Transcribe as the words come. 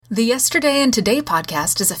The Yesterday and Today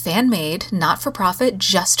podcast is a fan-made, not-for-profit,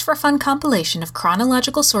 just-for-fun compilation of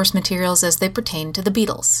chronological source materials as they pertain to the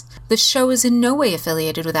Beatles. The show is in no way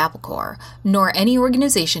affiliated with Apple Corps, nor any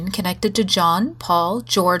organization connected to John, Paul,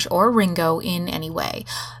 George, or Ringo in any way,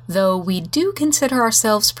 though we do consider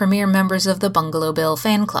ourselves premier members of the Bungalow Bill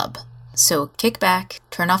fan club. So kick back,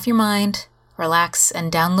 turn off your mind, relax,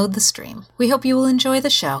 and download the stream. We hope you will enjoy the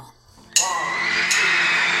show.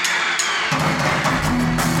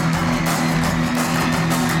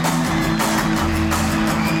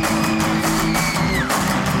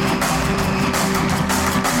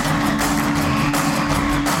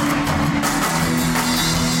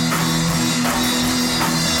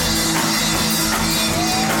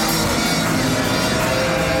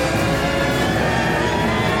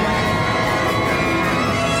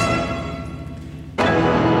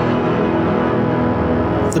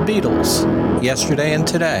 The Beatles, Yesterday and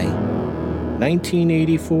Today,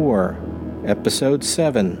 1984, Episode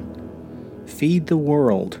 7, Feed the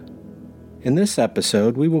World. In this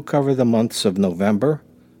episode, we will cover the months of November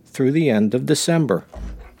through the end of December.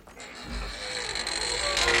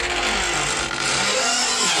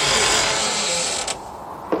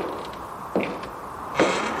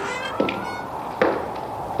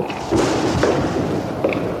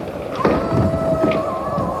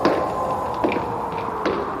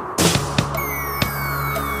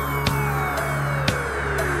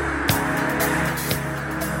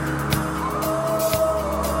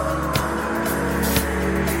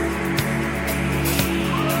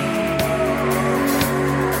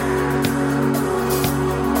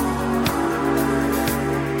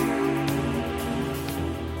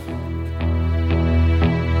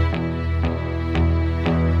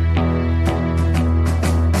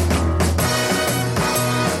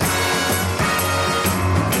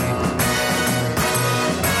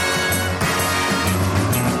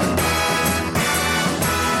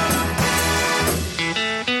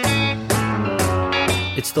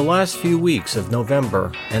 It's the last few weeks of November,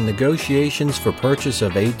 and negotiations for purchase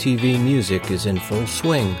of ATV Music is in full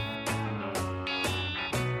swing.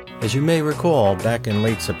 As you may recall, back in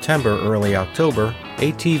late September, early October,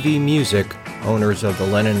 ATV Music, owners of the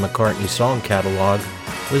Lennon-McCartney song catalog,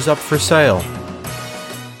 was up for sale.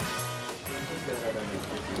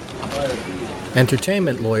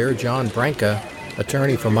 Entertainment lawyer John Branca,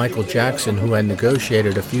 attorney for Michael Jackson, who had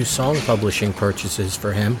negotiated a few song publishing purchases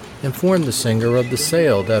for him, informed the singer of the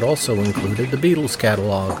sale that also included the Beatles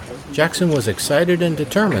catalog. Jackson was excited and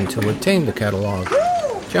determined to obtain the catalog.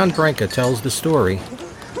 John Branca tells the story.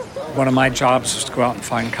 One of my jobs was to go out and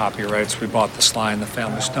find copyrights. We bought the Sly and the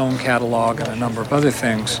Family Stone catalog and a number of other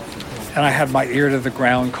things. And I had my ear to the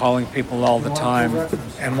ground calling people all the time.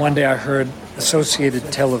 And one day I heard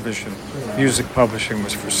Associated Television Music Publishing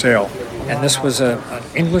was for sale. And this was an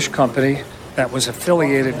English company that was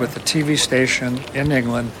affiliated with a TV station in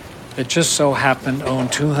England that just so happened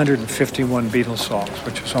owned 251 Beatles songs,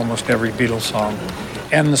 which is almost every Beatles song,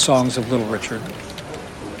 and the songs of Little Richard.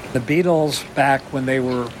 The Beatles, back when they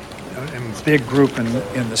were a big group in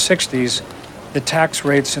the 60s, the tax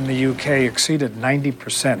rates in the UK exceeded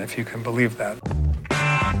 90%, if you can believe that.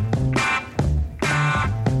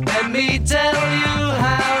 Let me tell you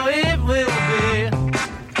how it will be.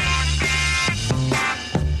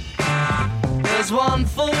 There's one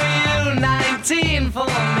for you, 19 for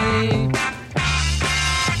me.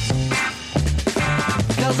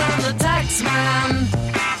 'Cause I'm the tax man.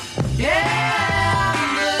 Yeah,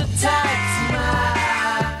 I'm the tax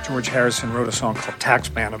man. George Harrison wrote a song called Tax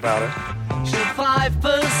Man about it. Should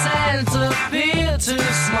 5% appear too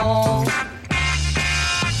small?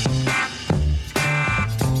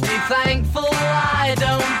 Be thankful I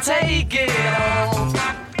don't take it all.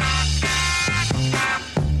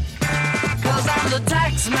 'Cause I'm the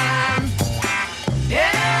tax man.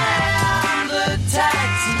 Yeah, I'm the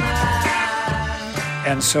tax man.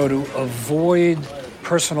 And so to avoid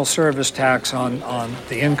personal service tax on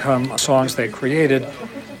the income songs they created,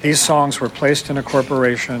 these songs were placed in a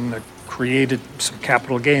corporation that created some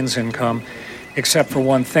capital gains income, except for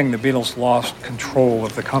one thing: the Beatles lost control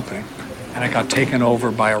of the company. And it got taken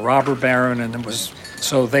over by a robber baron, and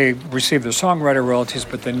so they received their songwriter royalties,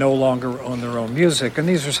 but they no longer own their own music. And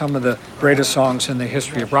these are some of the greatest songs in the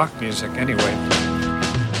history of rock music anyway.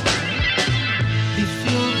 If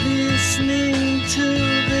you're listening to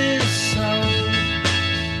this song,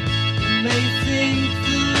 you may think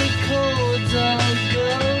the chords are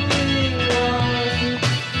going wrong,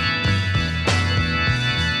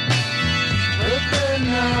 but they're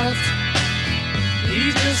not. He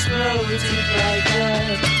just wrote it like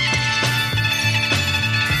that.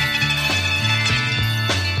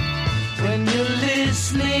 When you're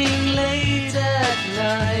listening playing late at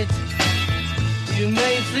night. You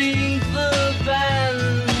may think the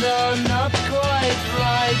band are not quite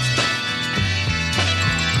right,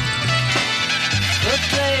 but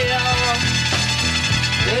they are.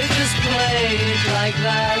 They just play it like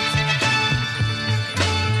that.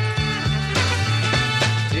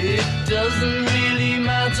 It doesn't really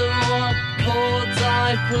matter what chords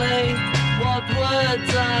I play, what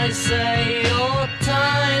words I say, or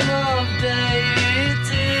time of day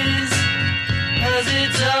it is, as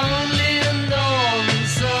it's only a dawn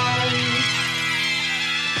song.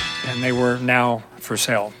 And they were now for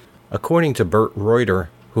sale. According to Bert Reuter,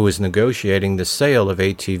 who is negotiating the sale of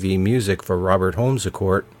ATV Music for Robert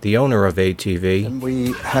Holmes-A-Court, the owner of ATV. And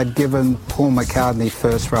we had given Paul McCartney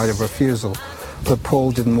first right of refusal, but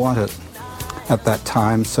Paul didn't want it at that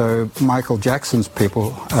time, so Michael Jackson's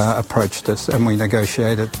people approached us and we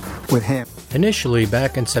negotiated with him. Initially,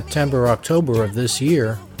 back in September-October of this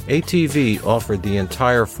year, ATV offered the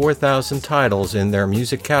entire 4,000 titles in their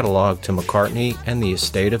music catalog to McCartney and the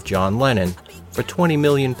estate of John Lennon for £20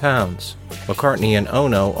 million. McCartney and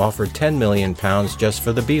Ono offered £10 million just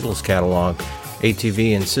for the Beatles catalog.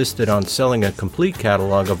 ATV insisted on selling a complete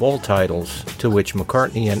catalog of all titles, to which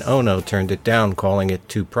McCartney and Ono turned it down, calling it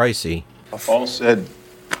too pricey. All said,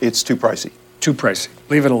 it's too pricey. Too pricey.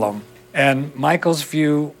 Leave it alone. And Michael's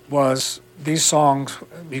view was these songs,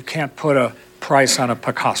 you can't put a price on a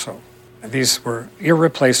Picasso. These were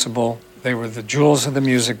irreplaceable. They were the jewels of the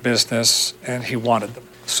music business, and he wanted them.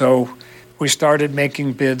 So we started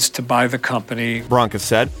making bids to buy the company. Branca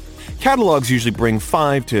said, catalogs usually bring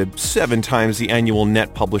 5 to 7 times the annual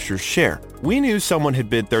net publisher's share. We knew someone had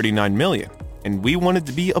bid $39 million, and we wanted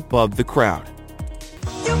to be above the crowd.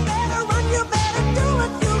 You better run, you better do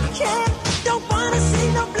what you can. Don't wanna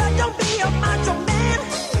see no blood, don't be a macho man.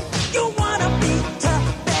 You wanna be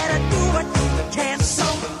tough, better do what you can. So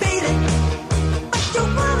beat it. But you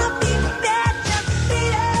wanna be bad, just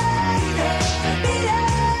beat it.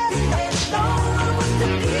 Beat it. No one wants to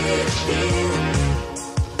beat it.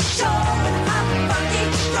 Show it how funky,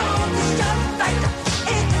 don't just fight.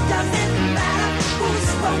 It doesn't matter who's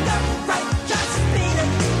wrong or right. Just beat it.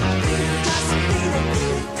 Just beat it.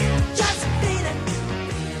 Just beat it.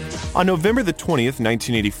 On November the 20th,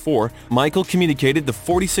 1984, Michael communicated the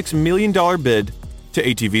 $46 million bid to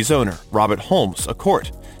ATV's owner, Robert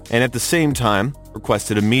Holmes-A-Court, and at the same time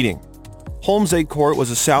requested a meeting. Holmes-A-Court was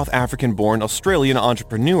a South African-born Australian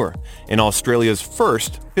entrepreneur and Australia's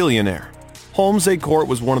first billionaire. Holmes-A-Court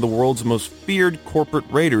was one of the world's most feared corporate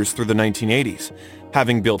raiders through the 1980s,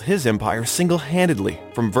 having built his empire single-handedly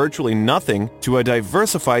from virtually nothing to a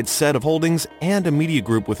diversified set of holdings and a media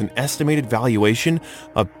group with an estimated valuation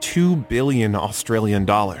of $2 billion Australian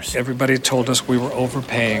dollars. Everybody told us we were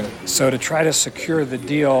overpaying. So to try to secure the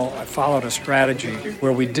deal, I followed a strategy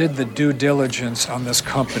where we did the due diligence on this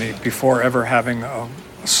company before ever having a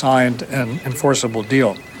signed and enforceable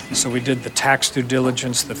deal. So we did the tax due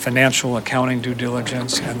diligence, the financial accounting due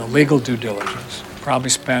diligence, and the legal due diligence. Probably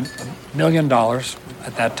spent $1 million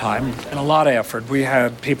at that time, and a lot of effort. We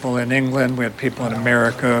had people in England, we had people in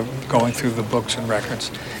America going through the books and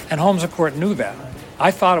records. And Holmes-A-Court knew that.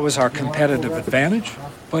 I thought it was our competitive advantage,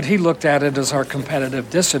 but he looked at it as our competitive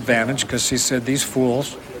disadvantage because he said these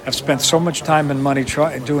fools have spent so much time and money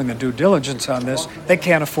doing the due diligence on this, they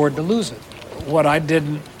can't afford to lose it. What I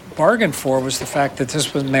didn't bargain for was the fact that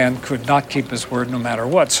this man could not keep his word no matter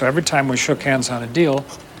what. So every time we shook hands on a deal,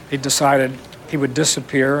 he decided he would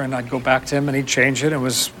disappear and I'd go back to him and he'd change it. It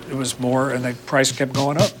was more, and the price kept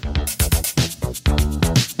going up.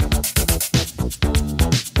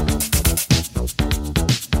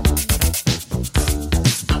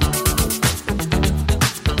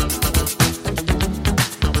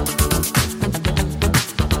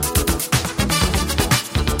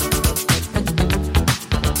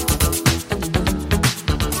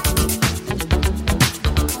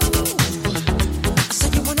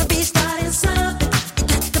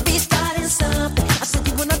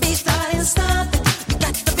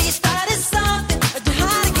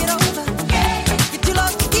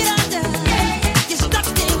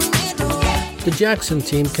 The Jackson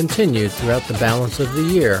team continued throughout the balance of the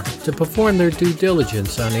year to perform their due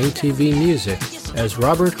diligence on ATV Music as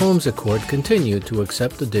Robert Holmes-A-Court continued to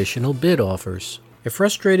accept additional bid offers. A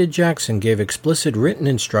frustrated Jackson gave explicit written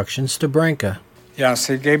instructions to Branca. Yes,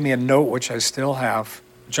 he gave me a note, which I still have.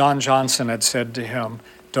 John Johnson had said to him,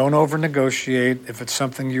 don't over-negotiate. If it's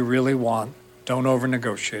something you really want, don't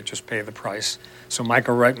over-negotiate. Just pay the price. So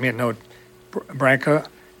Michael wrote me a note, Branca,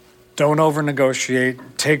 don't over-negotiate.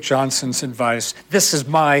 Take Johnson's advice. This is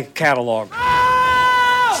my catalog.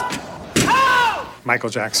 Oh! Oh! Michael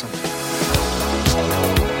Jackson.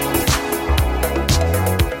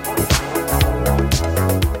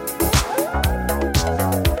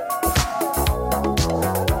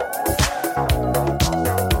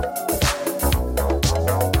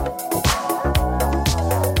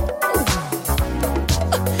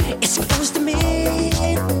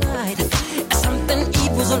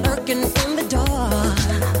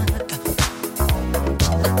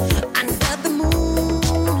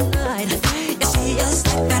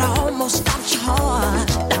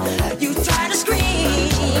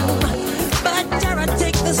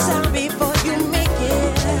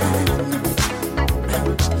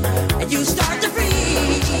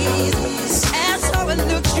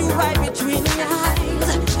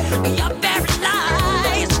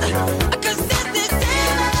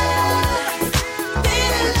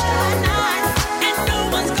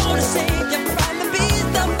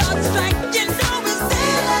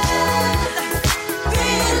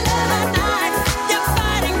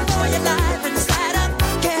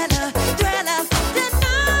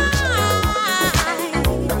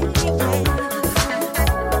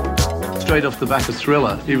 straight off the back of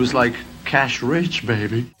Thriller. He was like, cash rich,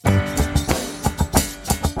 baby.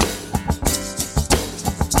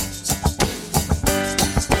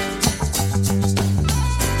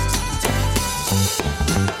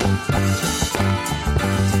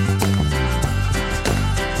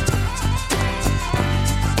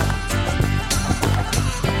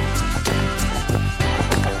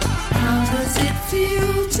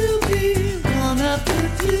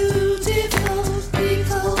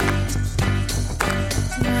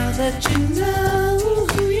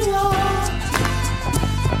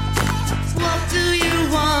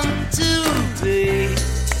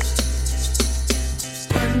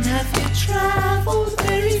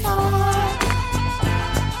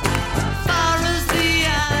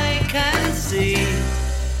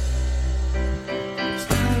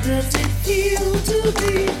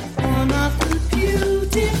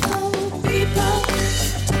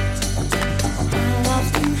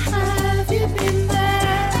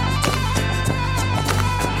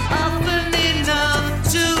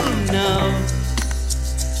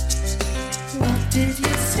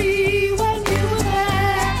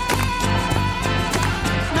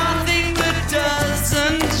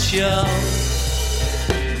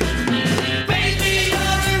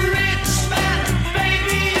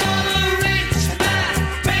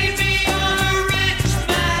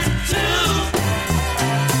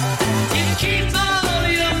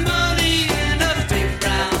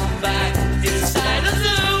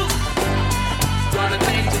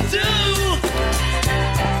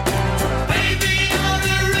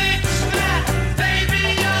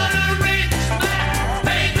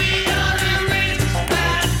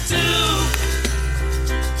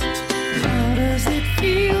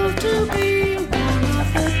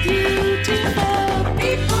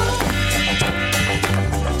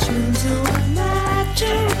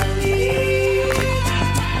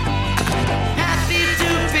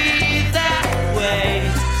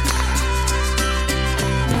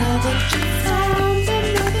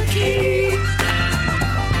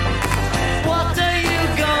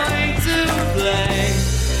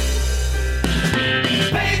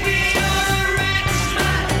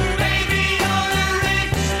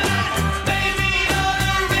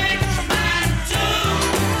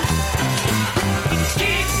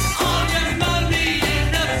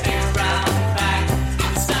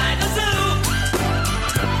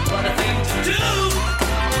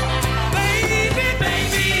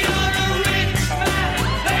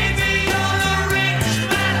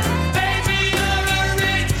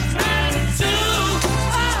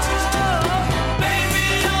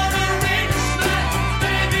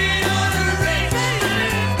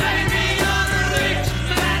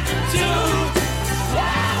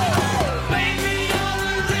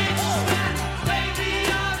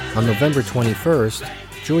 On November 21st,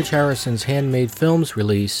 George Harrison's Handmade Films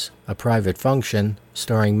release, A Private Function,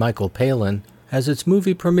 starring Michael Palin, has its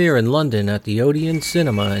movie premiere in London at the Odeon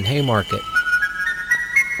Cinema in Haymarket.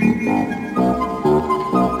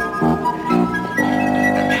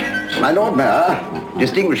 My Lord Mayor,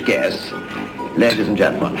 distinguished guests, ladies and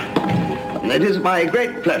gentlemen, it is my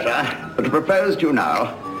great pleasure to propose to you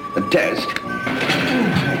now a toast.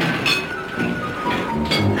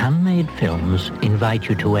 Handmade Films invite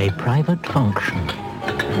you to a private function.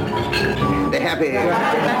 The happy...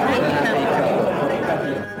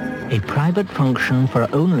 A private function for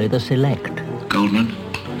only the select. Goldman,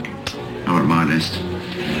 not on my list.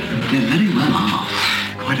 They're very well off.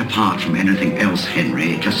 Quite apart from anything else,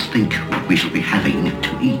 Henry, just think what we shall be having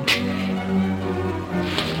to eat.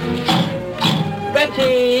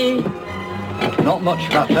 Betty! Not much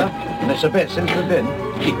fatter, and it's a bit since we've been.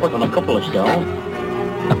 She put on a couple of stone.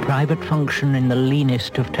 A private function in the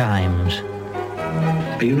leanest of times.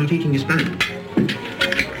 Are you not eating your spank?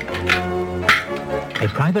 A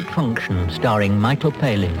private function starring Michael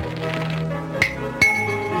Palin.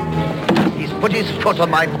 He's put his foot on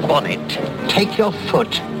my bonnet. Take your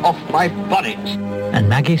foot off my bonnet. And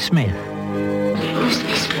Maggie Smith. Who's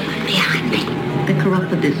this woman behind me? The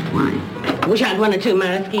corrupt of this wine. Wish I had one or two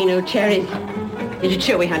maraschino cherries. It'd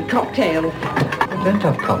show we had cocktails. I don't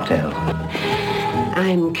have cocktails.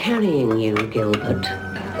 I'm carrying you, Gilbert.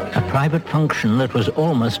 A private function that was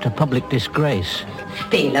almost a public disgrace.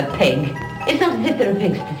 Steal a pig. It's not as if there are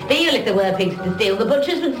pigs to steal. If there were pigs to steal, the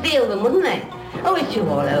butchers would steal them, wouldn't they? Oh, it's you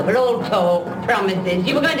all over, all talk, promises.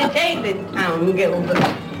 You were going to take this town,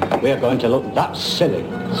 Gilbert. We're going to look that silly.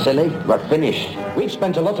 Silly, but finished. We've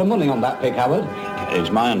spent a lot of money on that pig, Howard. It's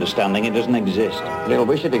my understanding it doesn't exist. You'll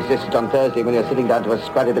wish it existed on Thursday when you're sitting down to a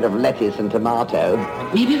scratty bit of lettuce and tomato.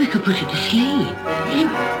 Maybe we could put it to sleep.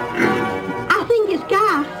 I think it's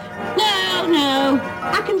gas. No.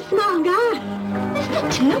 I can smell gas. Mr.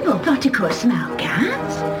 Turnbull thought he could smell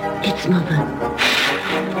gas. It's Mother.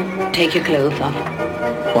 Take your clothes off.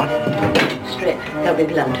 What? Strip. There'll be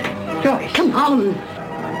blood. Joyce. Come on.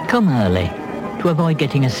 Come early to avoid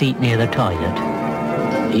getting a seat near the toilet.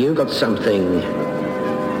 You got something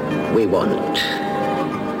we want.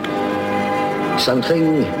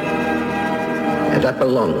 Something that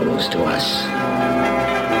belongs to us.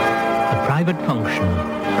 A private function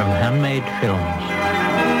from Handmade Films.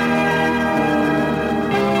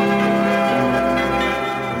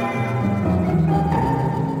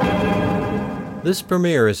 This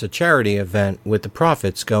premiere is a charity event with the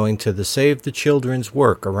profits going to the Save the Children's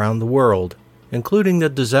work around the world, including the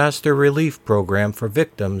disaster relief program for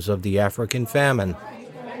victims of the African famine.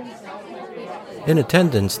 In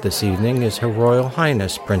attendance this evening is Her Royal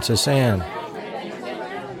Highness Princess Anne.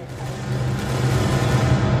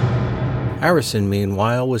 Harrison,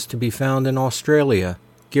 meanwhile, was to be found in Australia,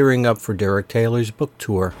 gearing up for Derek Taylor's book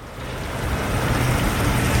tour.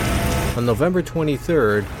 On November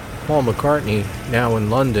 23rd, Paul McCartney, now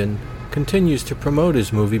in London, continues to promote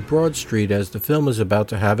his movie Broad Street as the film is about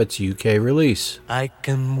to have its UK release. I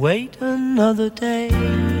can wait another day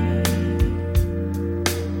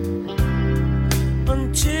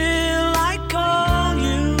until I call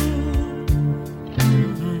you.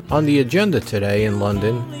 On the agenda today in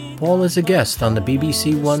London, Paul is a guest on the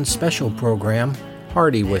BBC One special program,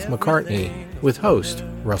 Hardy with McCartney, with host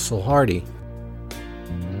Russell Hardy.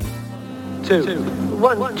 2,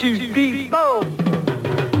 1, 2, 3, 4.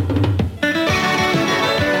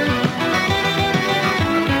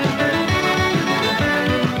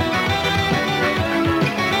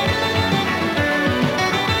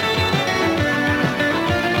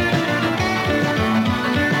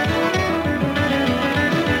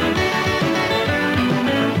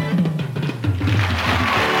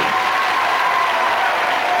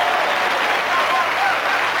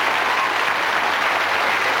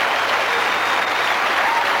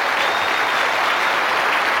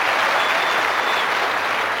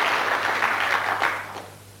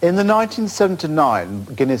 In the 1979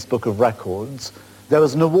 Guinness Book of Records, there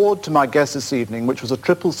was an award to my guest this evening, which was a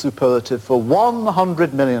triple superlative for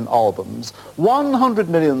 100 million albums, 100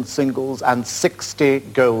 million singles, and 60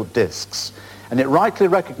 gold discs. And it rightly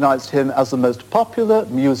recognized him as the most popular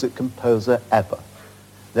music composer ever.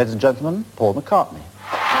 Ladies and gentlemen, Paul McCartney.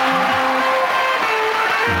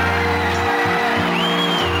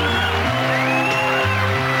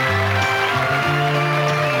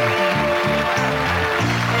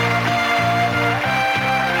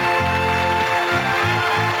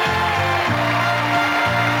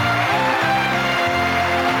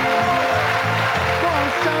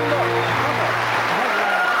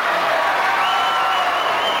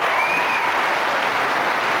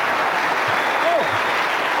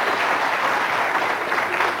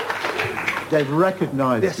 They've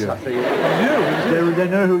recognized you. They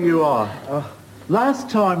know who you are. Last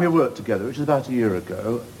time we worked together, which is about a year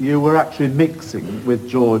ago, you were actually mixing with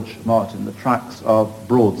George Martin the tracks of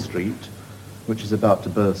Broad Street, which is about to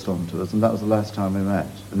burst onto us, and that was the last time we met.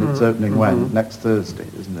 And it's opening when? Next Thursday,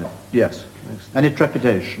 isn't it? Yes. Any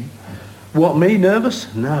trepidation? What, me?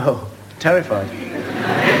 Nervous? No. Terrified.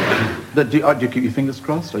 Do you keep your fingers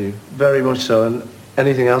crossed, are you? Very much so, and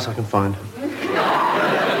anything else I can find.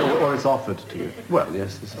 Or it's offered to you? Well,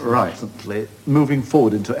 yes. This is right. Moving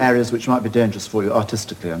forward into areas which might be dangerous for you,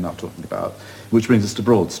 artistically I'm not talking about, which brings us to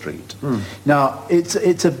Broad Street. Now, it's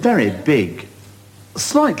a very big,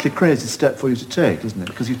 slightly crazy step for you to take, isn't it?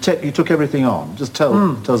 Because you took everything on. Just tell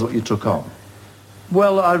us what you took on.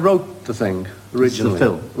 Well, I wrote the thing originally, the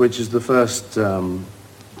film, which is the first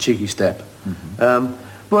cheeky step.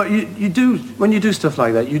 But you do, when you do stuff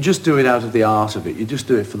like that, you just do it out of the art of it. You just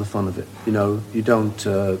do it for the fun of it. You know, you don't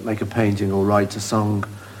make a painting or write a song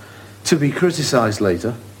to be criticised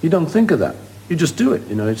later. You don't think of that. You just do it.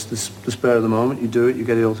 You know, it's the spur of the moment. You do it, you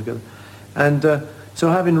get it all together. And so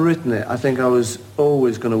having written it, I think I was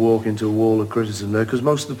always going to walk into a wall of criticism there, because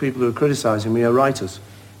most of the people who are criticising me are writers.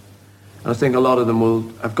 And I think a lot of them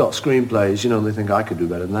have got screenplays, you know, and they think I could do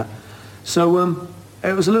better than that. So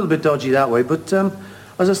it was a little bit dodgy that way, but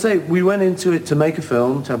as I say, we went into it to make a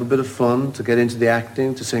film, to have a bit of fun, to get into the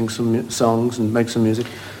acting, to sing some songs and make some music,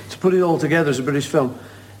 to put it all together as a British film.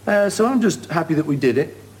 So I'm just happy that we did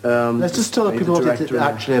it. Let's just tell people what it's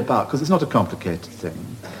actually about, because it's not a complicated thing.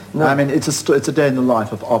 No. I mean, it's a day in the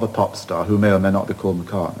life of a pop star who may or may not be called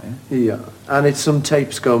McCartney. Yeah, and it's some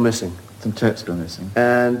tapes go missing. Some tapes go missing.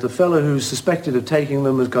 And the fellow who's suspected of taking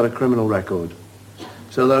them has got a criminal record.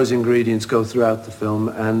 So those ingredients go throughout the film,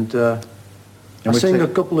 and I sing a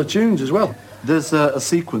couple of tunes as well. There's a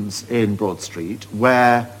sequence in Broad Street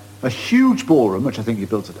where a huge ballroom, which I think you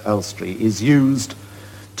built at Elstree, is used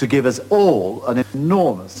to give us all an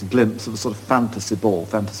enormous glimpse of a sort of fantasy ball,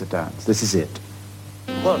 fantasy dance. This is it.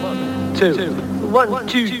 1, 2, 1,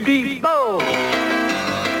 2, 3, 4.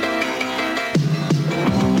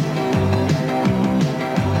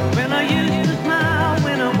 When I used to smile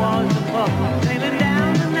when I was a pup, sailing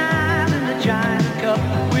down the Nile in the China Cup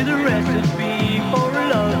with a recipe for a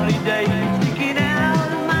lovely day sticking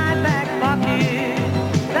out of my back pocket.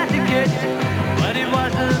 That's a kiss, but it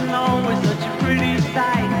wasn't always such a pretty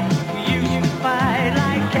sight. We used to fight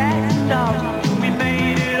like cats and dogs. We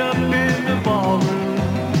made it up in the ballroom.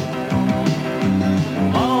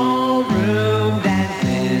 Ballroom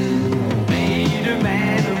dancing made a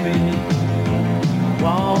man of me.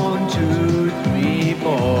 1, 2, 3,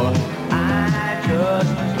 4. I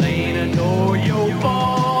just plain adore your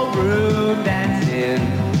ballroom dancing.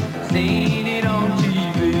 Seen it on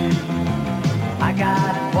TV. I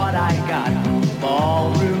got what I got.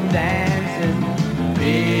 Ballroom dancing.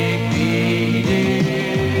 Big beat.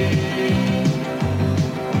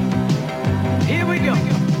 Here we go.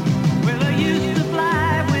 Well, I used to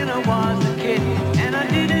fly when I was a kid, and I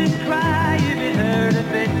didn't cry if it hurt a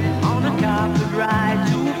bit. On a carpet ride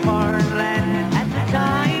to a foreign land, at the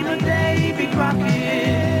time of Davy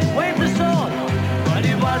Crockett waved the sword, but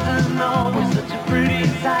it wasn't always such a pretty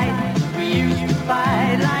sight. We used to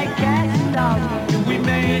fight like cats and dogs, and we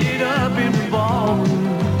made it up in the ballroom.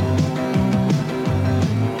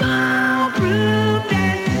 Ballroom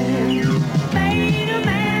dancing made a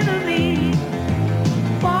man of me.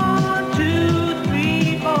 1, 2,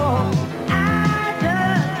 3, 4. I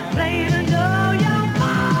just plain adore your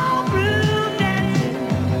ballroom dancing.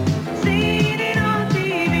 Seen it on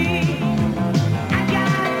TV. I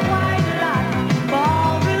got quite a lot.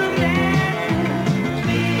 Ballroom dancing.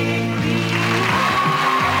 Big beat.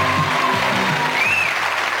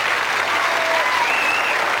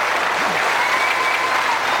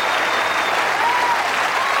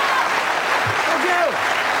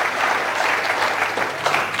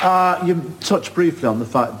 You touched briefly on the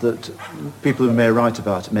fact that people who may write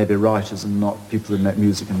about it may be writers and not people who make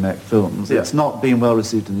music and make films. Yeah. It's not been well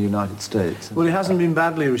received in the United States. Well, it hasn't been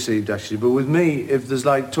badly received, actually, but with me, if there's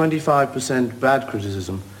like 25% bad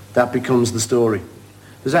criticism, that becomes the story.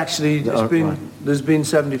 There's actually, there's been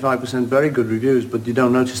 75% very good reviews, but you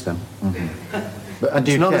don't notice them. And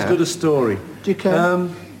do you It's not care? as good a story. Do you care?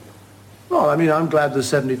 Well, I mean, I'm glad there's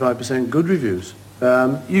 75% good reviews.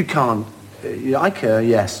 You can't, I care,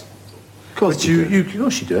 yes. Of course But of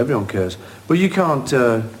course you do, everyone cares. But you can't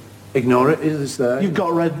ignore it, it's there. You've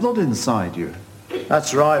got red blood inside you.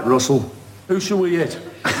 That's right, Russell. Who shall we hit?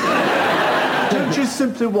 Don't you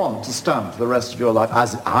simply want to stand for the rest of your life,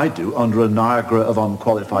 as I do, under a Niagara of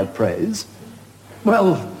unqualified praise?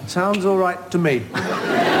 Well, sounds all right to me.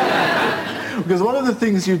 Because one of the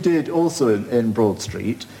things you did also in Broad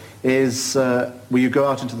Street is where you go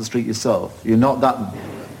out into the street yourself. You're not that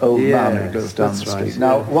old man who goes down the street. Right,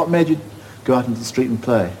 Now, yeah. what made you go out into the street and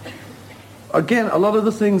play? Again, a lot of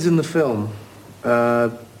the things in the film, a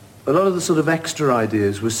lot of the sort of extra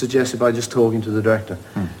ideas was suggested by just talking to the director.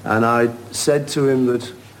 And I said to him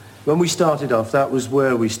that when we started off, that was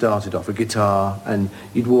where we started off, a guitar, and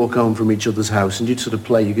you'd walk home from each other's house and you'd sort of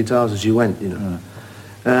play your guitars as you went, you know.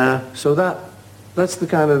 So that's the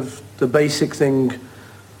kind of the basic thing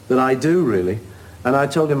that I do, really. And I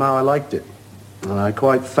told him how I liked it. And I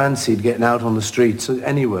quite fancied getting out on the streets,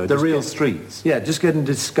 anywhere. The real streets? Yeah, just getting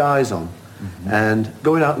disguise on. And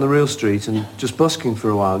going out in the real street and just busking for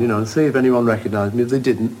a while, you know, and see if anyone recognised me. If they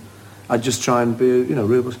didn't, I'd just try and be, you know,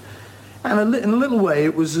 real busk. And in a little way,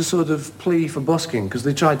 it was a sort of plea for busking, because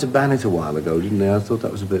they tried to ban it a while ago, didn't they? I thought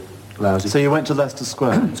that was a bit lousy. So you went to Leicester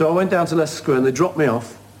Square? So I went down to Leicester Square and they dropped me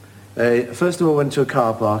off. First of all, I went to a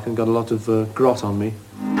car park and got a lot of grot on me.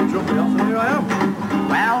 They dropped me off and here I am.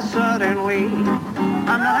 Well, suddenly,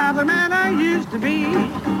 I'm not the man I used to be.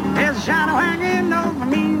 There's a shadow hanging over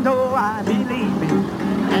me, though I believe in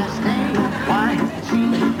destiny. Why she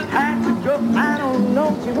had to go, I don't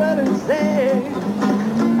know she wouldn't say.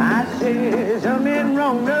 I said something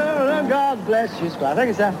wrong, no, God bless you, Squire. Thank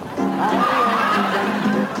you, sir.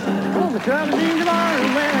 Oh, the trouble is tomorrow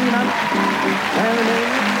when I'm...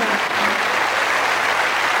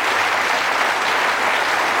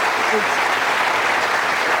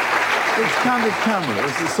 It's candid camera.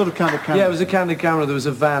 It's a sort of candid camera. Yeah, it was a candid camera. There was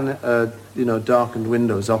a van, you know, darkened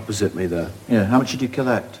windows opposite me there. Yeah, how much did you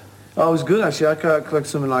collect? Oh, it was good, actually. I collected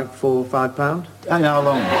something like £4 or £5. And how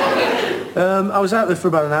long? I was out there for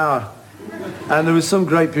about an hour. And there was some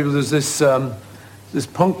great people. There was this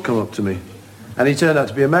punk come up to me. And he turned out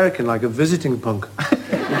to be American, like a visiting punk.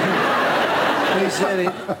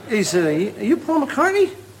 He said, are you Paul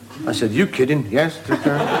McCartney? I said, you kidding? Yes.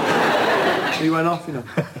 He went off, you know.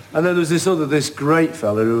 And then there was this great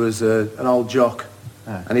fella who was an old jock.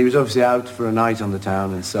 And he was obviously out for a night on the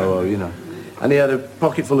town and so, you know. And he had a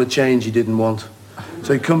pocket full of change he didn't want.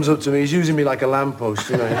 So he comes up to me, he's using me like a lamppost,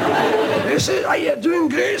 you know. He says, are you doing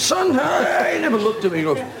great, son? He never looked at me, he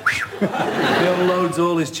goes, he unloads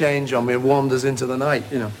all his change on me and wanders into the night,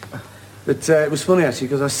 you know. But it was funny, actually,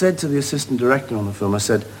 because I said to the assistant director on the film, I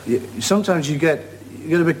said, sometimes you get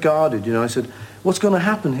a bit guarded, you know. I said, what's going to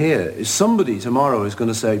happen here is somebody tomorrow is going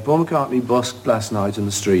to say, Paul McCartney busked last night in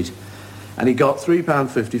the street, and he got £3.50,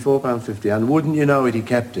 £4.50, and wouldn't you know it, he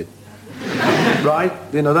kept it. Right?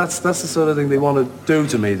 You know, that's the sort of thing they want to do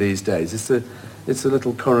to me these days. It's a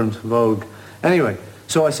little current vogue. Anyway,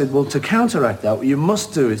 so I said, well, to counteract that, what you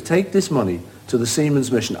must do is take this money to the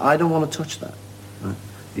Seamen's Mission. I don't want to touch that. Right?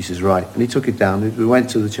 He says, right. And he took it down. We went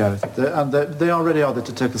to the charity. And they are ready, are they,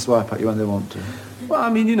 to take a swipe at you when they want to? Well, I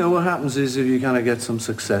mean, you know, what happens is if you kind of get some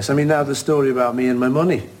success. I mean, now the story about me and my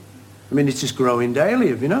money. I mean, it's just growing daily,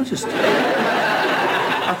 have you noticed?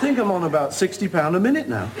 I think I'm on about £60 a minute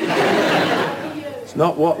now. It's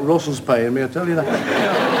not what Russell's paying me, I tell you that.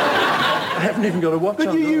 I haven't even got a watch on.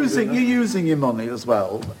 But you're using your money as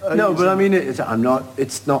well. No, but I mean,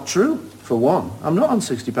 it's not true, for one. I'm not on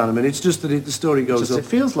 £60 a minute, it's just that the story goes up. It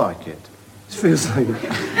feels like it. It feels like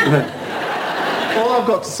it. All I've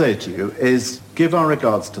got to say to you is give our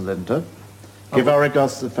regards to Linda, give our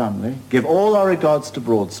regards to the family, give all our regards to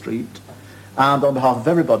Broad Street, and on behalf of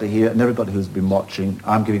everybody here and everybody who's been watching,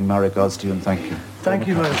 I'm giving my regards to you and thank you. Thank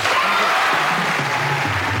you, man.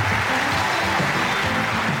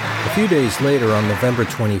 A few days later, on November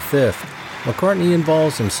 25th, McCartney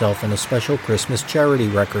involves himself in a special Christmas charity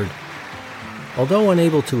record. Although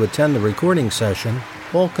unable to attend the recording session,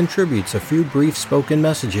 Paul contributes a few brief spoken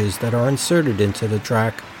messages that are inserted into the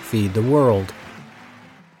track Feed the World.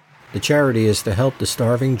 The charity is to help the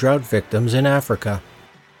starving drought victims in Africa.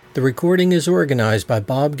 The recording is organized by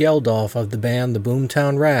Bob Geldof of the band the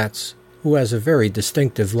Boomtown Rats, who has a very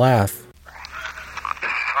distinctive laugh.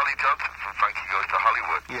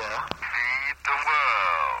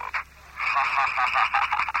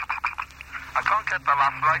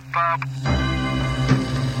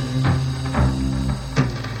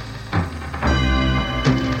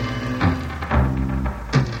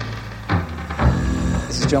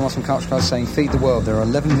 John Ross from Culture Club saying, feed the world. There are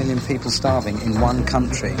 11 million people starving in one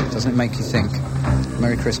country. Doesn't it make you think?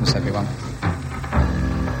 Merry Christmas, everyone.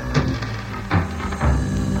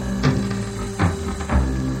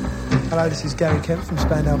 Hello, this is Gary Kemp from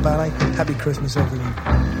Spandau Ballet. Happy Christmas, everyone.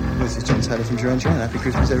 This is John Taylor from Duran Duran. Happy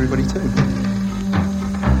Christmas, everybody, too.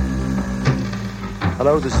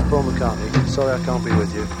 Hello, this is Paul McCartney. Sorry I can't be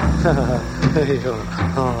with you. I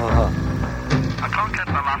can't get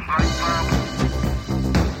the last right,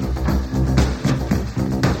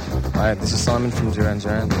 Hi, this is Simon from Duran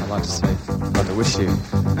Duran. I'd like to say, I'd like to wish you a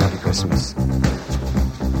happy Christmas.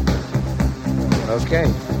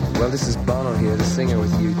 Okay, well, this is Bono here, the singer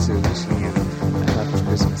with U2, wishing you a happy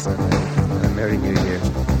Christmas and a Merry New Year.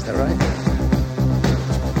 Is that right?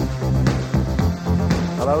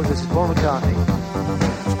 Hello, this is Paul McCartney.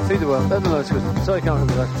 Feed the world. No, it's good. Sorry I can't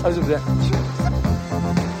remember that. I was over there.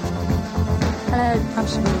 Hello, I'm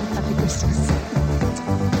Siobhan. Happy Christmas.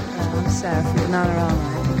 I'm Sarah from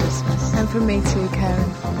Bananarama. And from me too,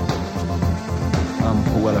 Karen. I'm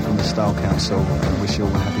Paul Weller from the Style Council. I wish you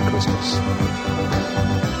all a happy Christmas.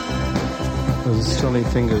 This is Johnny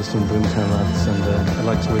Fingers from Boomtown Rats, and I'd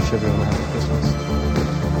like to wish everyone a happy Christmas.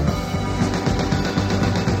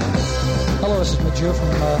 Hello, this is Major from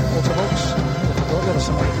Ultravox. I forgot there was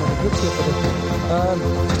some other group here today.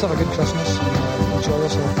 Just have a good Christmas and enjoy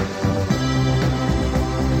yourself.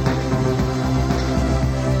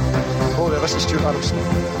 Oh, yeah, this is Stuart Adamson.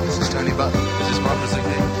 This is Tony Button. This is Mark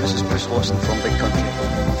Ziggy. This is Bruce Watson from Big Country.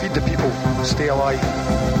 Feed the people. Stay alive.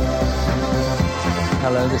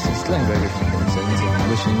 Hello, this is Glenn Gregory from pt7,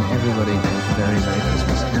 wishing everybody a very Merry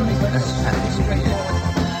Christmas and a Happy New Year.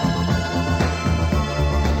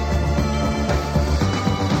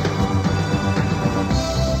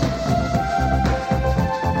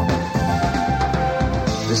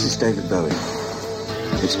 This is David Bowie.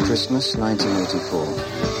 It's Christmas 1984.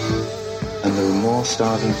 And there are more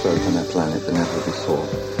starving folk on our planet than ever before.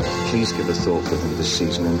 Please give a thought for them this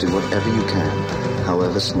season and do whatever you can,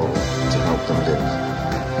 however small, to help them live.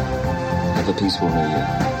 Have a peaceful New Year.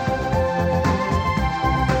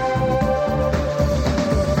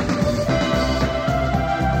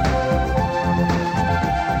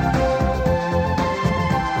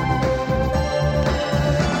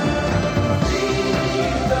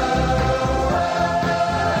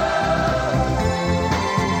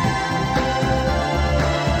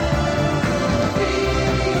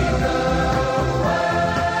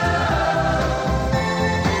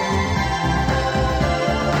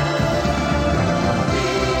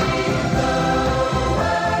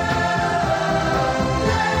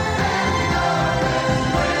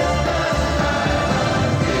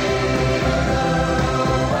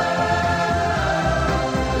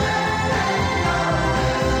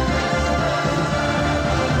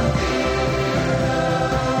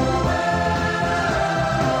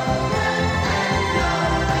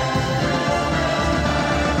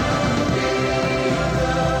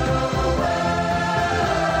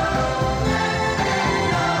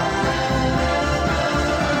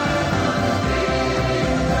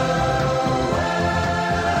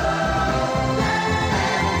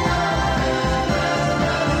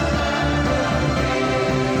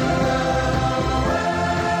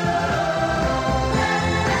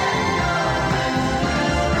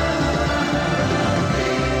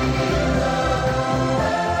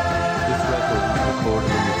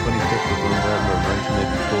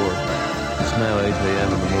 now 8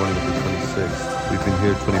 a.m. in the morning of the 26th. We've been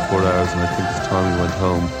here 24 hours and I think it's time we went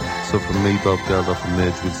home. So from me, Bob Geldof and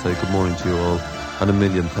Midge, we'd say good morning to you all. And a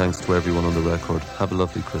million thanks to everyone on the record. Have a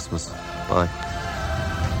lovely Christmas. Bye.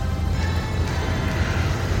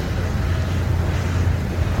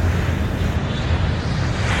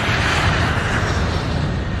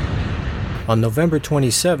 On November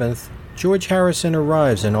 27th, George Harrison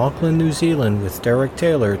arrives in Auckland, New Zealand with Derek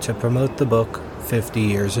Taylor to promote the book 50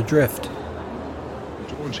 Years Adrift.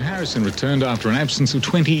 George Harrison returned after an absence of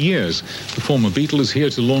 20 years. The former Beatle is here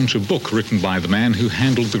to launch a book written by the man who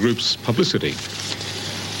handled the group's publicity.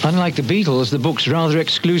 Unlike the Beatles, the book's rather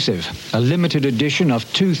exclusive. A limited edition of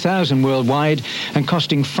 2,000 worldwide and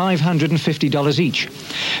costing $550 each.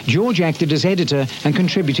 George acted as editor and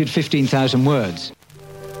contributed 15,000 words.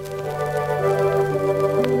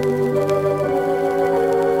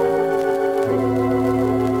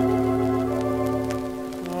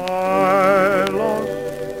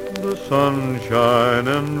 Sunshine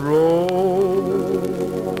and roses,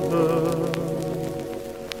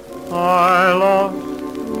 I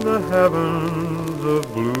lost the heavens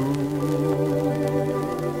of blue,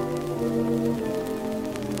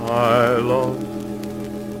 I lost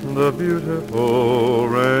the beautiful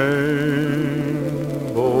rainbow,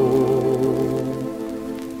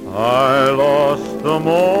 I lost the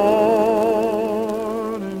morning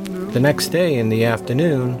dew. The next day in the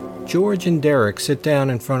afternoon, George and Derek sit down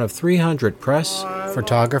in front of 300 press,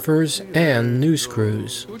 photographers, and news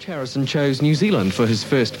crews. George Harrison chose New Zealand for his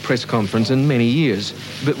first press conference in many years.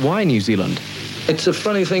 But why New Zealand? It's a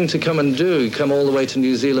funny thing to come and do, come all the way to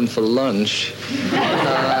New Zealand for lunch.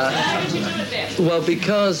 Well,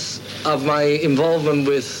 because of my involvement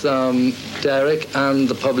with Derek and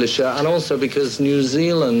the publisher, and also because New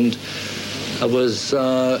Zealand was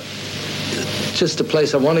just a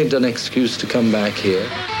place I wanted an excuse to come back here.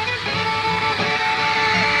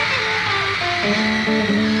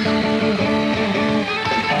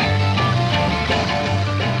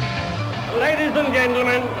 Ladies and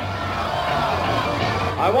gentlemen,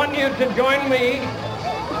 I want you to join me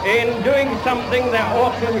in doing something that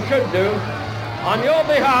Auckland should do. On your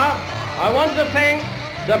behalf, I want to thank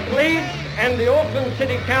the police and the Auckland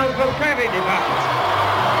City Council Traffic Department.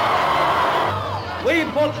 We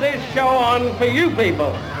put this show on for you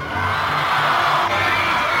people.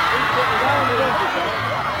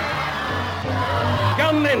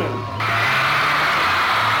 John Lennon.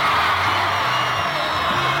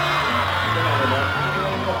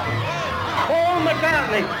 Paul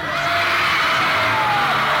McCartney.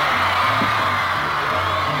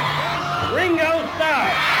 Ringo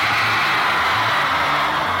Starr.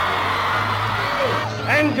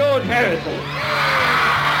 And George Harrison.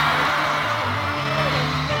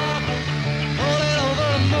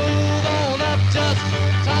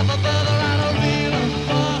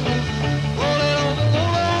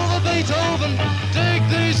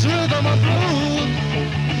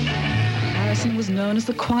 Harrison was known as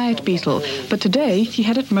the quiet Beatle, but today he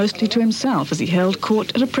had it mostly to himself as he held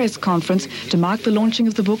court at a press conference to mark the launching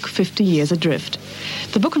of the book 50 Years Adrift.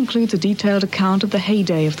 The book includes a detailed account of the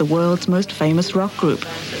heyday of the world's most famous rock group.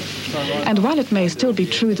 And while it may still be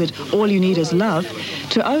true that all you need is love,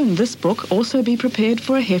 to own this book, also be prepared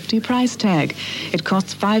for a hefty price tag. It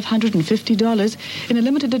costs $550 in a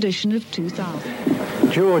limited edition of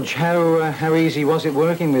 2,000. George, how easy was it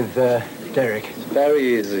working with Derek?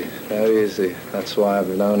 Very easy, very easy. That's why I've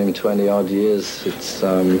known him 20-odd years. It's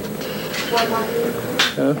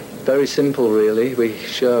very simple, really. We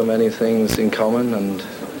share many things in common and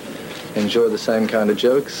enjoy the same kind of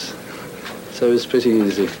jokes. So it's pretty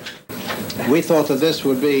easy. We thought that this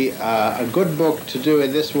would be a good book to do it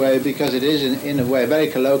this way because it is, in a way, very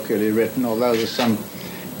colloquially written, although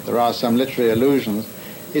there are some literary allusions.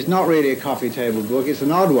 It's not really a coffee table book. It's an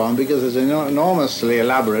odd one because it's enormously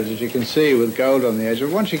elaborate, as you can see, with gold on the edge.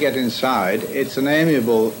 But once you get inside, it's an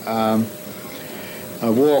amiable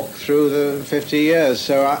walk through the 50 years.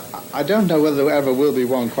 So I don't know whether there ever will be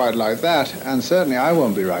one quite like that, and certainly I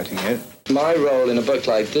won't be writing it. My role in a book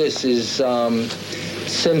like this is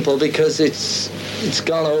simple because it's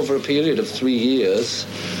gone over a period of 3 years.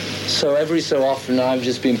 So every so often I've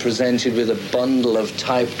just been presented with a bundle of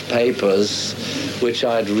typed papers which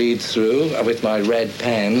I'd read through with my red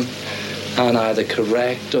pen and either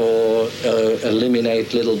correct or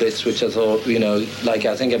eliminate little bits which I thought, like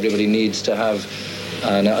I think everybody needs to have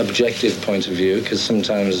an objective point of view because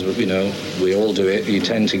sometimes, we all do it. You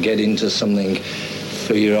tend to get into something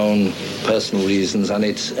for your own personal reasons and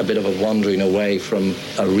it's a bit of a wandering away from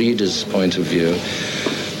a reader's point of view.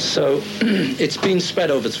 So it's been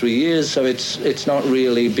spread over 3 years, so it's not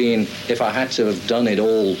really been, if I had to have done it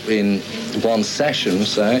all in one session,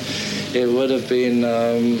 say, it would have been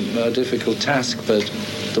a difficult task, but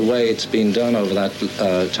the way it's been done over that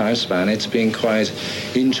time span, it's been quite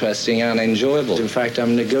interesting and enjoyable. In fact,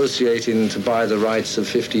 I'm negotiating to buy the rights of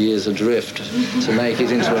 50 Years Adrift to make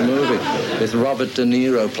it into a movie with Robert De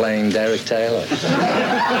Niro playing Derek Taylor.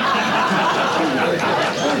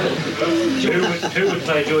 Who would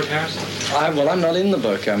play George Harrison? Well, I'm not in the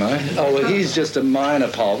book, am I? Oh, well, he's just a minor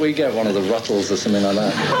part. We get one of the Ruttles or something like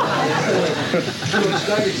that.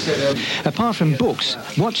 Apart from books,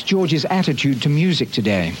 what's George's attitude to music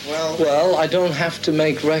today? Well, I don't have to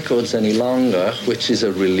make records any longer, which is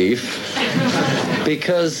a relief,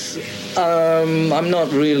 because I'm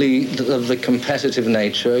not really of the competitive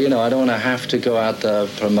nature. You know, I don't want to have to go out there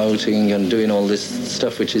promoting and doing all this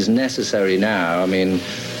stuff which is necessary now. I mean,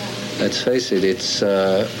 let's face it, it's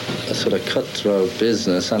a sort of cutthroat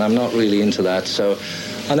business, and I'm not really into that, so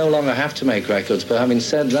I no longer have to make records. But having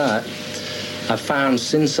said that, I found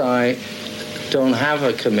since I don't have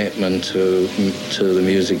a commitment to the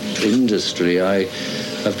music industry, I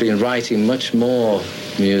have been writing much more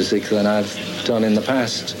music than I've done in the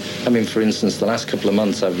past. I mean, for instance, the last couple of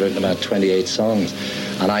months I've written about 28 songs,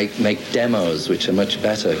 and I make demos, which are much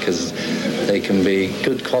better because they can be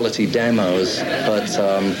good quality demos, but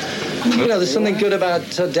you know, there's something good about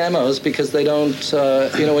demos because they don't,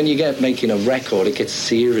 you know, when you get making a record, it gets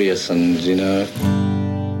serious and, you know.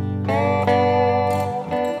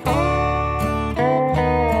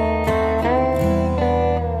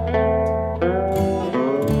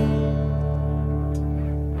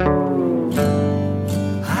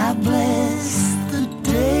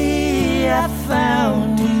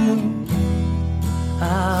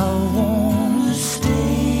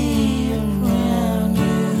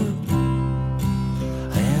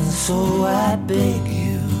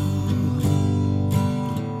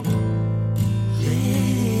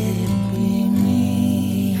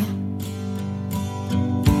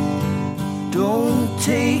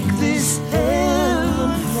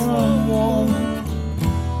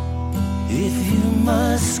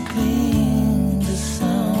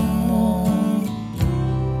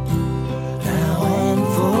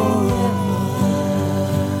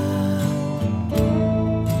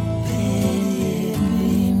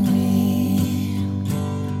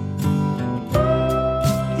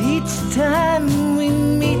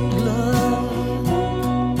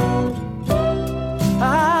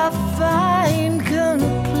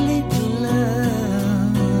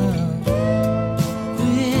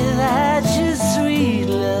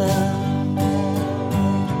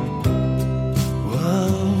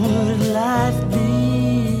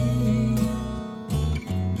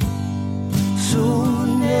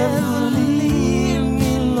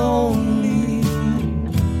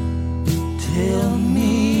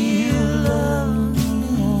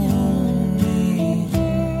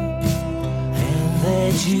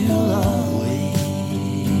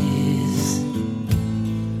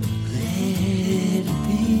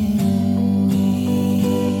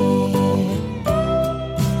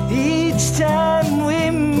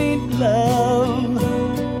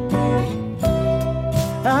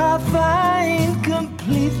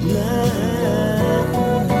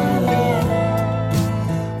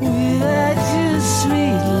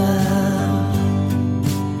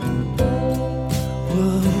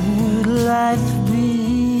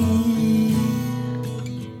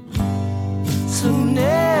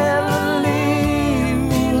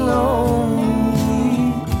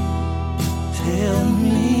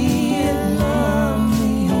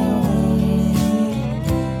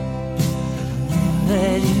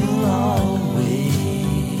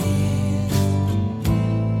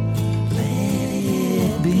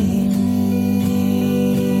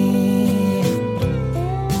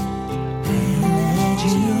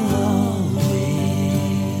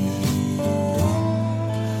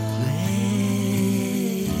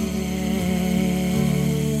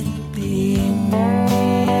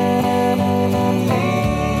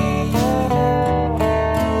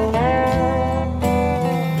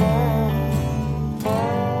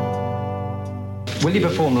 Will you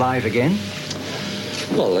perform live again?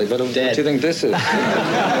 Well, what do you think this is?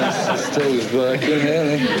 It's still working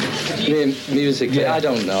here. Music, I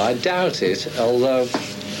don't know. I doubt it, although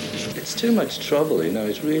it's too much trouble, you know.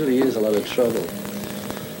 It really is a lot of trouble.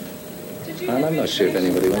 And I'm not sure if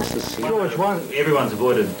anybody wants to see. George, everyone's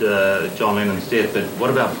avoided John Lennon's death, but what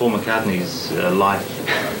about Paul McCartney's life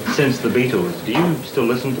since the Beatles? Do you still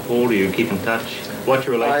listen to Paul? Do you keep in touch? What's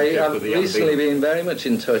your relationship with the other Beatles? I've recently been very much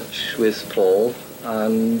in touch with Paul,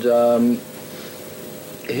 and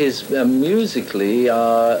his musically,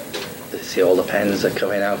 see all the pens are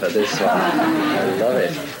coming out for this one. I love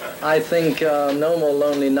it. I think No More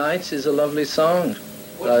Lonely Nights is a lovely song.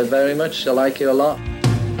 I like it a lot.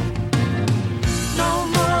 No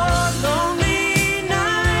more lonely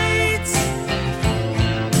nights.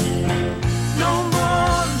 No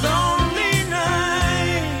more lonely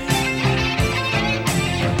nights.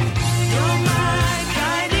 You're my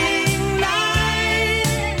guiding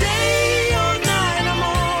light. Day or night, I'm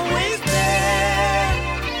always there.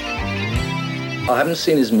 I haven't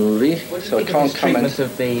seen his movie, so I can't comment.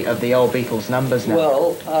 Of the old Beatles numbers now?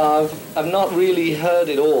 Well, I've not really heard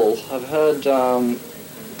it all. I've heard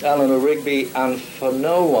Eleanor Rigby and For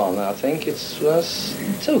No One. I think it's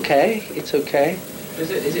okay. It's okay. Is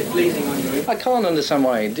it pleasing on you? I can't understand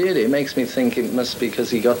why he did it. It makes me think it must be because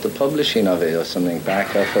he got the publishing of it or something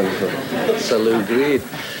back off of Sir Lou Greed.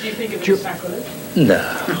 Do you think it was sacrilege? No,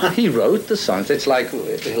 he wrote the songs. It's like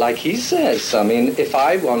he says. I mean, if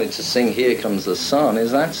I wanted to sing "Here Comes the Sun,"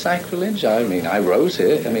 is that sacrilege? I mean, I wrote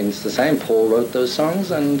it. I mean, it's the same. Paul wrote those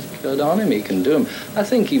songs, and good on him, he can do them. I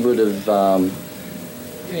think he would have,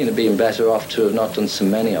 been better off to have not done so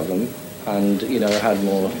many of them, and had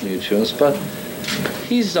more new tunes. But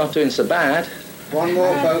he's not doing so bad. One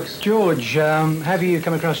more, folks. George, have you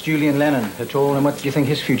come across Julian Lennon at all, and what do you think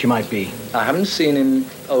his future might be? I haven't seen him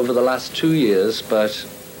over the last 2 years, but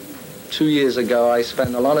 2 years ago I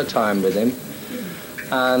spent a lot of time with him,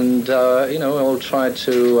 and we all tried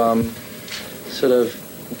to sort of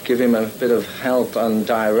give him a bit of help and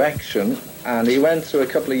direction, and he went through a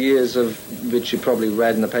couple of years of, which you probably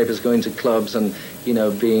read in the papers, going to clubs and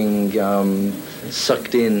being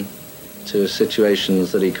sucked in to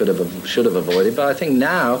situations that he should have avoided. But I think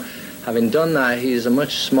now, having done that, he's a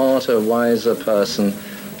much smarter, wiser person.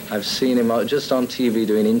 I've seen him just on TV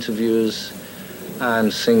doing interviews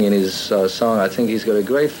and singing his song. I think he's got a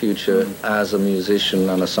great future as a musician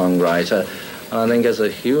and a songwriter. And I think as a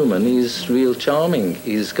human, he's real charming.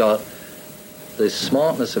 He's got the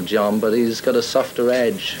smartness of John, but he's got a softer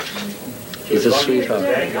edge. He's a sweetheart.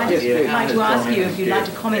 I'd just like to ask you if you'd like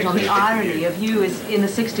to comment on the irony of you as in the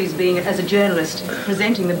 60s being, as a journalist,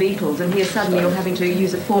 presenting the Beatles, and here suddenly you're having to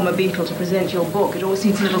use a former Beatle to present your book. It all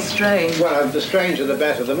seems a little strange. Well, the stranger the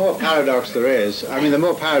better. The more paradox there is, the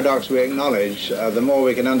more paradox we acknowledge, the more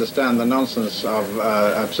we can understand the nonsense of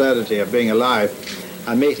absurdity of being alive.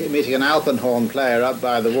 And meeting an Alpenhorn player up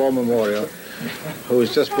by the War Memorial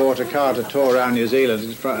who's just bought a car to tour around New Zealand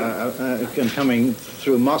and coming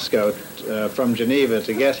through Moscow from Geneva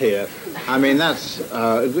to get here. I mean, that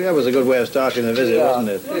was a good way of starting the visit, wasn't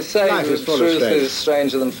it? They say the truth is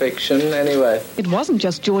stranger than fiction, anyway. It wasn't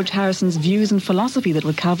just George Harrison's views and philosophy that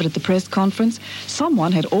were covered at the press conference.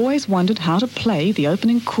 Someone had always wondered how to play the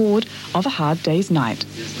opening chord of A Hard Day's Night.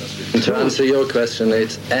 To answer your question,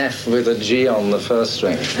 it's F with a G on the first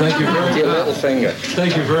string. Thank you very much. Your little finger.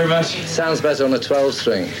 Thank you very much. Sounds better on a 12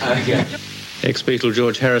 string. Okay. Ex-Beatle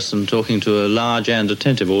George Harrison talking to a large and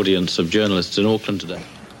attentive audience of journalists in Auckland today.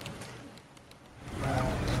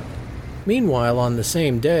 Meanwhile, on the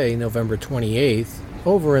same day, November 28th,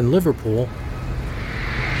 over in Liverpool,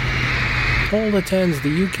 Paul attends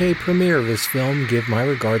the UK premiere of his film Give My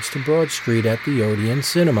Regards to Broad Street at the Odeon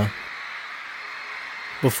Cinema.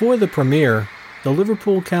 Before the premiere, the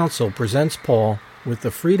Liverpool Council presents Paul with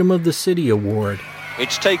the Freedom of the City Award.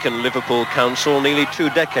 It's taken Liverpool Council nearly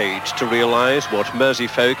 2 decades to realise what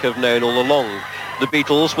Merseyfolk have known all along. The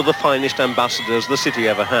Beatles were the finest ambassadors the city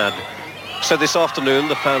ever had. So this afternoon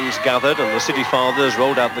the fans gathered and the city fathers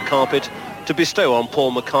rolled out the carpet to bestow on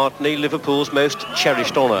Paul McCartney Liverpool's most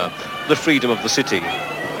cherished honour, the freedom of the city.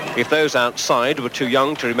 If those outside were too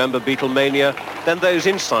young to remember Beatlemania, then those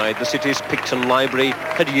inside the city's Picton Library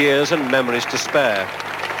had years and memories to spare.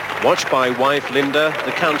 Watched by wife Linda,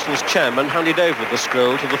 the council's chairman handed over the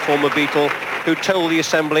scroll to the former Beatle, who told the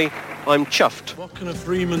assembly, "I'm chuffed." What can a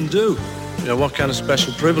freeman do? What kind of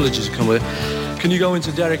special privileges come with it? Can you go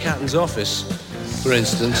into Derek Hatton's office, for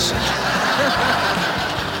instance?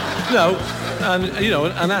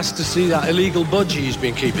 and ask to see that illegal budgie he's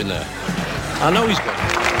been keeping there? I know he's got it.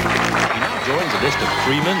 He now joins a list of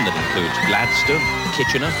freemen that includes Gladstone,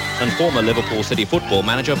 Kitchener, and former Liverpool City football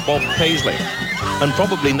manager Bob Paisley. And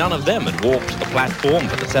probably none of them had walked to the platform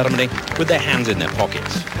for the ceremony with their hands in their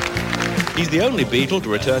pockets. He's the only Beatle to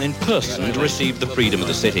return in person to receive the freedom of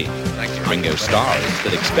the city. Ringo Starr is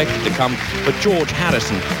still expected to come, but George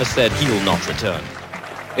Harrison has said he'll not return.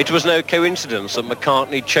 It was no coincidence that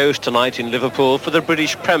McCartney chose tonight in Liverpool for the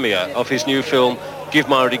British premiere of his new film, Give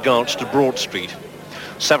My Regards to Broad Street.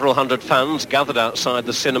 Several hundred fans gathered outside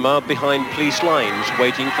the cinema behind police lines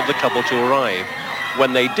waiting for the couple to arrive.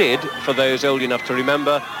 When they did, for those old enough to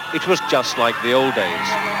remember, it was just like the old days.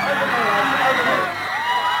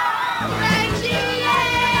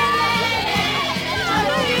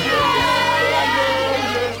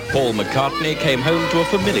 Paul McCartney came home to a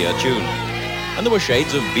familiar tune, and there were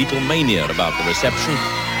shades of Beatlemania about the reception,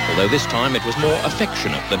 although this time it was more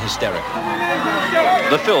affectionate than hysterical.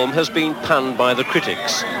 The film has been panned by the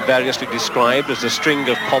critics, variously described as a string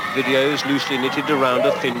of pop videos loosely knitted around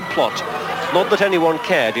a thin plot. Not that anyone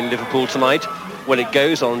cared in Liverpool tonight. When it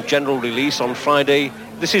goes on general release on Friday,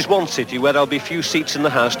 this is one city where there'll be few seats in the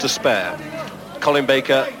house to spare. Colin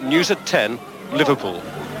Baker, News at 10, Liverpool.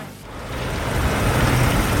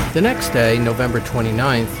 The next day, November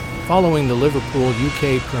 29th, following the Liverpool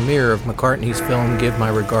UK premiere of McCartney's film Give My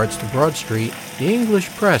Regards to Broad Street, the English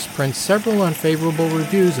press prints several unfavorable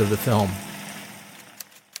reviews of the film.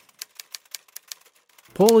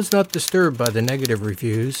 Paul is not disturbed by the negative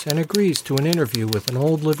reviews and agrees to an interview with an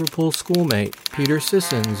old Liverpool schoolmate, Peter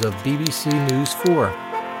Sissons of BBC News 4.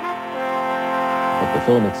 But the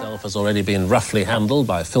film itself has already been roughly handled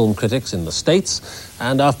by film critics in the States,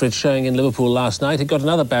 and after its showing in Liverpool last night, it got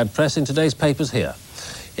another bad press in today's papers here.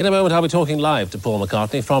 In a moment, I'll be talking live to Paul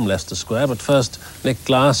McCartney from Leicester Square, but first, Nick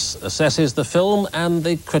Glass assesses the film and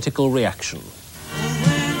the critical reaction.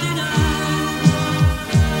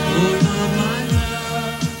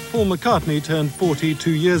 Paul McCartney turned 40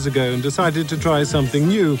 2 years ago and decided to try something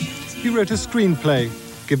new. He wrote a screenplay.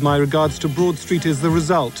 Give My Regards to Broad Street is the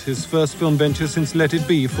result, his first film venture since Let It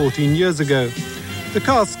Be 14 years ago. The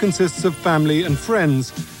cast consists of family and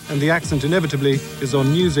friends, and the accent inevitably is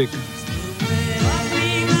on music.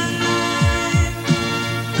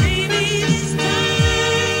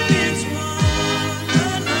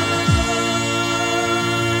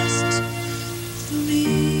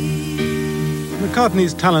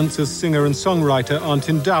 McCartney's talents as singer and songwriter aren't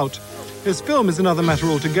in doubt. His film is another matter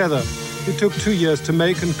altogether. It took 2 years to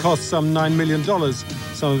make and cost some $9 million,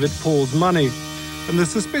 some of it Paul's money. And the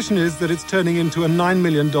suspicion is that it's turning into a $9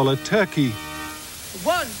 million turkey.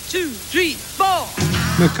 1, 2, 3, 4.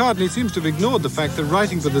 McCartney seems to have ignored the fact that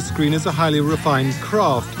writing for the screen is a highly refined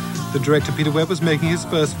craft. The director, Peter Webb, was making his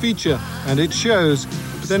first feature, and it shows.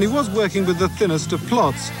 But then he was working with the thinnest of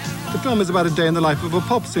plots. The film is about a day in the life of a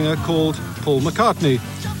pop singer called Paul McCartney.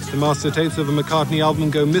 The master tapes of a McCartney album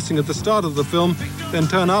go missing at the start of the film, then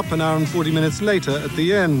turn up an hour and 40 minutes later at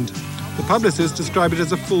the end. The publicists describe it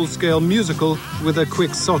as a full-scale musical with a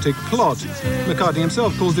quixotic plot. McCartney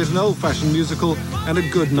himself calls it an old-fashioned musical and a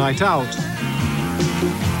good night out.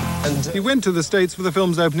 He went to the States for the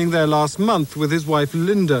film's opening there last month with his wife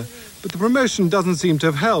Linda, but the promotion doesn't seem to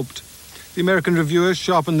have helped. The American reviewers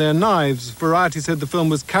sharpened their knives. Variety said the film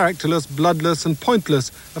was characterless, bloodless and pointless,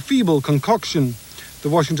 a feeble concoction. The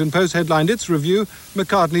Washington Post headlined its review,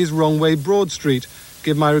 McCartney's Wrong Way Broad Street.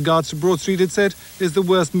 Give My Regards to Broad Street, it said, is the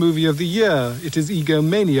worst movie of the year. It is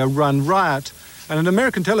egomania run riot. And an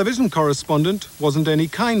American television correspondent wasn't any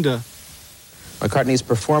kinder. McCartney's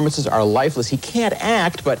performances are lifeless. He can't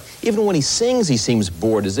act, but even when he sings, he seems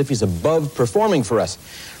bored, as if he's above performing for us.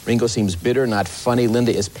 Ringo seems bitter, not funny.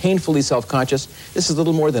 Linda is painfully self-conscious. This is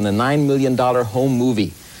little more than a $9 million home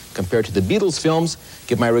movie. Compared to the Beatles films,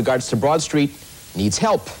 Give My Regards to Broad Street needs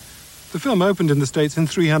help. The film opened in the States in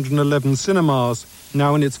 311 cinemas.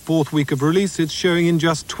 Now in its fourth week of release, it's showing in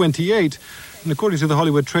just 28. And according to the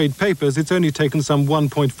Hollywood trade papers, it's only taken some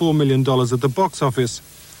 $1.4 million at the box office.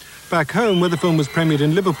 Back home, where the film was premiered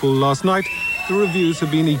in Liverpool last night, the reviews have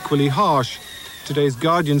been equally harsh. Today's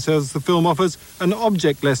Guardian says the film offers an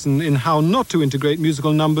object lesson in how not to integrate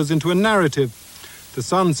musical numbers into a narrative. The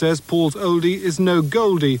Sun says Paul's oldie is no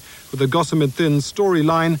Goldie. With a gossamer-thin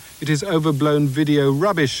storyline, it is overblown video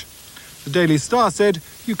rubbish. The Daily Star said,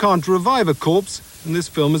 you can't revive a corpse, and this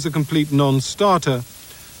film is a complete non-starter.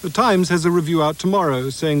 The Times has a review out tomorrow,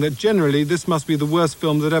 saying that generally this must be the worst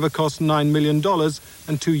film that ever cost $9 million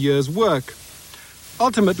and 2 years' work.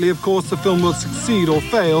 Ultimately, of course, the film will succeed or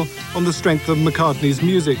fail on the strength of McCartney's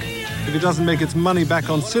music. If it doesn't make its money back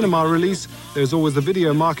on cinema release, there's always the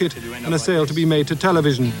video market and a sale to be made to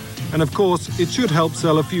television. And of course, it should help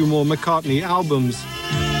sell a few more McCartney albums.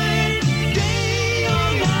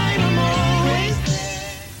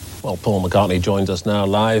 Well, Paul McCartney joins us now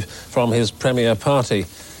live from his premiere party.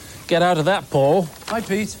 Get out of that, Paul. Hi,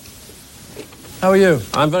 Pete. How are you?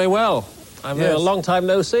 I'm very well. I'm a long time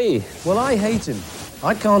no see. Well, I hate him.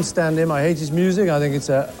 I can't stand him. I hate his music. I think it's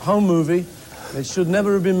a home movie. It should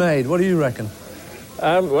never have been made. What do you reckon?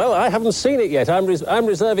 Well, I haven't seen it yet. I'm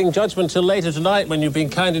reserving judgment till later tonight when you've been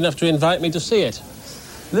kind enough to invite me to see it.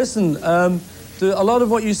 Listen, a lot of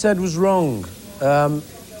what you said was wrong.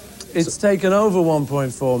 It's taken over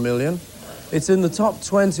 1.4 million. It's in the top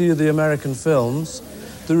 20 of the American films.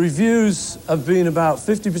 The reviews have been about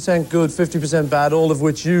 50% good, 50% bad, all of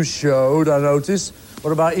which you showed, I noticed.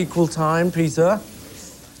 What about Equal Time, Peter?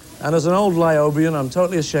 And as an old Liobian, I'm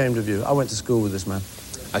totally ashamed of you. I went to school with this man.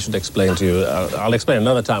 I should explain to you. I'll explain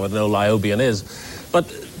another time what an old Liobian is. But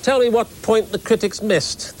tell me what point the critics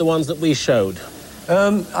missed, the ones that we showed.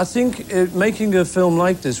 I think making a film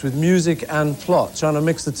like this with music and plot, trying to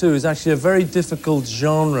mix the two, is actually a very difficult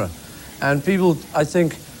genre. And people, I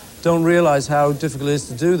think, don't realise how difficult it is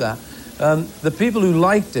to do that. The people who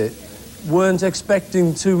liked it weren't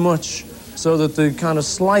expecting too much, so that the kind of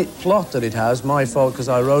slight plot that it has, my fault because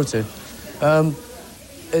I wrote it,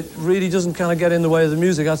 it really doesn't kind of get in the way of the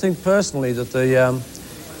music. I think personally that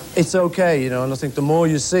it's okay, you know, and I think the more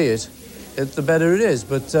you see it, the better it is.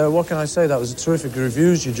 But what can I say? That was a terrific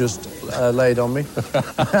reviews you just laid on me.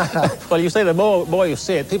 Well, you say the more you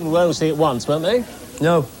see it, people will only see it once, won't they?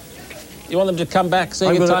 No. You want them to come back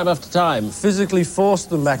seeing it time after time? Physically force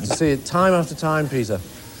them back to see it time after time, Peter.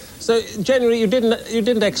 So, generally, you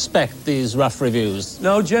didn't expect these rough reviews?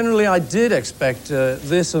 No, generally I did expect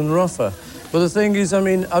this and rougher. But the thing is, I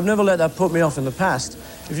mean, I've never let that put me off in the past.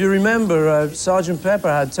 If you remember, Sgt. Pepper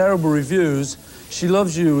had terrible reviews. She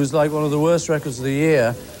Loves You was like one of the worst records of the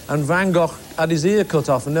year. And Van Gogh had his ear cut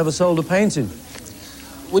off and never sold a painting.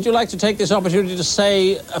 Would you like to take this opportunity to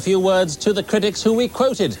say a few words to the critics who we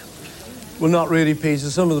quoted? Well, not really, Peter.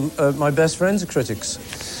 Some of them, my best friends are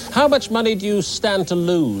critics. How much money do you stand to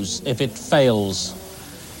lose if it fails?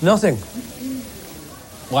 Nothing.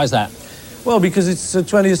 Why is that? Well, because it's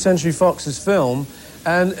 20th Century Fox's film,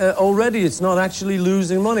 and already it's not actually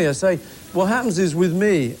losing money. I say, what happens is with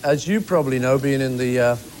me, as you probably know, being in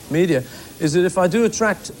the media, is that if I do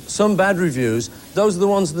attract some bad reviews, those are the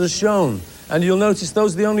ones that are shown. And you'll notice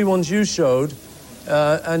those are the only ones you showed,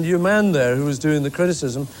 and your man there who was doing the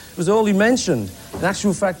criticism was all he mentioned. In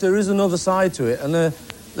actual fact, there is another side to it, and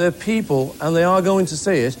they're people, and they are going to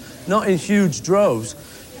see it, not in huge droves,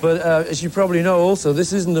 but as you probably know also,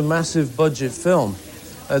 this isn't a massive budget film.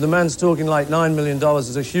 The man's talking like $9 million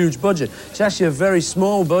is a huge budget. It's actually a very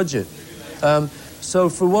small budget. So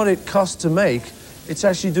for what it cost to make, it's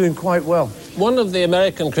actually doing quite well. One of the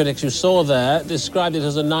American critics you saw there described it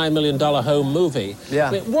as a $9 million home movie. Yeah.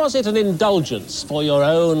 I mean, was it an indulgence for your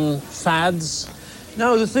own fads?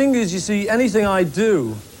 No, the thing is, you see, anything I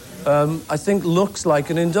do, I think looks like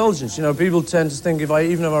an indulgence. You know, people tend to think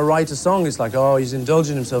even if I write a song, it's like, oh, he's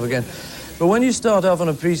indulging himself again. But when you start off on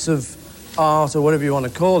a piece of art or whatever you want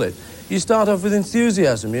to call it, you start off with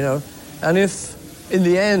enthusiasm, you know. And if, in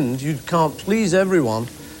the end, you can't please everyone,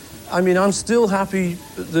 I mean, I'm still happy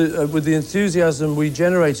with the enthusiasm we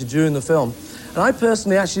generated during the film. And I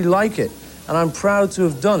personally actually like it. And I'm proud to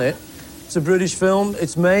have done it. It's a British film.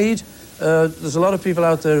 It's made. There's a lot of people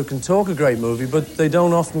out there who can talk a great movie, but they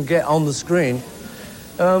don't often get on the screen.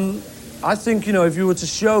 I think, you know, if you were to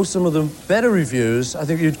show some of the better reviews, I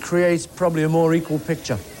think you'd create probably a more equal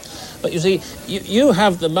picture. But you see, you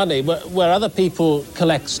have the money where other people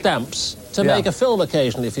collect stamps to make a film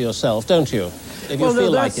occasionally for yourself, don't you? If you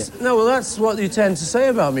feel like it. No, well, that's what you tend to say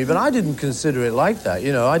about me, but I didn't consider it like that,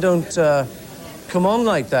 you know. I don't come on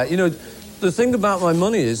like that. You know, the thing about my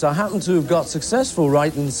money is I happen to have got successful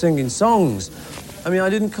writing and singing songs. I mean, I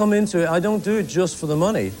didn't come into it, I don't do it just for the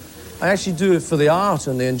money. I actually do it for the art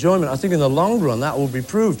and the enjoyment. I think in the long run that will be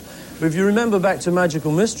proved. But if you remember back to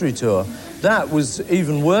Magical Mystery Tour, that was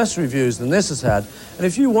even worse reviews than this has had. And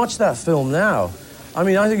if you watch that film now, I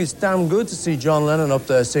mean, I think it's damn good to see John Lennon up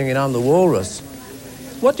there singing I'm the Walrus.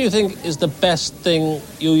 What do you think is the best thing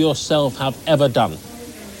you yourself have ever done?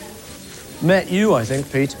 Met you, I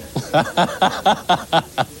think, Pete.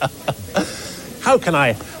 How can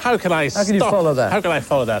you follow that? How can I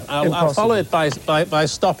follow that? I'll follow it by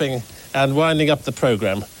stopping and winding up the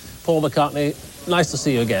programme. Paul McCartney, nice to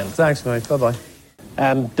see you again. Thanks, mate. Bye-bye.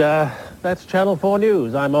 And that's Channel 4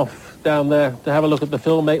 News. I'm off down there to have a look at the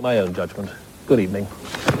film, make my own judgment. Good evening.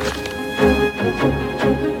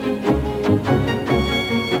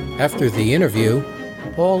 After the interview,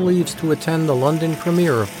 Paul leaves to attend the London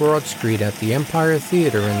premiere of Broad Street at the Empire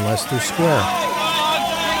Theatre in Leicester Square.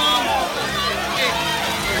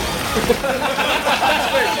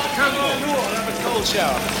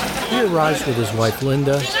 He arrives with his wife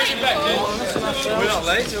Linda. We're not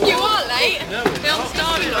late. You are late? No. Film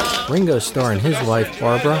started. Ringo's star and his wife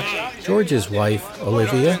Barbara, George's wife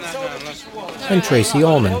Olivia, and Tracy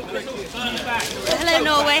Ullman. Hello,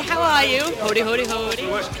 Norway. How are you? Howdy, howdy, howdy.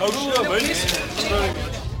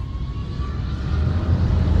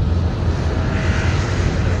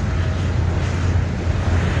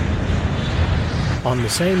 On the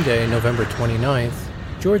same day, November 29th,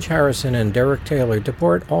 George Harrison and Derek Taylor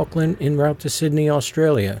depart Auckland en route to Sydney,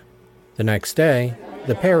 Australia. The next day,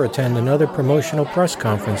 the pair attend another promotional press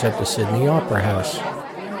conference at the Sydney Opera House.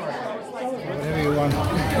 Whatever you want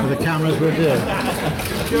with the cameras, we'll do it.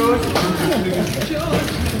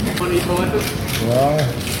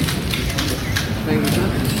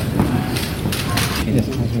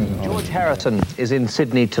 George Harrison is in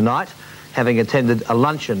Sydney tonight, having attended a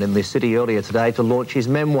luncheon in the city earlier today to launch his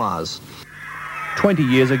memoirs. 20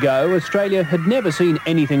 years ago, Australia had never seen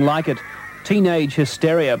anything like it. Teenage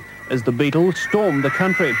hysteria as the Beatles stormed the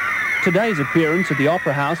country. Today's appearance at the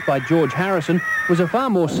Opera House by George Harrison was a far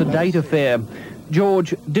more sedate affair.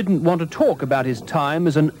 George didn't want to talk about his time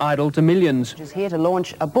as an idol to millions. He's here to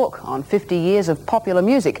launch a book on 50 years of popular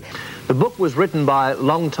music. The book was written by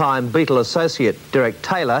longtime Beatle associate Derek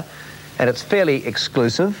Taylor, and it's fairly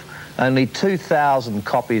exclusive. Only 2,000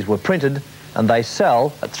 copies were printed, and they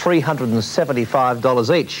sell at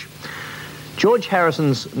 $375 each. George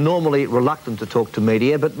Harrison's normally reluctant to talk to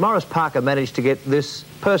media, but Morris Parker managed to get this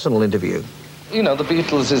personal interview. You know, the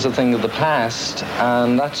Beatles is a thing of the past,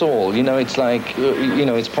 and that's all. You know, it's like, you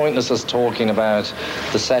know, it's pointless us talking about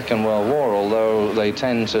the Second World War, although they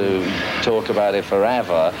tend to talk about it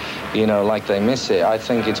forever, you know, like they miss it. I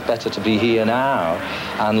think it's better to be here now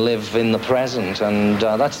and live in the present, and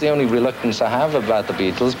that's the only reluctance I have about the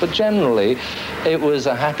Beatles. But generally, it was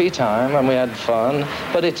a happy time, and we had fun,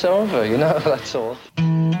 but it's over, you know, that's all.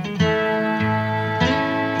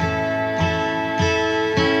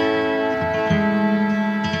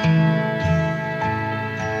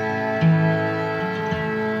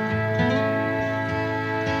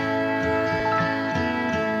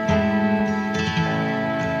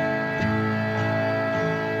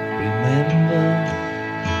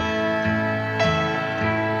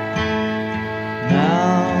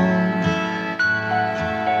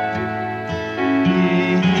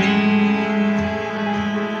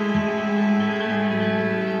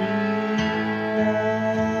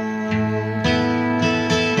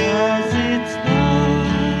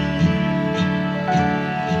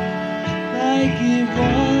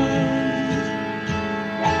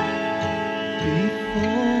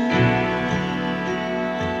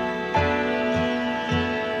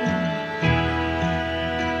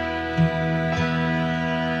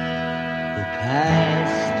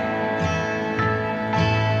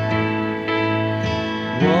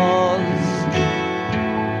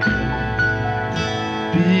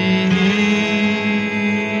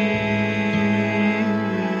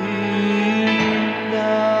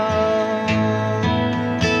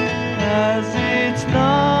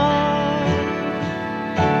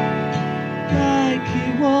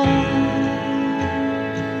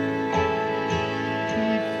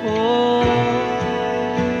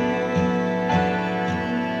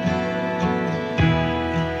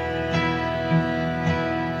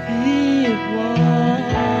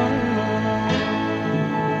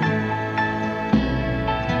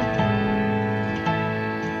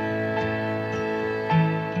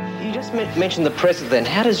 Mention the present then.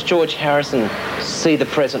 How does George Harrison see the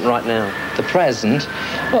present right now? The present?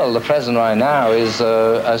 Well, the present right now is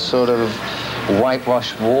a sort of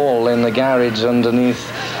whitewashed wall in the garage underneath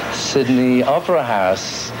Sydney Opera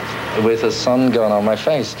House with a sun gun on my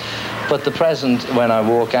face. But the present, when I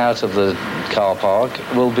walk out of the car park,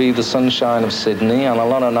 will be the sunshine of Sydney and a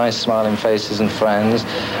lot of nice smiling faces and friends,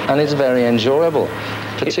 and it's very enjoyable.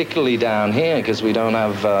 Particularly down here, because we don't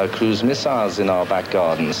have cruise missiles in our back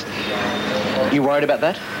gardens. You worried about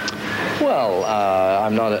that? Well,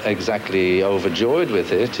 I'm not exactly overjoyed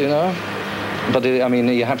with it, you know. But, I mean,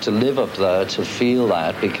 you have to live up there to feel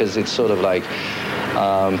that, because it's sort of like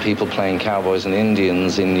people playing cowboys and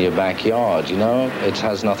Indians in your backyard, you know. It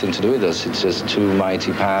has nothing to do with us. It's just two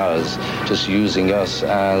mighty powers just using us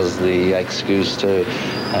as the excuse to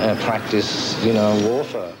practice, you know,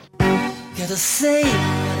 warfare. Gotta save,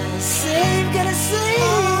 gotta save, gotta save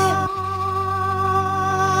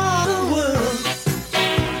the world.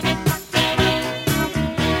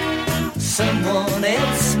 Someone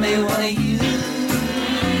else may wanna use it.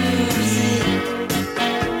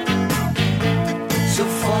 So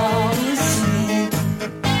fall asleep.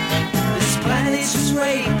 This planet's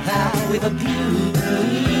rape how we've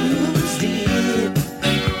abused it.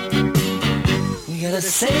 We gotta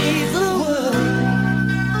save the world.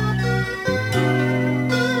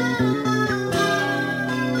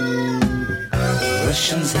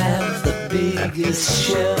 Russians have the biggest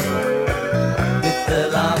show, with their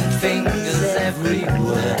long fingers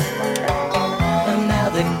everywhere. And now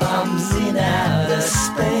they bombs in outer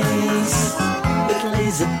space, with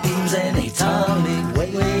laser beams and atomic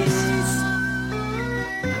waste.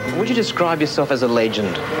 would you describe yourself as a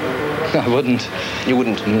legend? I wouldn't. You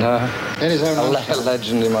wouldn't? No. In his own A lunchtime.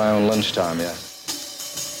 legend in my own lunchtime, yes.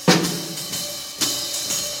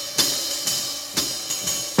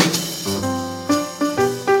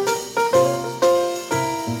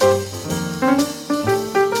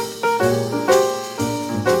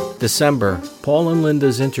 December, Paul and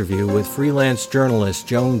Linda's interview with freelance journalist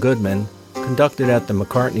Joan Goodman, conducted at the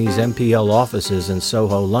McCartney's MPL offices in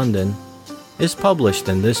Soho, London, is published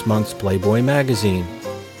in this month's Playboy magazine.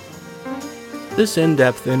 This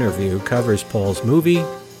in-depth interview covers Paul's movie,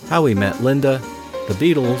 how he met Linda, the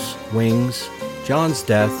Beatles, Wings, John's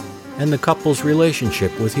death, and the couple's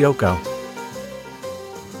relationship with Yoko.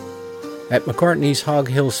 At McCartney's Hog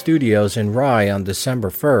Hill Studios in Rye on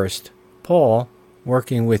December 1st, Paul,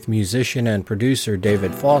 working with musician and producer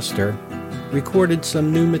David Foster, recorded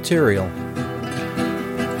some new material.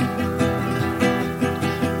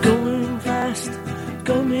 Going fast,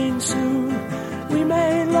 coming soon. We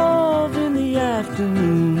made love in the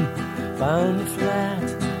afternoon. Found a flat.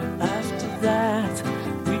 After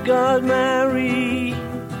that, we got married.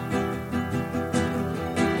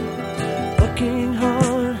 Working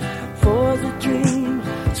hard for the dream,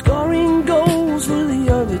 scoring goals for the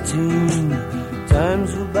other team.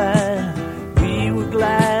 Times were bad, we were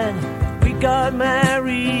glad we got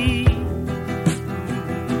married.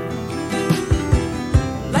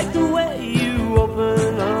 Like the way you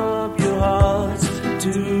open up your hearts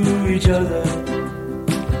to each other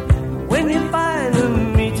when you find a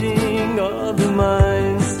meeting of the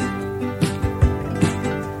minds.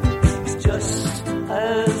 It's just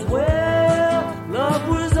as well, love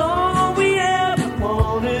was all we ever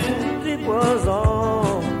wanted. It was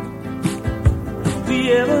all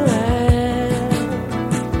we ever had.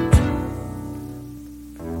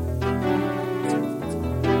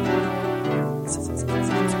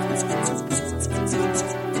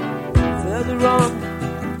 Further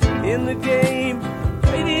on in the game,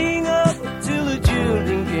 waiting up till the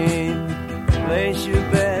children came. Place your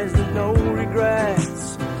bets and no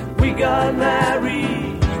regrets. We got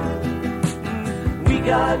married. We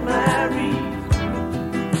got married.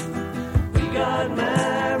 We got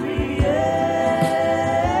married. Yeah.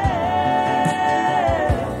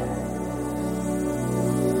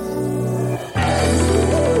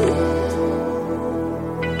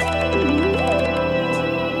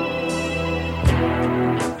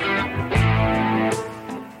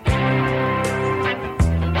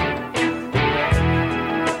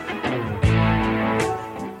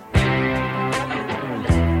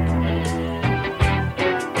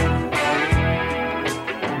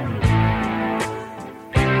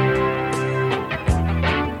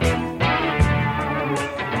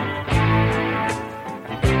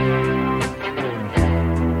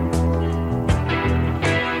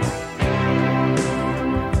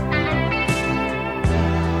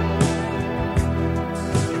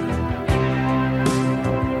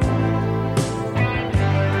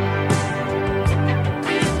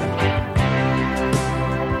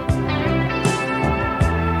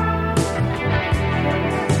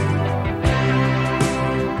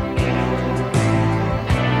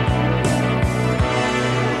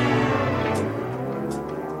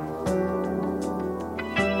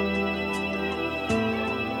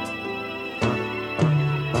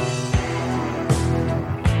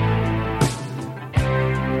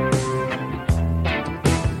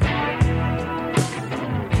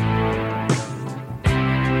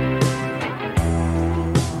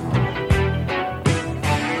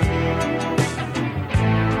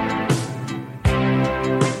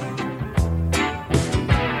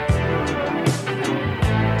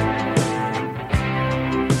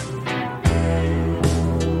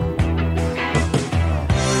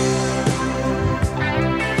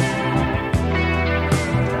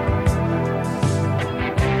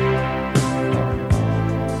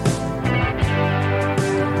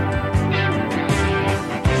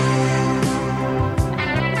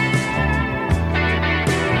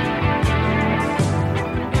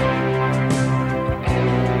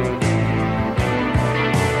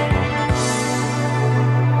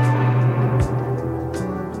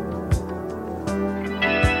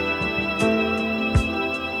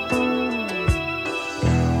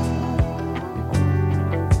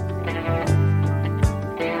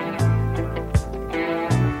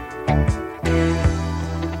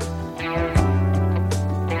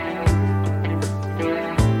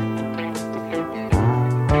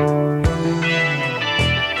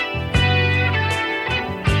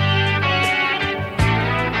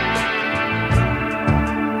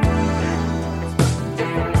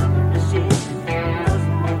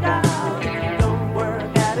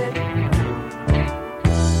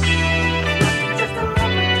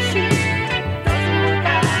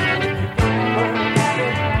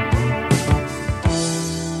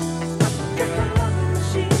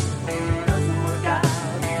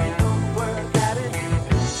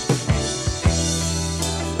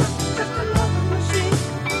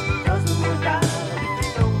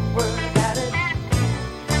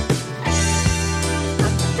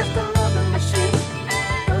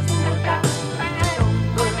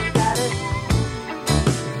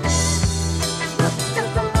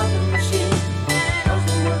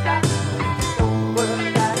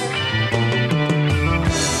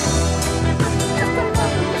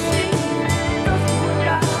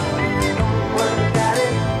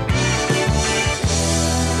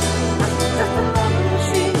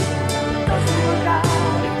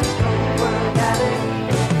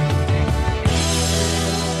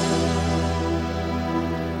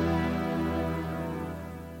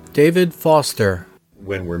 David Foster.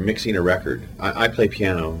 When we're mixing a record, I play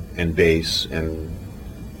piano and bass and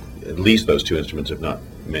at least those two instruments, if not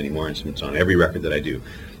many more instruments, on every record that I do.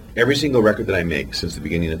 Every single record that I make since the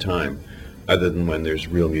beginning of time, other than when there's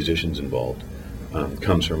real musicians involved,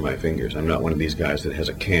 comes from my fingers. I'm not one of these guys that has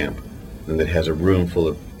a camp and that has a room full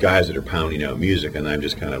of guys that are pounding out music and I'm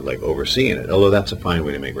just kind of like overseeing it, although that's a fine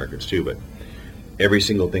way to make records too, but every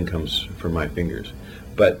single thing comes from my fingers.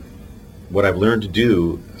 But what I've learned to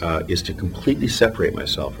do is to completely separate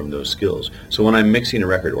myself from those skills. So when I'm mixing a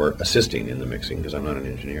record or assisting in the mixing, because I'm not an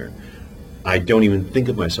engineer, I don't even think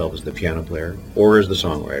of myself as the piano player or as the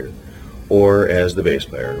songwriter or as the bass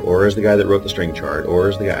player or as the guy that wrote the string chart or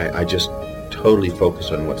as the guy. I just totally focus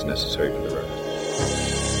on what's necessary for the record.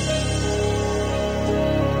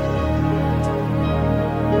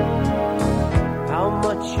 How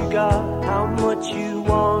much you got, how much you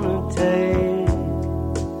wanna take.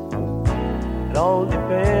 It all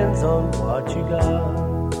depends on what you got.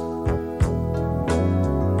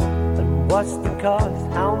 And what's the cost,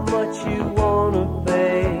 how much you wanna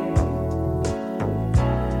pay.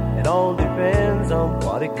 It all depends on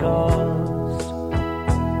what it costs.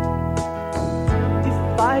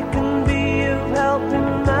 If I can be of help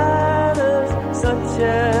in matters such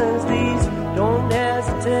as these, don't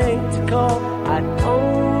hesitate to call. I'd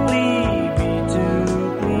only be too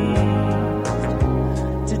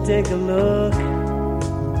pleased to take a look.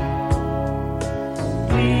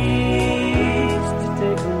 Pleased to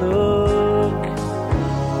take a look.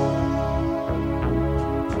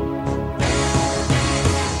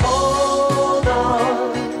 Hold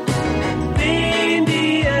on,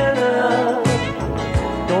 Indiana.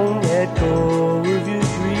 Don't let go of your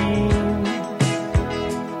dream.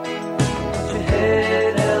 Put your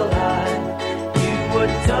head held high. You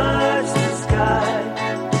would touch the sky.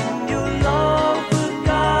 In your long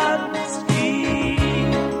forgotten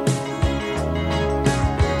scheme.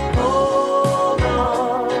 Hold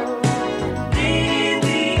on,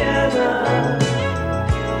 Indiana.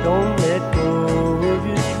 Don't let go of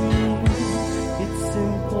your dream. It's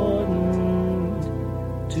important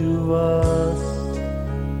to us.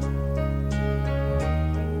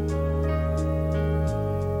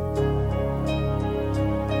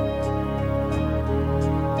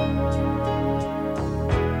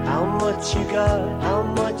 How much you got, how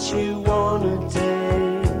much you wanna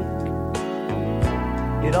take.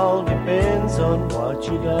 It all depends on what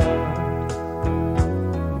you got.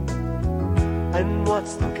 And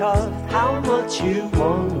what's the cost, how much you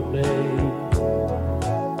wanna pay.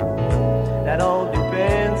 That all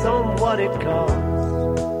depends on what it costs.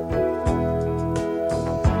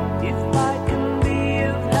 If I can be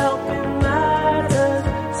of help in matters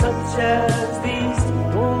such as these,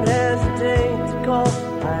 don't hesitate to call.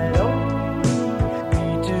 I'd only be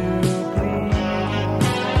too pleased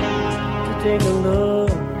to take a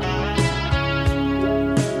look.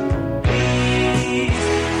 Please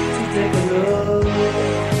to take a look.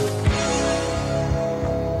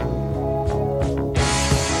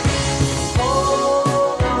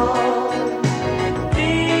 Hold on,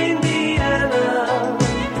 Indiana.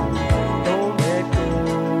 Don't let go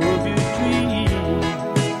of your dream.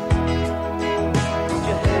 Put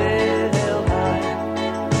your head held high.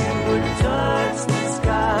 You would touch the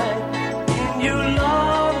sky in your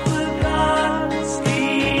long forgotten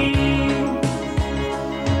scheme.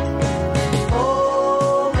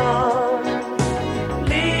 Hold on,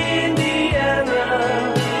 Indiana.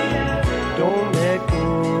 Don't let go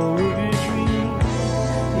of your dream.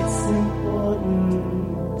 It's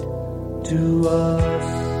important to us.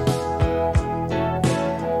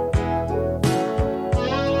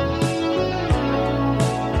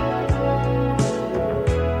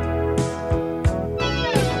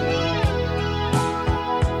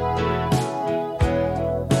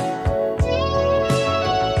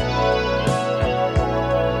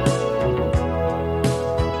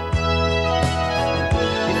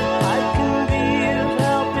 I can be of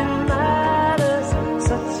help in matters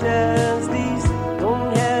such as these.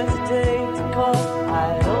 Don't hesitate to call.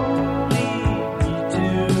 I'd only be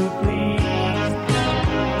too pleased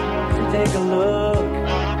to take a look.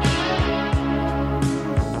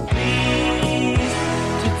 Please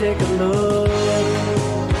to take a look.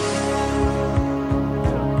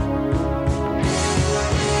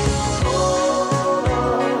 Hold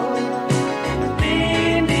on,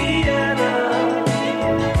 Indiana.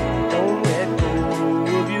 Don't let go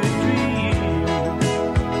of your dream.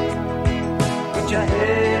 Put your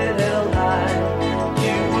head held high.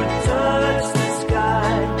 You would touch the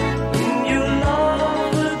sky in your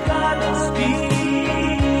long forgotten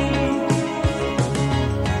scheme.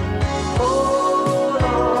 Hold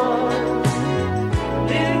on,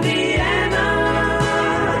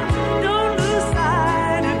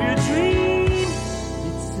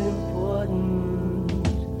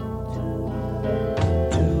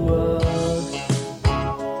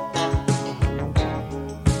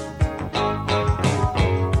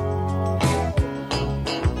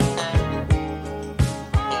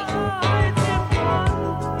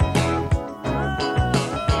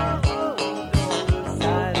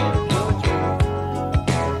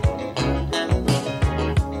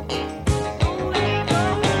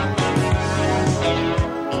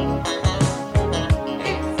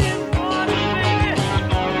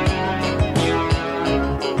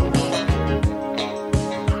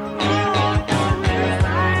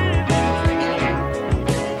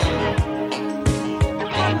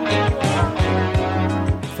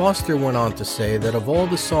 Foster went on to say that of all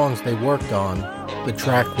the songs they worked on, the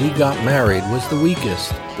track We Got Married was the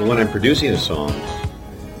weakest. But when I'm producing a song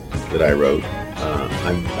that I wrote,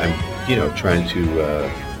 I'm trying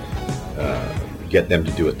to get them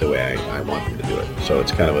to do it the way I want them to do it. So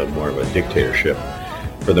it's kind of more of a dictatorship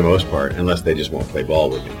for the most part, unless they just won't play ball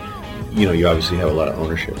with me. You obviously have a lot of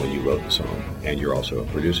ownership when you wrote the song, and you're also a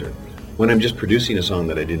producer. When I'm just producing a song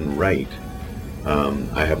that I didn't write,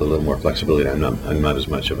 I have a little more flexibility. I'm not as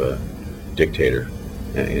much of a dictator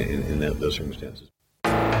in those circumstances.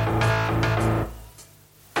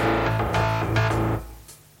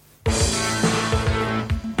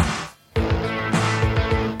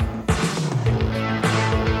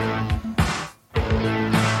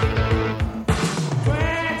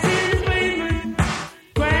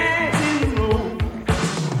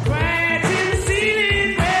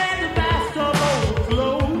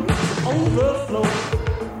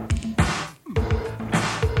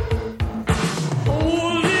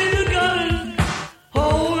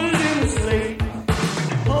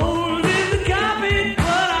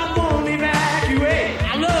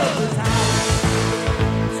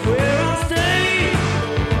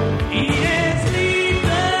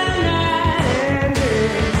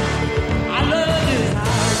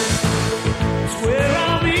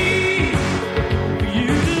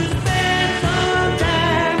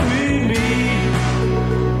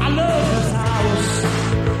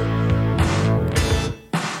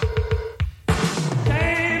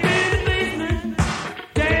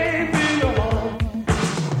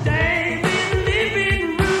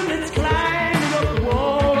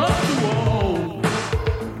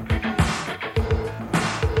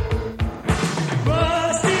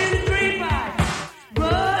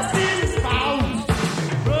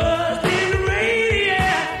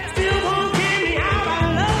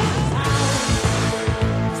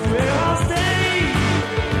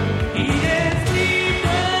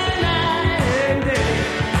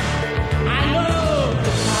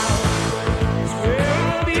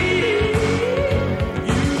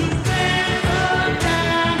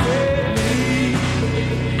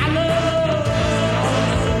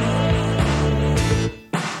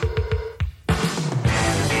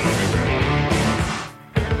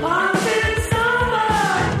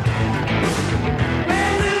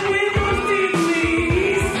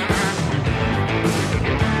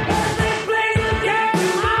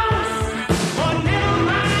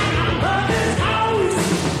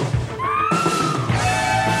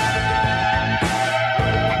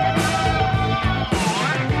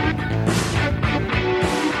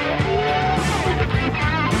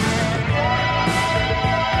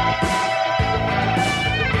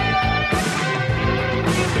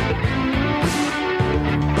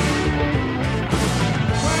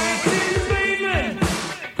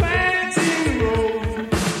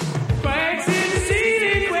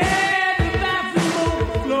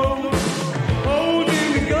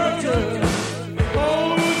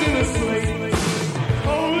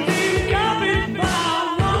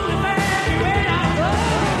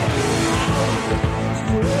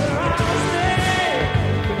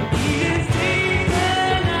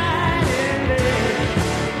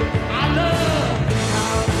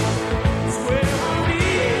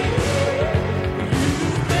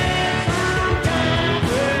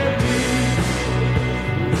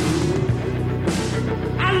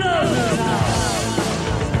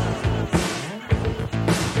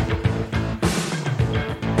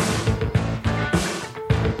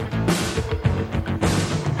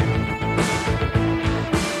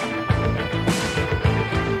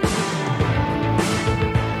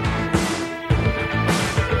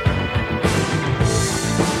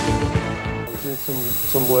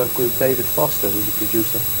 Some work with David Foster, who's a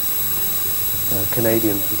producer, a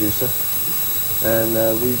Canadian producer, and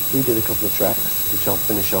we did a couple of tracks, which I'll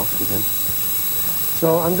finish off with him.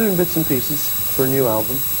 So I'm doing bits and pieces for a new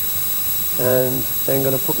album, and then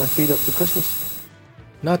going to put my feet up for Christmas.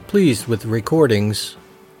 Not pleased with the recordings,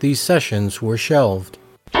 these sessions were shelved.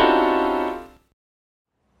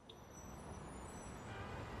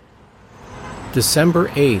 December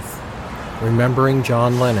 8th, remembering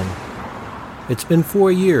John Lennon. It's been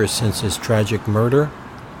 4 years since his tragic murder,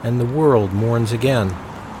 and the world mourns again.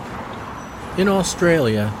 In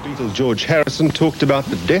Australia, Beatle George Harrison talked about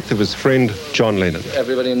the death of his friend John Lennon.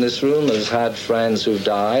 Everybody in this room has had friends who've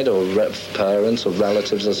died, or parents or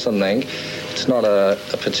relatives or something. It's not a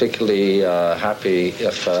particularly happy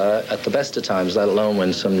affair at the best of times, let alone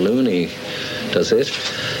when some loony does it.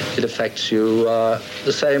 It affects you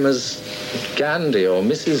the same as Gandhi or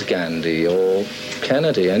Mrs. Gandhi or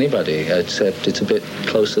Kennedy, anybody, except it's a bit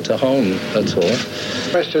closer to home, that's all.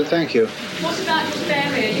 Question, thank you. What about your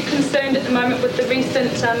family? Are you concerned at the moment with the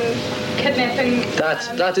recent kidnapping?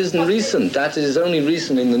 That isn't recent. That is only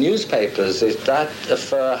recent in the newspapers. That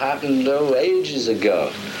affair happened ages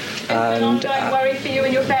ago. Is there an ongoing worry for you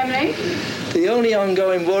and your family? The only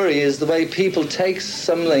ongoing worry is the way people take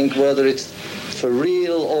something, whether it's for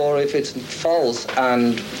real or if it's false,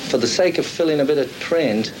 and for the sake of filling a bit of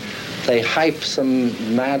print, they hype some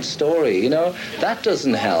mad story, you know? That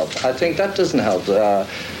doesn't help. I think that doesn't help. I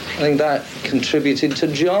think that contributed to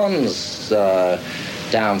John's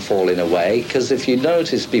downfall in a way, because if you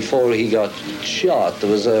notice, before he got shot, there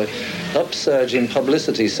was a upsurge in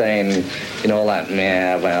publicity saying, you know, all that,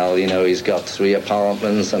 yeah, well, you know, he's got 3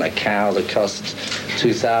 apartments and a cow that costs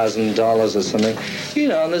 $2,000 or something. You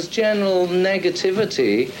know, and there's general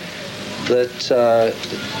negativity that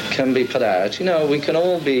can be put out. You know, we can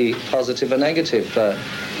all be positive or negative, but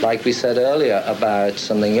like we said earlier about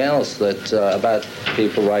something else, that about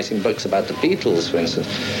people writing books about the Beatles, for instance,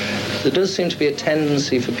 there does seem to be a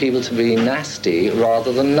tendency for people to be nasty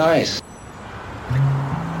rather than nice.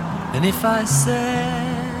 And if I said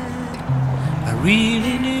I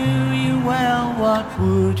really knew you well, what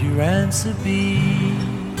would your answer be?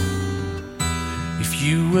 If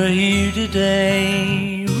you were here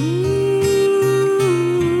today,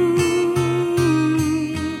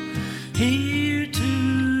 here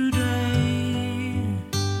today.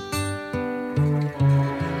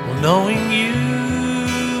 Well, knowing you,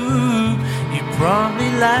 you'd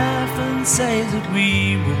probably laugh and say that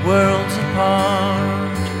we were worlds apart.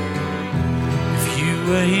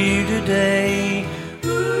 We're here today.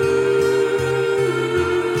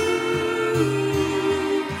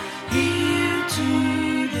 Here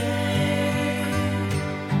today.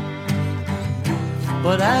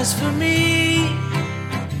 But as for me,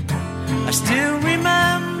 I still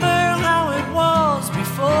remember how it was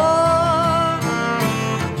before,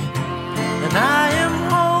 and I am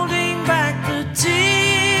holding back the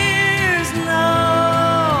tears. No,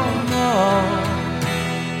 no.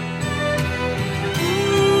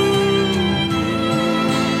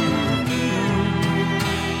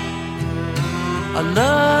 I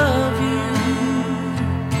love you.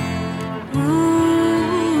 Ooh.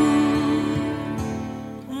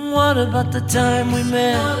 What about the time we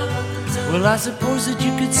met? Well, I suppose that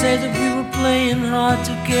you could say that we were playing hard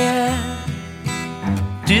to get.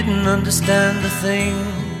 Didn't understand a thing,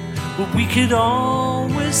 but we could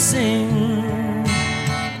always sing.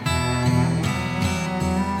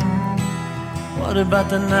 What about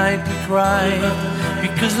the night we cried?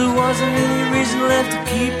 Because there wasn't any reason left to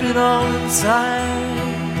keep it all inside.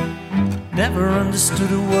 Never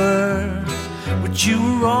understood a word, but you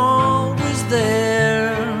were always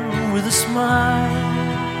there with a smile.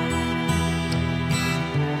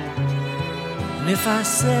 And if I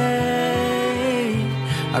say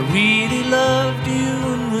I really loved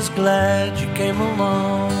you and was glad you came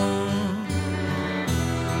along,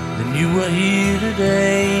 then you were here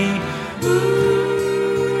today. Ooh.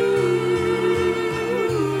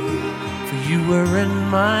 You were in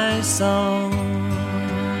my song.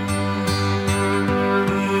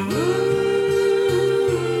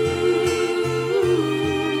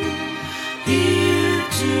 Here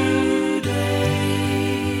today.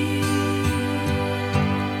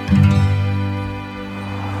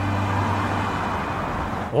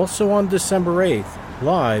 Also on December 8th,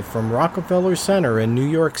 live from Rockefeller Center in New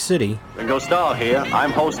York City. Ringo Starr here.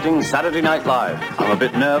 I'm hosting Saturday Night Live. I'm a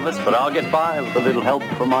bit nervous, but I'll get by with a little help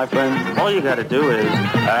from my friends. All you gotta do is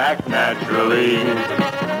act naturally.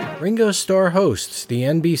 Ringo Starr hosts the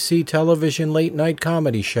NBC television late-night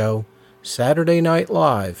comedy show, Saturday Night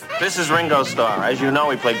Live. This is Ringo Starr. As you know,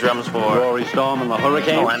 he played drums for Rory Storm and the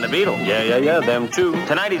Hurricanes. Oh, and the Beatles. Yeah, them too.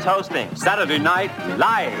 Tonight he's hosting Saturday Night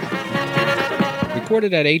Live.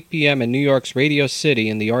 Recorded at 8 p.m. in New York's Radio City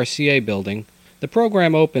in the RCA building, the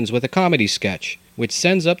program opens with a comedy sketch, which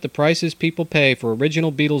sends up the prices people pay for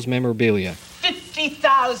original Beatles memorabilia.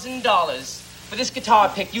 $50,000 for this guitar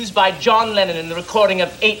pick used by John Lennon in the recording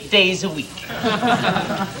of 8 Days a Week.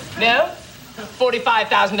 No?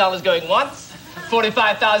 $45,000 going once,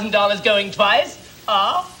 $45,000 going twice.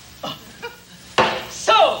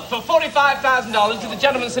 Sold for $45,000 to the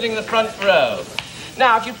gentleman sitting in the front row.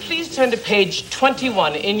 Now, if you please turn to page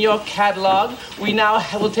 21 in your catalog, we now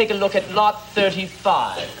will take a look at lot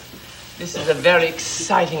 35. This is a very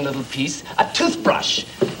exciting little piece, a toothbrush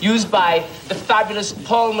used by the fabulous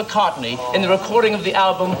Paul McCartney in the recording of the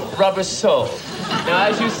album Rubber Soul. Now,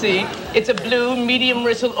 as you see, it's a blue medium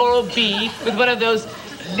bristle Oral-B with one of those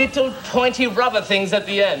little pointy rubber things at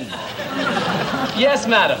the end. Yes,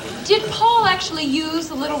 madam. Did Paul actually use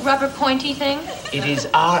the little rubber pointy thing? It is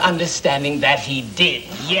our understanding that he did,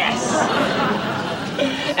 yes.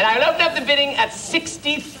 And I will open up the bidding at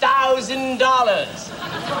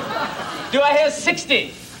 $60,000. Do I hear 60?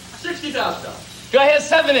 $60,000. Do I hear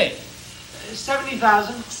 70?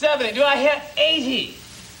 70,000. 70. Do I hear 80?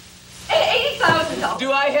 $80,000.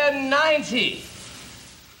 Do I hear 90?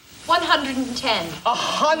 110.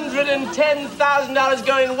 $110,000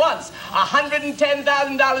 going once.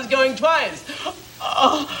 $110,000 going twice.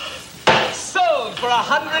 Oh, sold for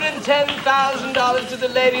 $110,000 to the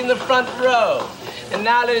lady in the front row. And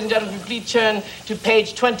now, ladies and gentlemen, please turn to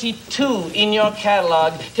page 22 in your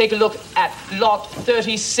catalog. Take a look at lot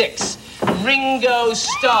 36, Ringo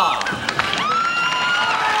Starr.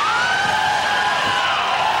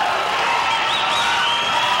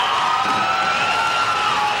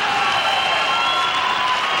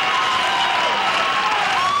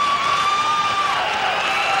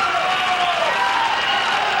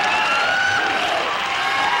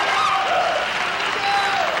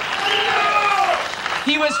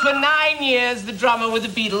 He was for 9 years the drummer with the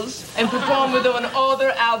Beatles and performed with them on all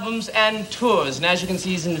their albums and tours. And as you can see,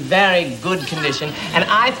 he's in very good condition. And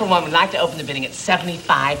I, for one, would like to open the bidding at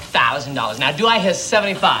 $75,000. Now, do I hear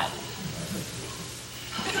 75?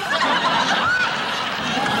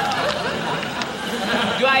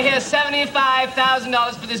 Do I hear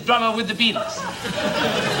 $75,000 for this drummer with the Beatles?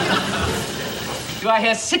 Do I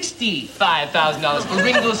hear $65,000 for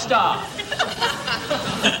Ringo Starr,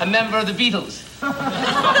 a member of the Beatles?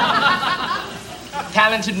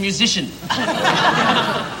 Talented musician.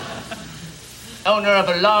 Owner of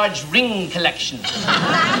a large ring collection.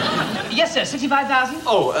 Yes, sir, 65,000?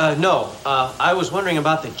 Oh, no. I was wondering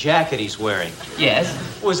about the jacket he's wearing. Yes?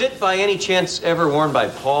 Was it by any chance ever worn by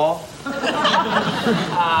Paul?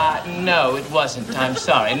 No, it wasn't. I'm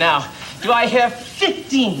sorry. Now, do I hear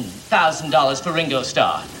 $15,000 for Ringo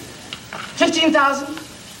Starr? 15,000?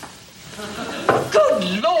 Good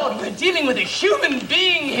Lord, we're dealing with a human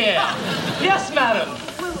being here. Yes, madam.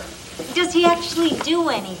 Well, does he actually do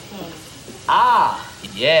anything? Ah,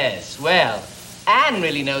 yes. Well, Anne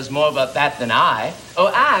really knows more about that than I. Oh,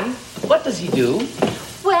 Anne, what does he do?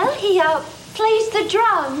 Well, he plays the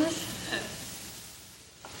drums.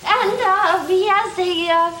 And he has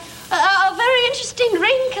a very interesting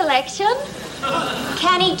ring collection.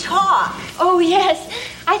 Can he talk? Oh, yes,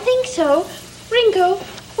 I think so. Ringo,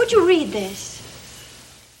 would you read this?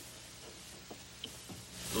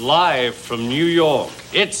 Live from New York,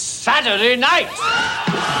 it's Saturday night! It's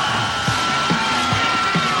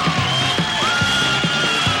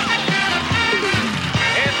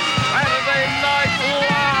Saturday Night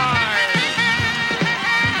Live!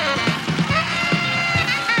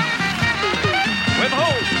 With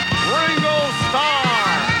host Ringo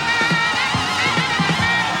Starr!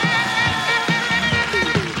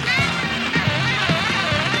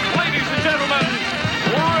 Ladies and gentlemen,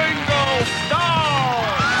 Ringo Starr!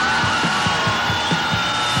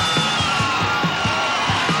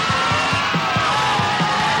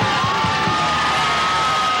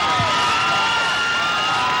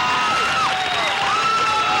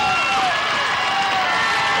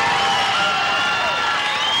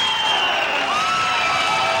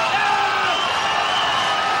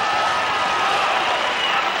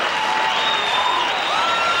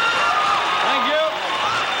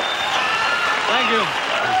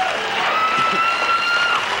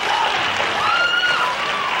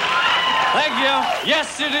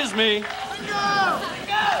 Yes, it is me.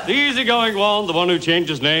 The easygoing one, the one who changed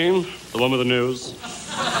his name, the one with the news.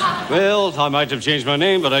 Well, I might have changed my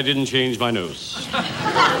name, but I didn't change my nose.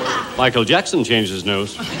 Michael Jackson changed his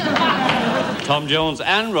nose. Tom Jones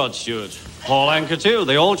and Rod Stewart. Paul Anka, too.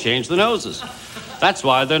 They all changed the noses. That's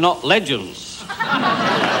why they're not legends.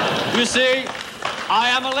 You see,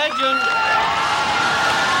 I am a legend.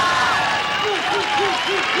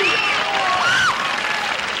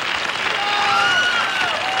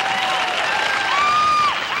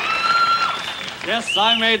 Yes,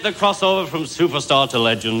 I made the crossover from superstar to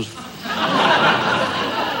legend.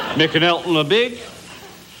 Mick and Elton are big,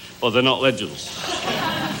 but they're not legends.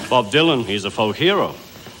 Bob Dylan, he's a folk hero.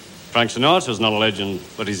 Frank Sinatra's not a legend,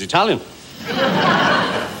 but he's Italian.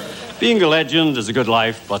 Being a legend is a good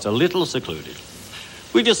life, but a little secluded.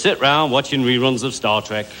 We just sit round watching reruns of Star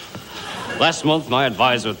Trek. Last month, my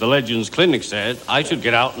advisor at the Legends Clinic said I should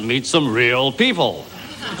get out and meet some real people.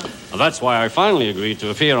 And that's why I finally agreed to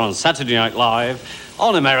appear on Saturday Night Live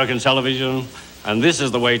on American television, and this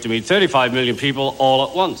is the way to meet 35 million people all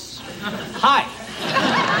at once. Hi. 1,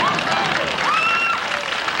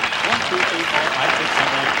 2, 3, 4, 5, 6,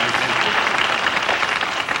 7, 8.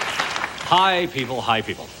 Hi, people.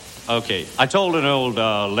 Okay, I told an old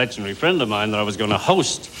legendary friend of mine that I was going to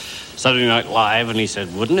host Saturday Night Live, and he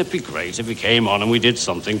said, wouldn't it be great if he came on and we did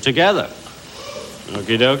something together?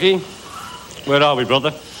 Okie dokie. Where are we,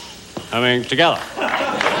 brother? I mean, together.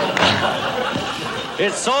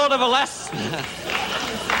 It's sort of a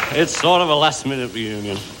last-minute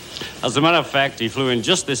reunion. As a matter of fact, he flew in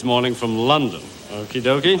just this morning from London. Okie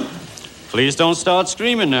dokie. Please don't start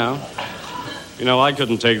screaming now. You know, I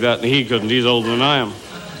couldn't take that, and he couldn't. He's older than I am.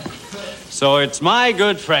 So it's my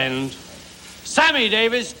good friend, Sammy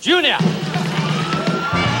Davis, Jr.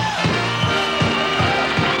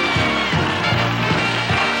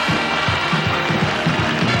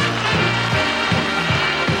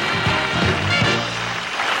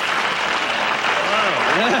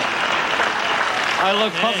 I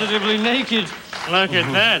look positively naked. Look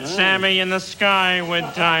at that, Sammy in the sky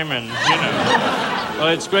with diamonds, you know. Well,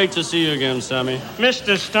 it's great to see you again, Sammy.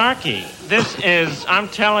 Mr. Starkey, this is, I'm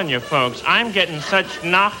telling you, folks, I'm getting such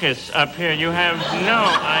knockers up here. You have no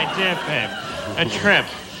idea, babe. A trip,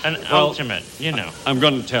 ultimate, you know. I'm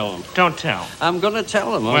going to tell him. Don't tell. I'm going to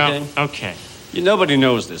tell him, okay? Well, okay. Nobody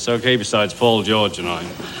knows this, okay, besides Paul, George, and I.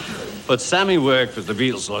 But Sammy worked with the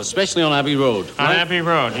Beatles a lot, especially on Abbey Road. On right? Abbey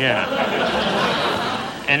Road, yeah.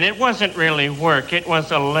 And it wasn't really work. It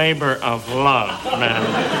was a labor of love,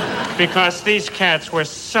 man. Because these cats were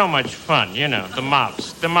so much fun, you know, the mop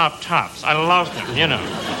tops. I loved them, you know.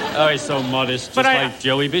 Oh, he's so modest, just like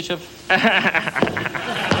Joey Bishop.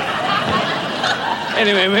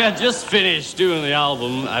 Anyway, we had just finished doing the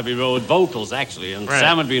album, Abbey Road, vocals, actually, and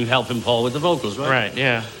Sam had been helping Paul with the vocals, right? Right,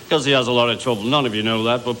 yeah. Because he has a lot of trouble. None of you know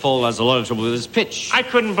that, but Paul has a lot of trouble with his pitch. I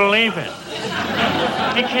couldn't believe it.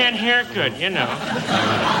 He can't hear good, you know.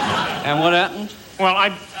 And what happened? Well,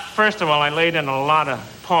 first of all, I laid in a lot of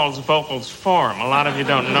Paul's vocals for him. A lot of you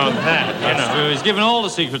don't know that, you know. True. He's giving all the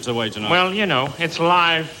secrets away tonight. Well, you know, it's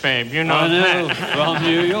live, babe. You know I know. that. From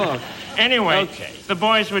New York. Anyway, the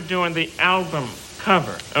boys were doing the album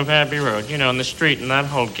cover of Abbey Road, you know, in the street and that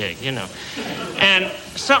whole gig, you know. And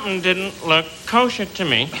something didn't look kosher to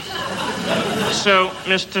me. So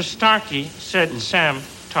Mr. Starkey said, Sam,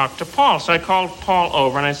 talk to Paul. So I called Paul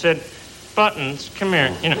over and I said, Buttons, come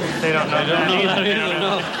here. You know, they don't know that either. They don't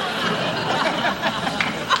know.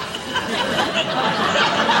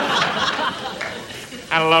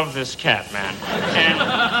 I love this cat, man. And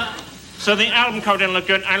so the album cover didn't look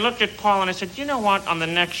good. I looked at Paul and I said, you know what, on the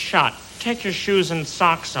next shot, take your shoes and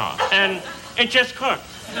socks off. And it just cooked.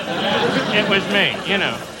 It was me, you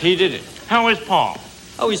know. He did it. How is Paul?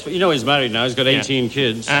 Oh, he's married now. He's got 18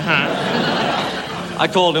 kids. Uh-huh. I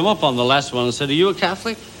called him up on the last one and said, are you a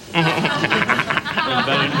Catholic?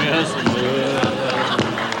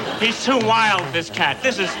 He's too wild, this cat.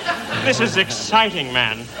 This is exciting,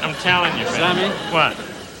 man. I'm telling you. Sammy? What?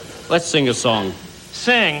 Let's sing a song.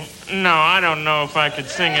 Sing? No, I don't know if I could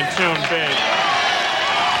sing a tune big.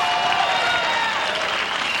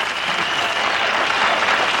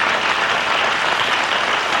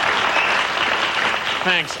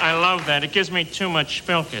 Thanks, I love that. It gives me too much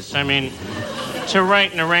spilkus. I mean, to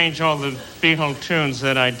write and arrange all the Beatle tunes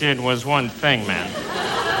that I did was one thing, man.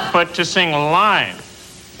 But to sing live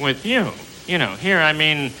with you know, here, I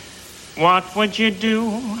mean, what would you do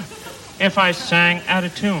if I sang out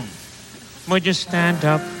of tune? Would you stand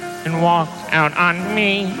up and walk out on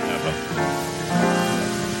me?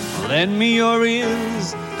 Lend me your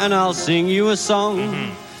ears and I'll sing you a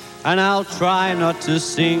song. And I'll try not to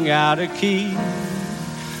sing out of key.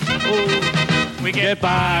 We get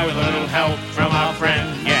by with a little help from our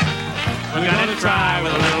friend, yeah. We're gonna try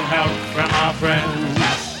with a little help from our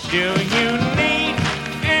friends. Do you need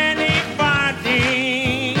anybody?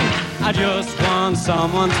 I just want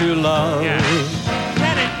someone to love. Yeah.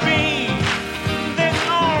 Can it be this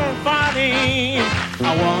old body?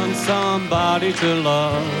 I want somebody to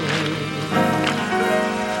love.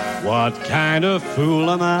 What kind of fool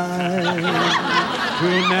am I? Who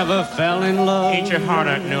never fell in love. Eat your heart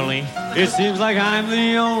out, Newly. It seems like I'm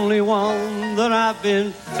the only one that I've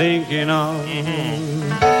been thinking of.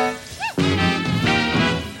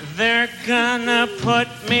 They're gonna put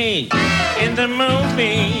me in the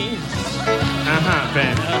movies.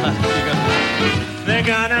 Ben. They're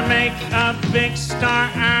gonna make a big star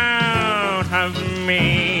out of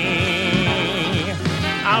me.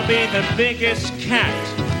 I'll be the biggest cat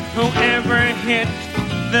who ever hit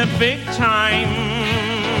the big time.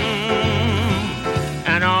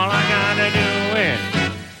 And all I gotta do is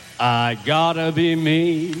I gotta be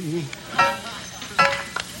me.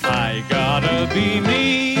 I gotta be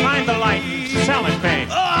me. Find the light, sell it, babe.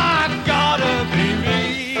 Oh, I gotta be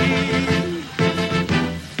me.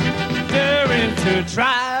 Daring to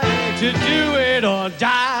try to to do it or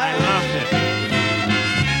die. I loved it.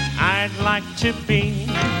 I'd like to be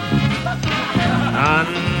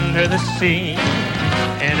under the sea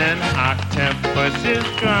in an octopus's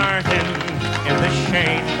garden in the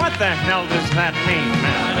shade. What the hell does that mean,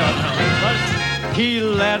 man? I don't know. But he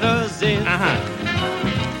let us in.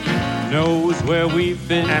 Knows where we've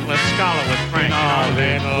been. At La Scala with Frank. Our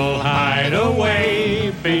little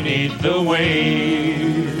hideaway beneath the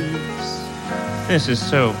waves. This is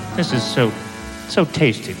so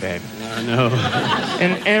tasty, babe. I know.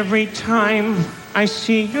 And every time I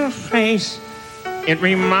see your face, it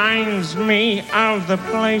reminds me of the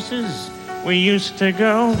places we used to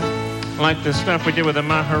go. Like the stuff we did with the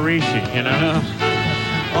Maharishi, you know?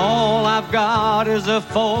 All I've got is a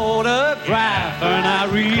photograph, and I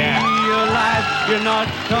realize you're not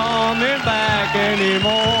coming back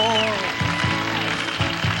anymore.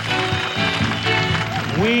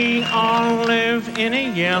 We all live in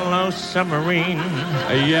a yellow submarine.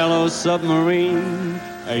 A yellow submarine.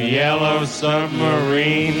 A yellow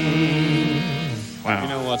submarine. Wow. You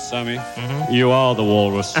know what, Sammy? You are the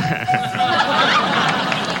walrus.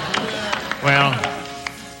 Well,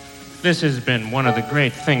 this has been one of the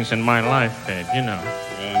great things in my life, babe, you know.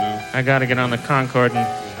 Yeah, I know. I got to get on the Concorde and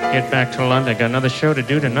get back to London. I got another show to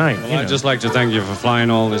do tonight. Well, I'd just like to thank you for flying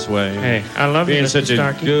all this way. Hey, I love you, being Mr. such a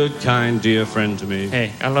Starkey. good, kind, dear friend to me.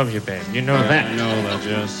 Hey, I love you, babe. You know Yeah, that. I know that,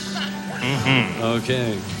 yes.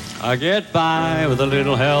 Okay. I get by with a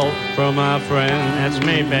little help from my friend. That's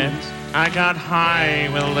me, babe. I got high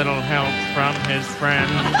with a little help from his friend.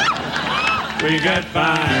 We get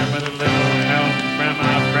by with a little help from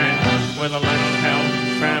our friend. With a little help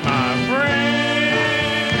from our friend.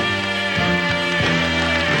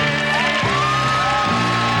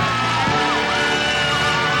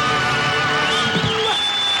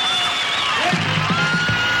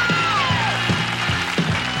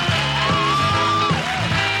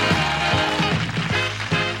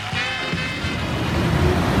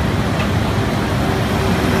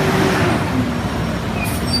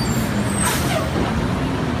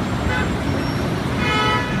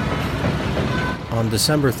 On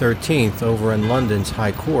December 13th, over in London's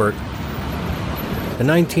High Court, the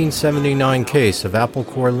 1979 case of Apple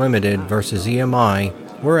Corps Limited versus EMI,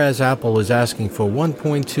 whereas Apple is asking for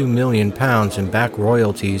 £1.2 million in back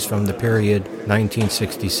royalties from the period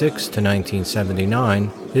 1966 to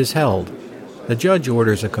 1979, is held. The judge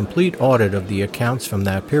orders a complete audit of the accounts from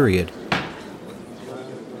that period.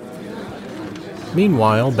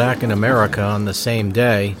 Meanwhile, back in America on the same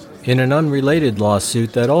day, in an unrelated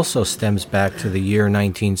lawsuit that also stems back to the year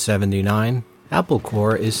 1979, Apple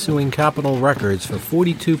Corps is suing Capitol Records for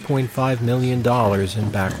 $42.5 million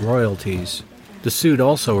in back royalties. The suit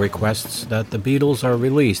also requests that the Beatles are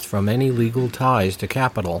released from any legal ties to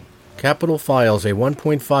Capitol. Capitol files a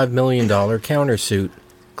 $1.5 million countersuit,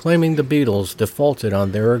 claiming the Beatles defaulted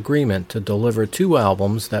on their agreement to deliver 2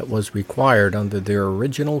 albums that was required under their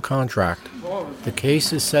original contract. The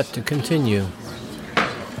case is set to continue.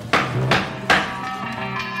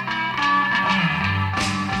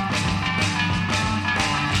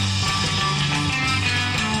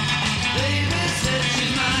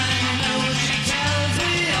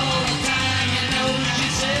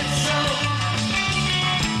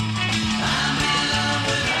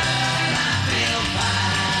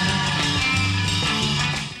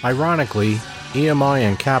 Ironically, EMI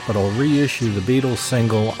and Capitol reissue the Beatles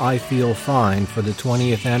single I Feel Fine for the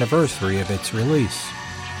 20th anniversary of its release.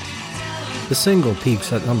 The single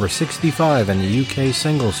peaks at number 65 in the UK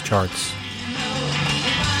singles charts.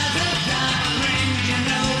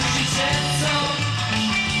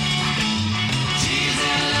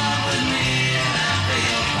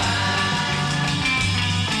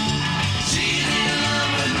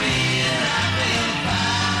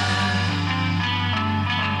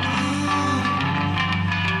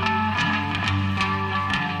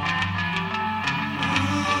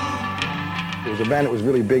 A band that was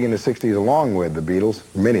really big in the 60s along with the Beatles.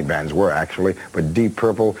 Many bands were, actually, but Deep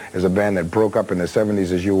Purple is a band that broke up in the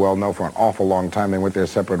 70s, as you well know, for an awful long time. They went their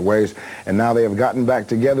separate ways, and now they have gotten back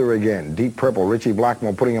together again. Deep Purple, Ritchie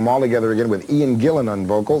Blackmore putting them all together again with Ian Gillan on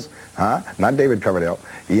vocals. Not David Coverdale.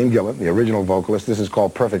 Ian Gillan, the original vocalist. This is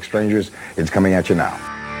called Perfect Strangers. It's coming at you now.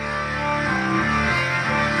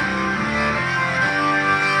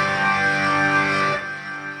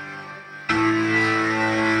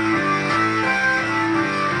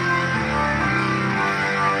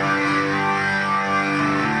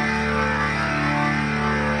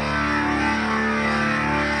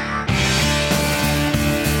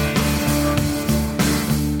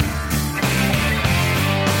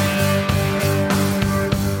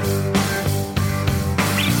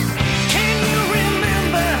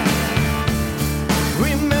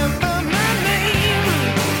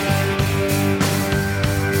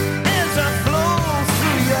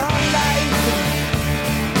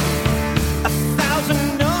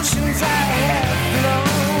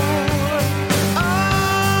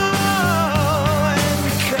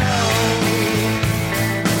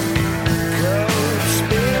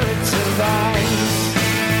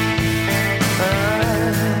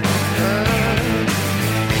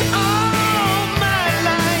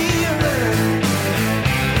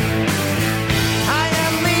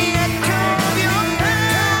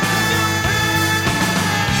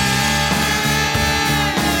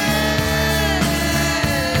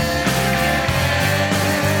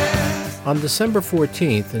 On December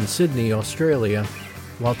 14th in Sydney, Australia,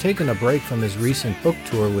 while taking a break from his recent book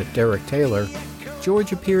tour with Derek Taylor,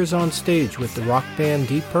 George appears on stage with the rock band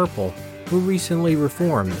Deep Purple, who recently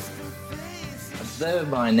reformed. They're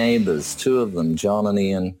my neighbors, two of them, John and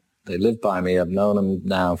Ian. They live by me. I've known them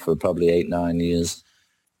now for probably 8-9 years.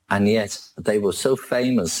 And yet they were so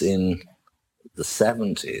famous in the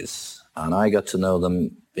 70s, and I got to know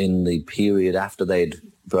them in the period after they'd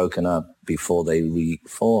broken up, before they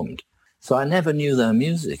reformed. So I never knew their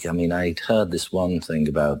music. I mean, I'd heard this one thing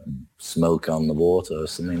about Smoke on the Water or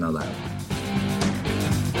something like that.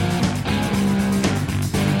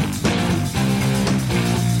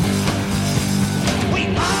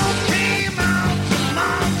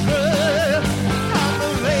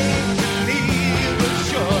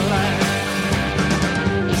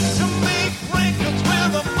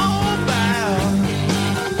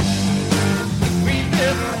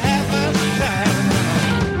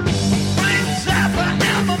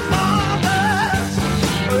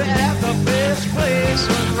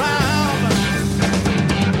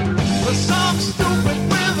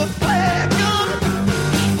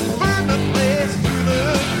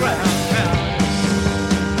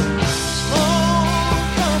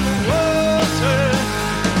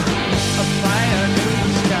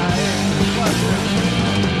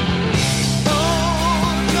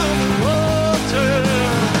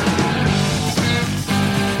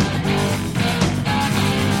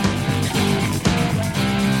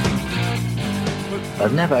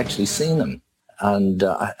 I've never actually seen them, and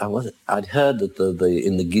I'd heard that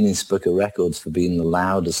in the Guinness Book of Records for being the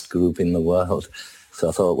loudest group in the world. So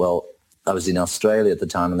I thought, well, I was in Australia at the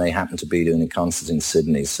time, and they happened to be doing a concert in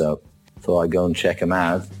Sydney, so I thought I'd go and check them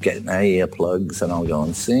out, get my earplugs, and I'll go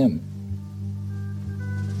and see them.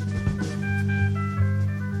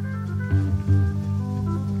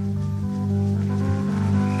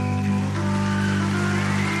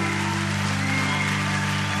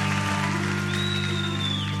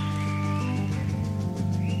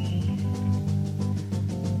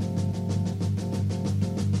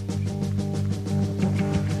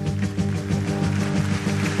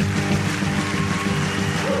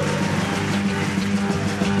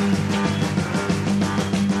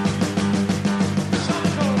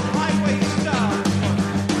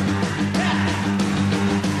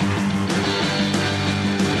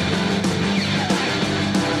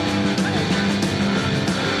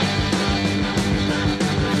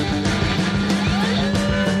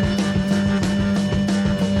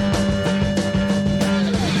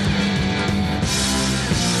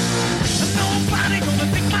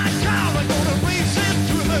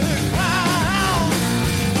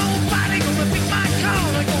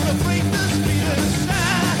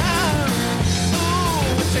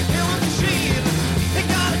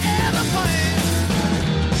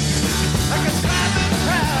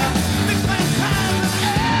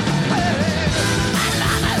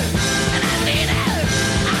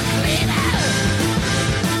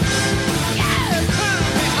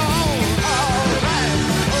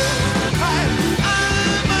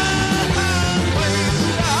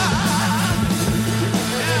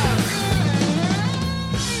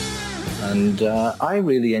 And I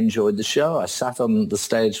really enjoyed the show. I sat on the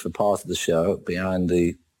stage for part of the show behind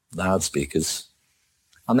the loudspeakers.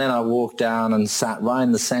 And then I walked down and sat right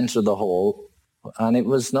in the center of the hall. And it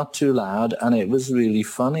was not too loud, and it was really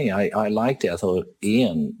funny. I liked it. I thought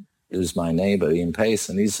Ian, who's my neighbor, Ian Pace,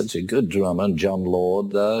 and he's such a good drummer. And John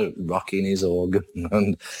Lord there, rocking his organ.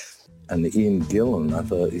 And Ian Gillan, I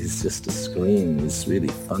thought he's just a scream. It's really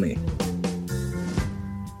funny.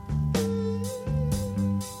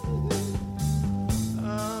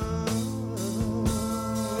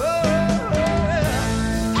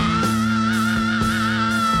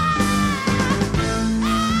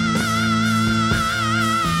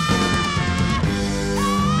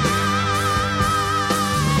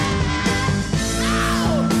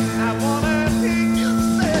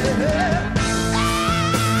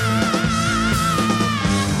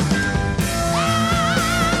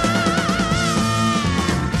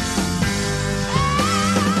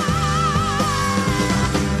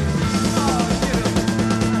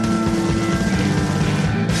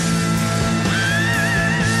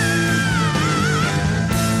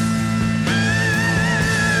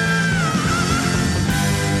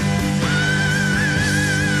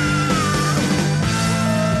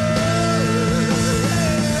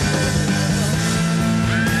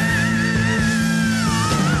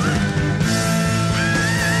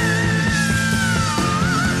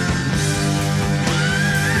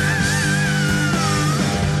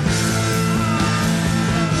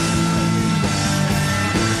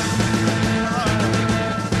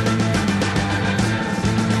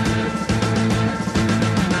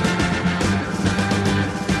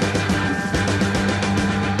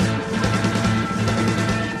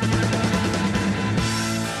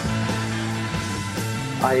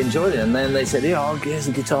 enjoyed it. And then they said, yeah, here's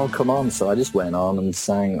the guitar, come on. So I just went on and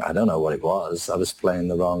sang. I don't know what it was. I was playing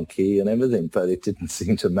the wrong key and everything, but it didn't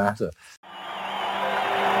seem to matter.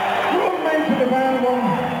 You're made to the band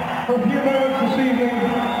for a few moments this evening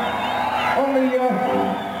on the,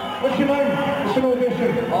 what's your name? It's an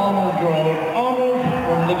audition. Arnold Grove. Arnold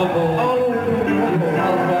from Liverpool. Arnold from Liverpool.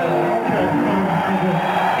 South Wales. Okay.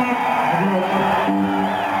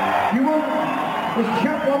 You want this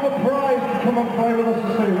chap won the prize to come and play with us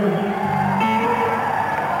this evening.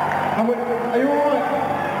 Are you all right?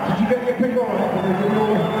 Did you get your pick all right?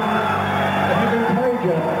 Have you been paid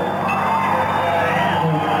yet?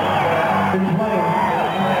 Been playing?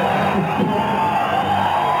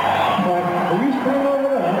 Right. Are you still over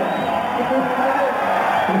there?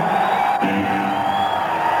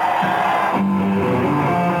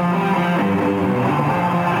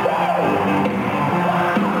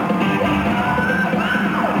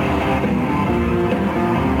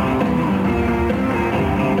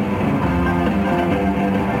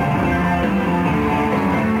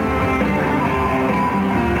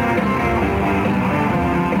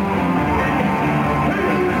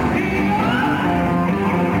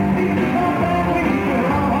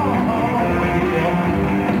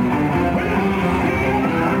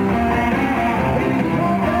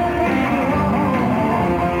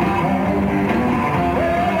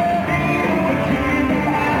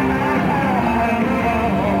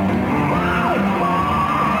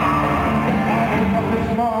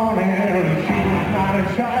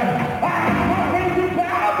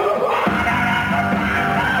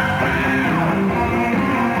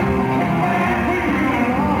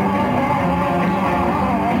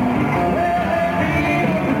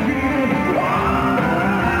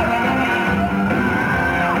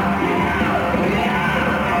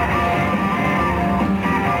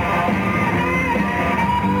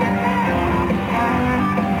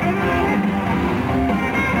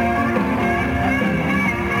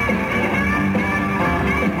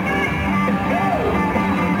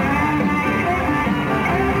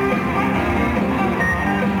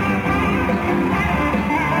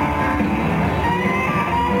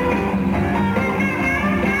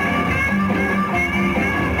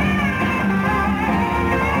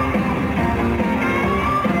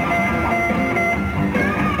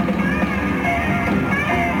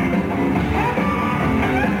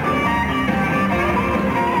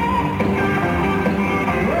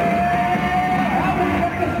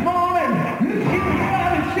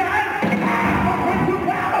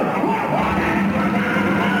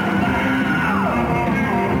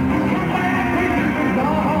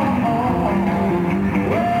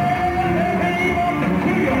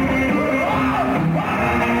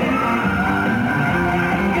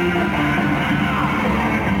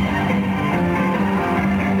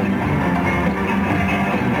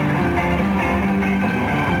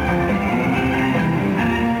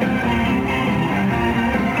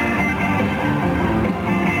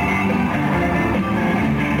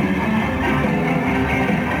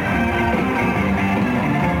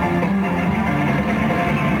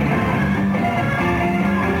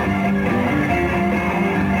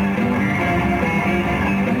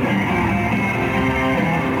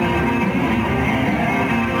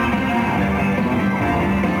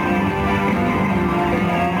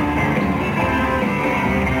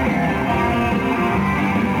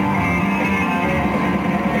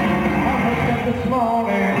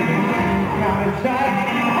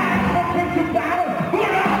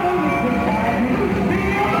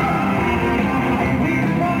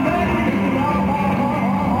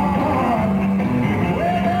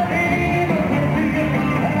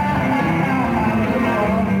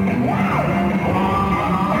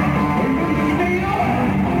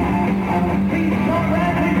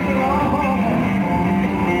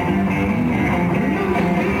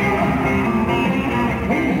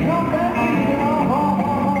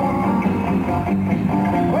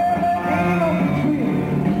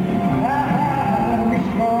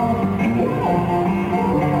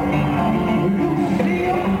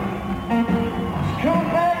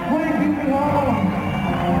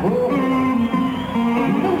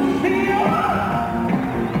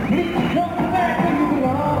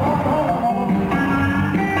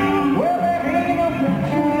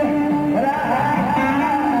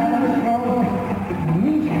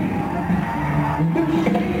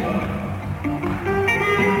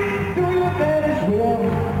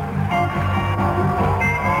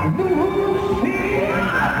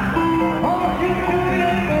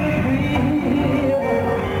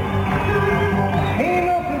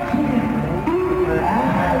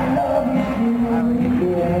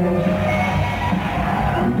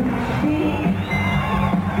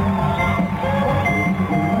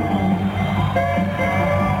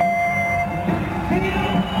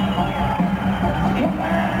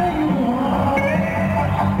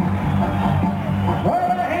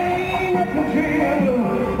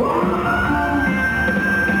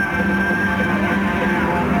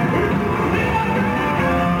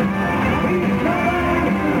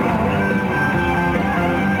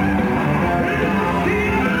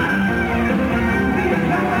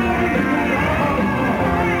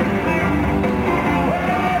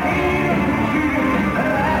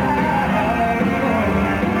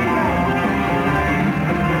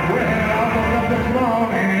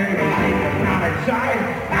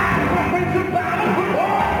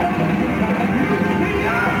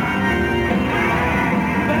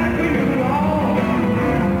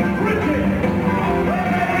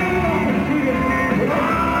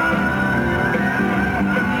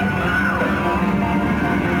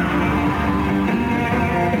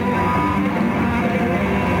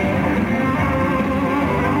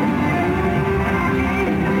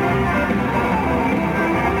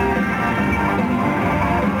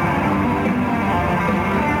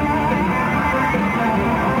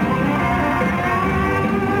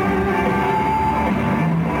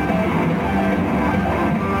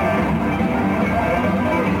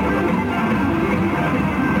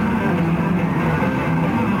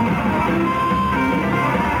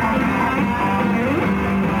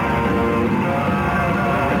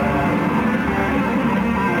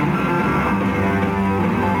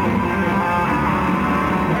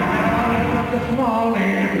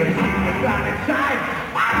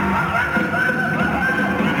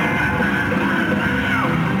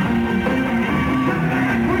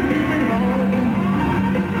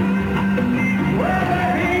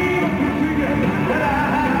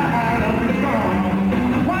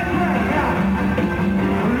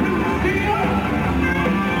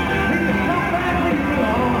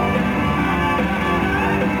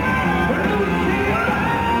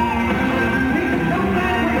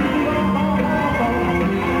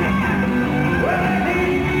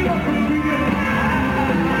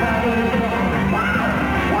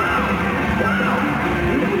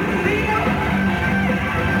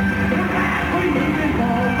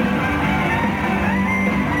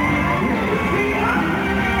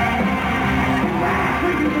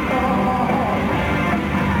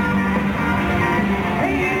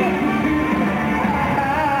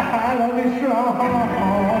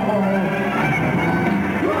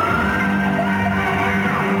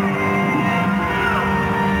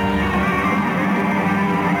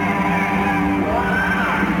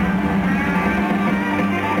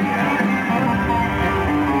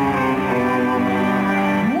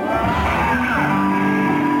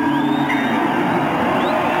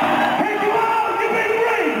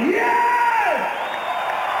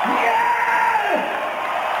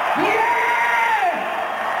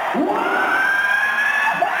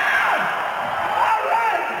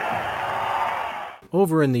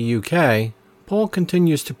 Over in the UK, Paul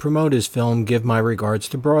continues to promote his film Give My Regards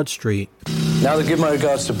to Broad Street. Now that Give My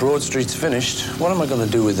Regards to Broad Street's finished, what am I going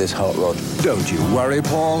to do with this hot rod? Don't you worry,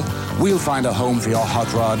 Paul. We'll find a home for your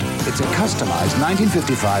hot rod. It's a customized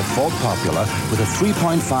 1955 Ford Popular with a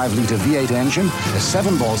 3.5-litre V8 engine, a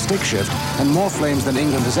 7-ball stick shift, and more flames than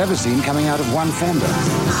England has ever seen coming out of one fender.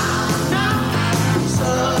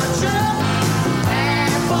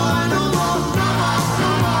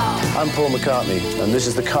 I'm Paul McCartney, and this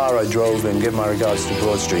is the car I drove in Give My Regards to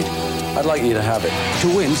Broad Street. I'd like you to have it.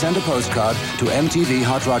 To win, send a postcard to MTV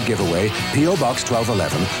Hot Rod Giveaway, P.O. Box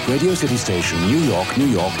 1211, Radio City Station, New York, New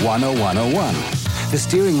York, 10101. The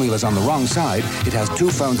steering wheel is on the wrong side, it has 2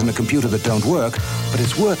 phones and a computer that don't work, but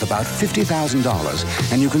it's worth about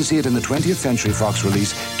 $50,000, and you can see it in the 20th Century Fox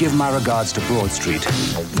release, Give My Regards to Broad Street.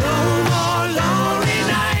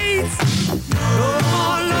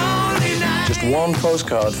 Just one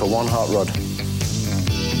postcard for one hot rod.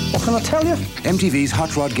 What can I tell you? MTV's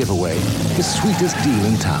Hot Rod Giveaway, the sweetest deal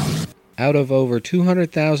in town. Out of over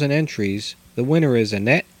 200,000 entries, the winner is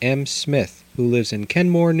Annette M. Smith, who lives in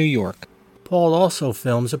Kenmore, New York. Paul also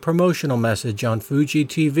films a promotional message on Fuji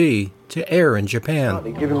TV to air in Japan.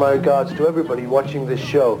 Giving my regards to everybody watching this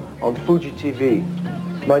show on Fuji TV.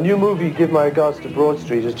 My new movie, Give My Regards to Broad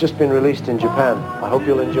Street, has just been released in Japan. I hope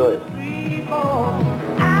you'll enjoy it.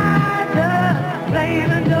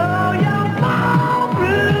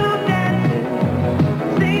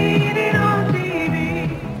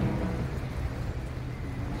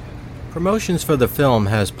 Promotions for the film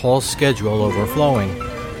has Paul's schedule overflowing.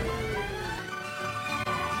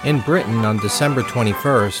 In Britain on December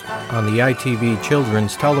 21st, on the ITV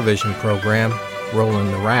children's television program,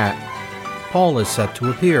 Roland the Rat, Paul is set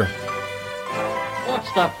to appear.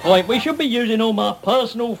 What's the point? We should be using all my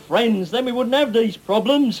personal friends, then we wouldn't have these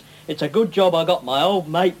problems. It's a good job I got my old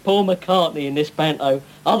mate Paul McCartney in this panto.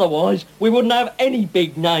 Otherwise, we wouldn't have any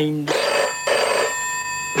big names.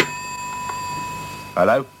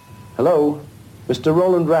 Hello? Hello? Mr.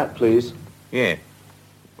 Roland Rat, please. Yeah.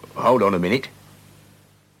 Hold on a minute.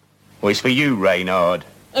 Well, it's for you, Reynard.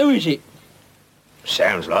 Who is it?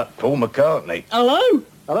 Sounds like Paul McCartney. Hello?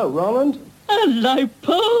 Hello, Roland? Hello,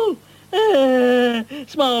 Paul.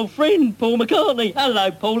 It's my old friend, Paul McCartney. Hello,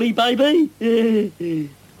 Paulie, baby.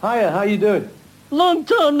 Hiya, how you doing? Long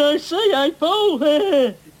time no see, eh, Paul?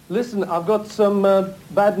 Listen, I've got some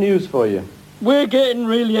bad news for you. We're getting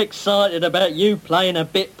really excited about you playing a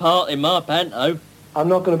bit part in my panto. I'm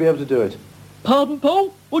not going to be able to do it. Pardon,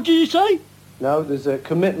 Paul? What did you say? No, there's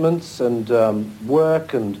commitments and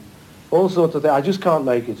work and all sorts of things. I just can't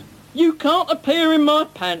make it. You can't appear in my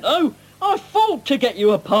panto? I fought to get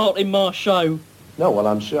you a part in my show. No, well,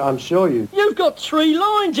 I'm sure you... You've got 3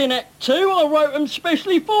 lines in Act 2. I wrote them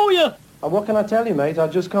specially for you. What can I tell you, mate? I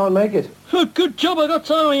just can't make it. Good job I got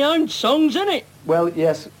some of my own songs, innit? Well,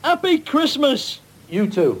 yes. Happy Christmas. You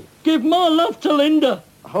too. Give my love to Linda.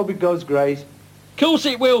 I hope it goes great. Course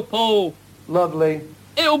it will, Paul. Lovely.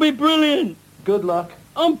 It'll be brilliant. Good luck.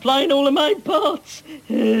 I'm playing all the main parts.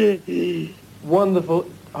 Wonderful.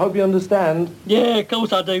 I hope you understand. Yeah, of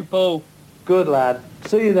course I do, Paul. Good lad.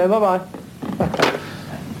 See you then. Bye-bye.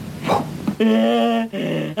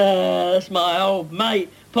 That's my old mate,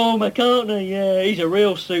 Paul McCartney. Yeah, he's a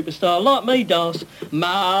real superstar. Like me, Das.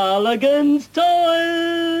 Mulligan's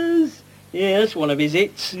Tires. Yeah, that's one of his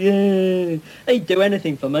hits. Yeah. He'd do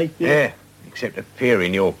anything for me. Yeah, except appear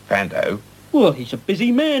in your panto. Well, he's a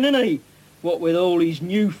busy man, isn't he? What with all these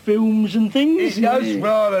new films and things. It does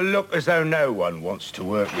rather look as though no one wants to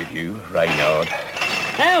work with you, Reynard.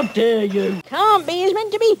 How dare you? Can't be, he's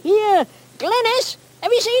meant to be here. Glennis,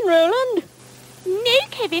 have you seen Roland? No,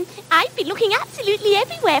 Kevin. I've been looking absolutely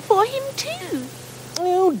everywhere for him, too.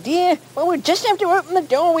 Oh, dear. Well, we'll just have to open the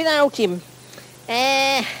door without him.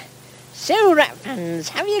 So, Rat fans,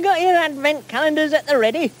 have you got your advent calendars at the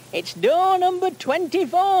ready? It's door number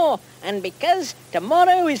 24, and because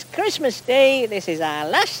tomorrow is Christmas Day, this is our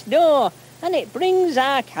last door, and it brings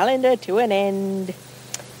our calendar to an end.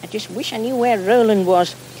 I just wish I knew where Roland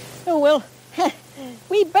was. Oh, well,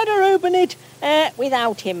 we'd better open it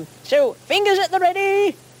without him. So, fingers at the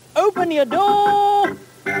ready, open your door,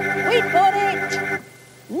 wait for it,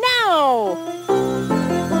 now!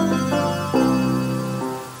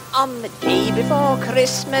 On the day before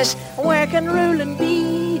Christmas, where can Roland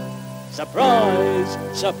be? Surprise,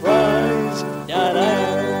 surprise,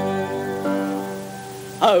 da-da.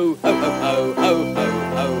 Ho, ho, ho, ho, ho, ho,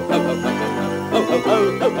 ho, ho, ho, ho, ho, ho, ho,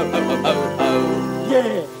 ho, ho, ho, ho, ho.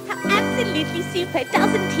 Yeah. How absolutely super.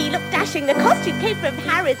 Doesn't he look dashing? The costume came from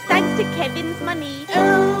Harrods thanks to Kevin's money.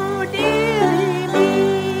 Oh, dearie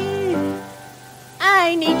me.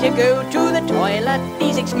 I need to go to the toilet.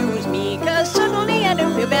 Please excuse me, 'cause suddenly I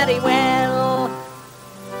don't feel very well.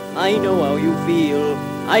 I know how you feel.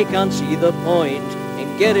 I can't see the point in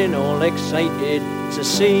getting all excited. It's the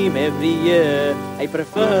same every year. I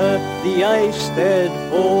prefer the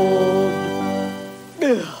Eisteddfod.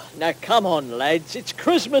 Now come on, lads. It's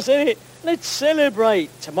Christmas, ain't it? Let's celebrate.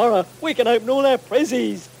 Tomorrow we can open all our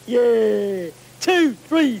presents. Yeah. 2,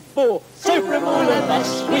 3, 4. So from all of us,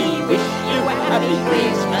 we wish you a happy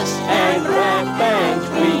Christmas, and round bands,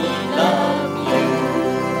 we love you.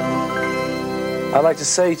 I'd like to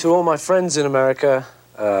say to all my friends in America,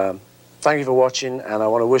 thank you for watching, and I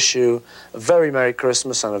want to wish you a very Merry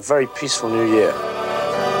Christmas and a very peaceful New Year.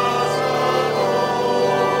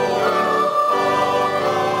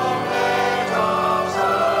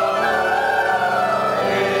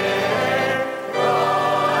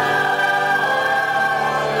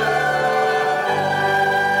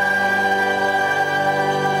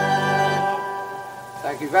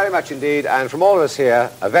 Thank you very much indeed, and from all of us here,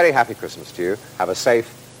 a very happy Christmas to you. Have a safe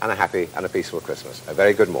and a happy and a peaceful Christmas. A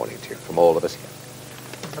very good morning to you from all of us here.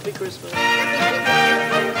 Happy Christmas.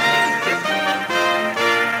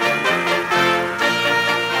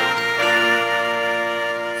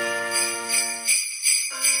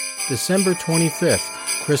 December 25th,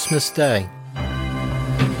 Christmas Day.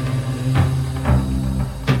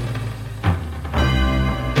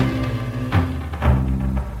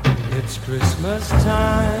 It's Christmas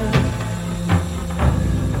time.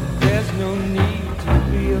 There's no need to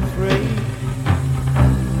be afraid.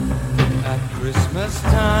 At Christmas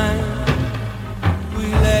time, we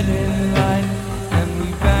let in light and we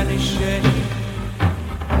banish shade.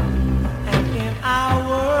 And in our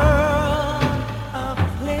world of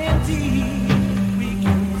plenty, we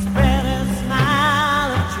can spread a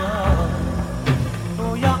smile of joy.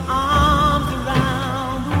 Throw your arms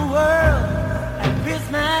around the world at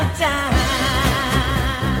Christmas time.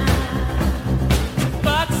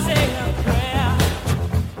 But say a prayer,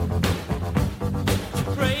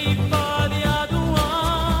 pray for the other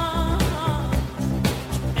one.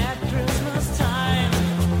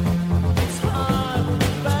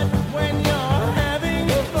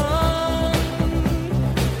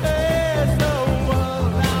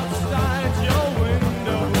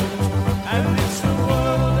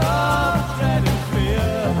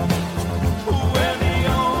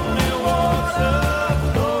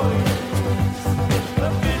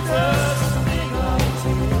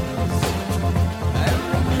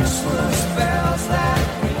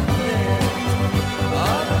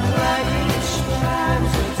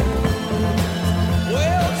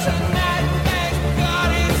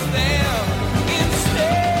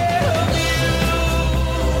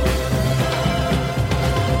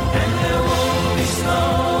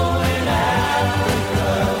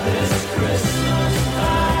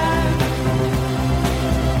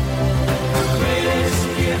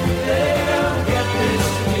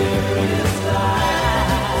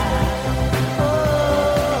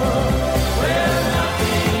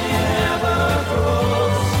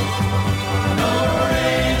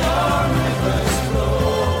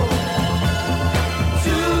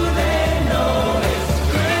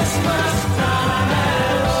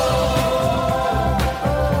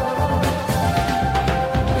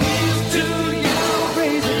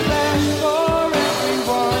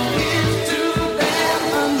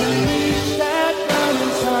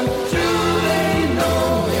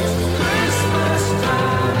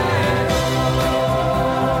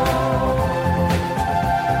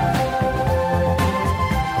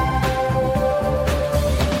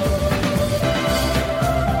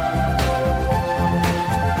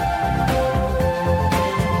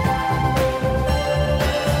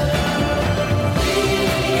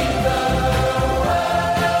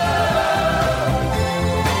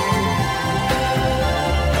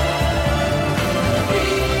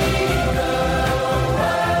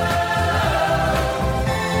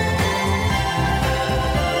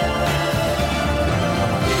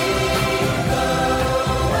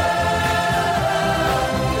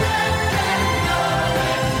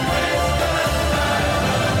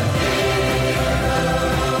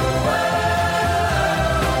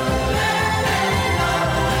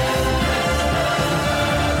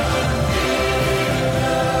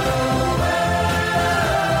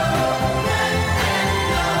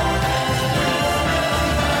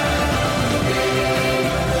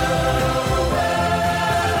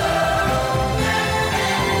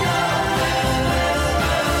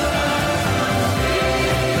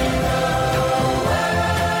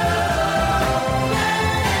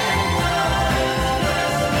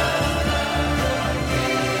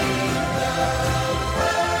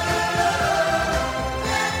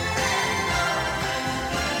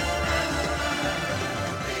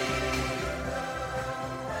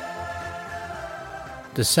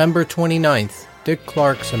 December 29th, Dick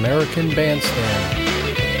Clark's American Bandstand.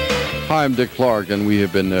 Hi, I'm Dick Clark, and we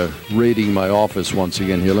have been raiding my office once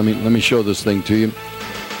again here. Let me show this thing to you.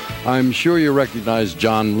 I'm sure you recognize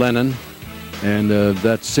John Lennon, and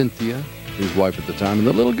that's Cynthia, his wife at the time. And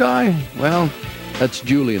the little guy, well, that's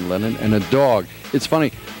Julian Lennon, and a dog. It's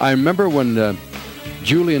funny, I remember when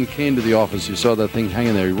Julian came to the office, you saw that thing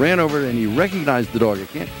hanging there. He ran over and he recognized the dog.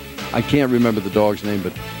 I can't remember the dog's name,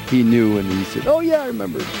 but he knew, and he said, "Oh, yeah, I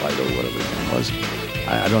remember Fido," whatever his name was.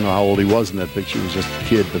 I don't know how old he was in that picture. He was just a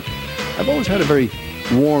kid, but I've always had a very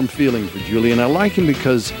warm feeling for Julian. I like him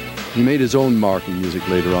because he made his own mark in music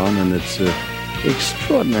later on, and it's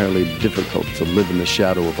extraordinarily difficult to live in the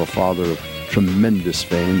shadow of a father of tremendous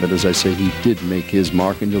fame. But as I say, he did make his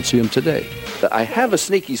mark, and you'll see him today. I have a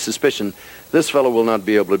sneaky suspicion this fellow will not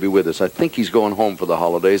be able to be with us. I think he's going home for the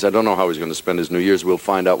holidays. I don't know how he's going to spend his New Year's. We'll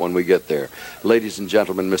find out when we get there. Ladies and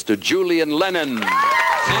gentlemen, Mr. Julian Lennon. Sitting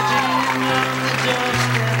at the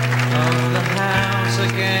doorstep of the house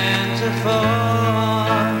again to fall.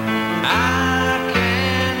 I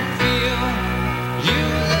can feel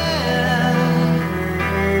you there.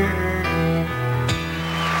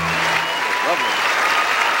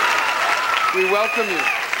 Lovely. We welcome you.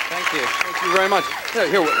 Thank you. Thank you very much.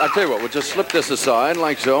 Here, I'll tell you what, we'll just slip this aside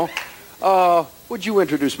like so. Would you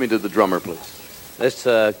introduce me to the drummer, please? This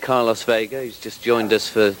Carlos Vega. He's just joined us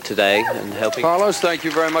for today and helping. Carlos, thank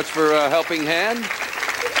you very much for helping hand.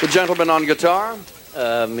 The gentleman on guitar?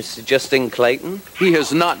 Mr. Justin Clayton. He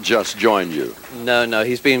has not just joined you. No,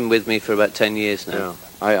 he's been with me for about 10 years now.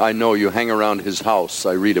 Yeah. I know you hang around his house.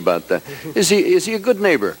 I read about that. Is he a good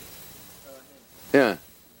neighbor? Yeah.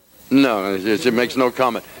 No, it makes no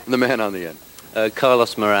comment. The man on the end.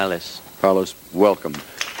 Carlos Morales. Carlos, welcome.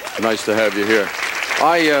 Nice to have you here.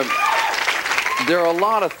 There are a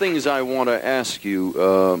lot of things I want to ask you,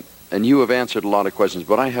 and you have answered a lot of questions,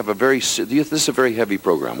 but I have this is a very heavy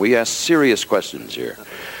program. We ask serious questions here.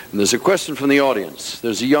 And there's a question from the audience.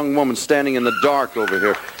 There's a young woman standing in the dark over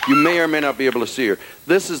here. You may or may not be able to see her.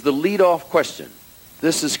 This is the lead-off question.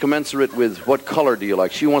 This is commensurate with what color do you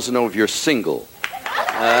like. She wants to know if you're single.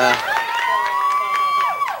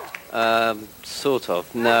 Sort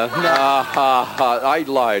of. No. I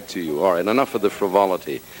lied to you. All right, enough of the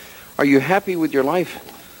frivolity. Are you happy with your life?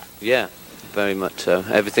 Yeah, very much so.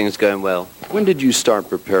 Everything's going well. When did you start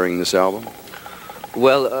preparing this album?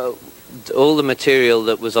 Well, all the material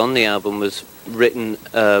that was on the album was written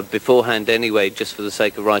beforehand anyway, just for the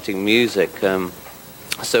sake of writing music.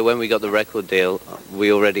 So when we got the record deal,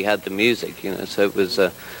 we already had the music, so it was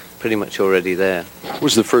pretty much already there. What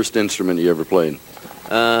was the first instrument you ever played?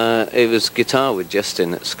 It was guitar with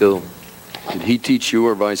Justin at school. Did he teach you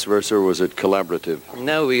or vice versa, or was it collaborative?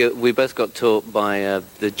 No, we both got taught by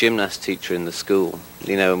the gymnast teacher in the school.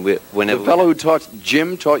 And whenever the fellow who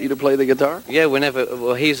taught you to play the guitar? Yeah,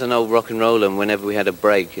 he's an old rock and roller, and whenever we had a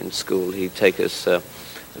break in school, he'd take us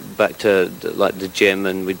back to the gym,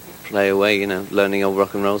 and we'd play away, learning old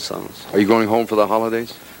rock and roll songs. Are you going home for the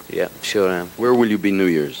holidays? Yeah, sure am. Where will you be New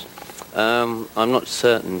Year's? I'm not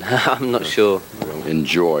certain. I'm not sure. Well,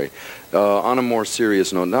 enjoy. On a more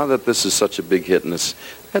serious note, now that this is such a big hit, and it's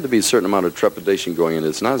had to be a certain amount of trepidation going in,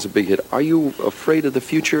 it's not as a big hit. Are you afraid of the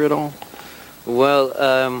future at all? Well,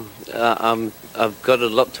 I've got a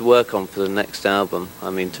lot to work on for the next album.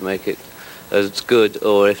 To make it as good,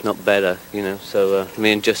 or if not better, So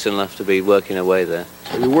me and Justin will have to be working away there.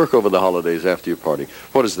 So you work over the holidays after your party.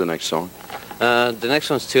 What is the next song? The next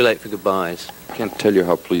one's Too Late for Goodbyes. I can't tell you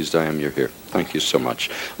how pleased I am you're here. Thank you so much.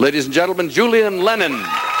 Ladies and gentlemen, Julian Lennon.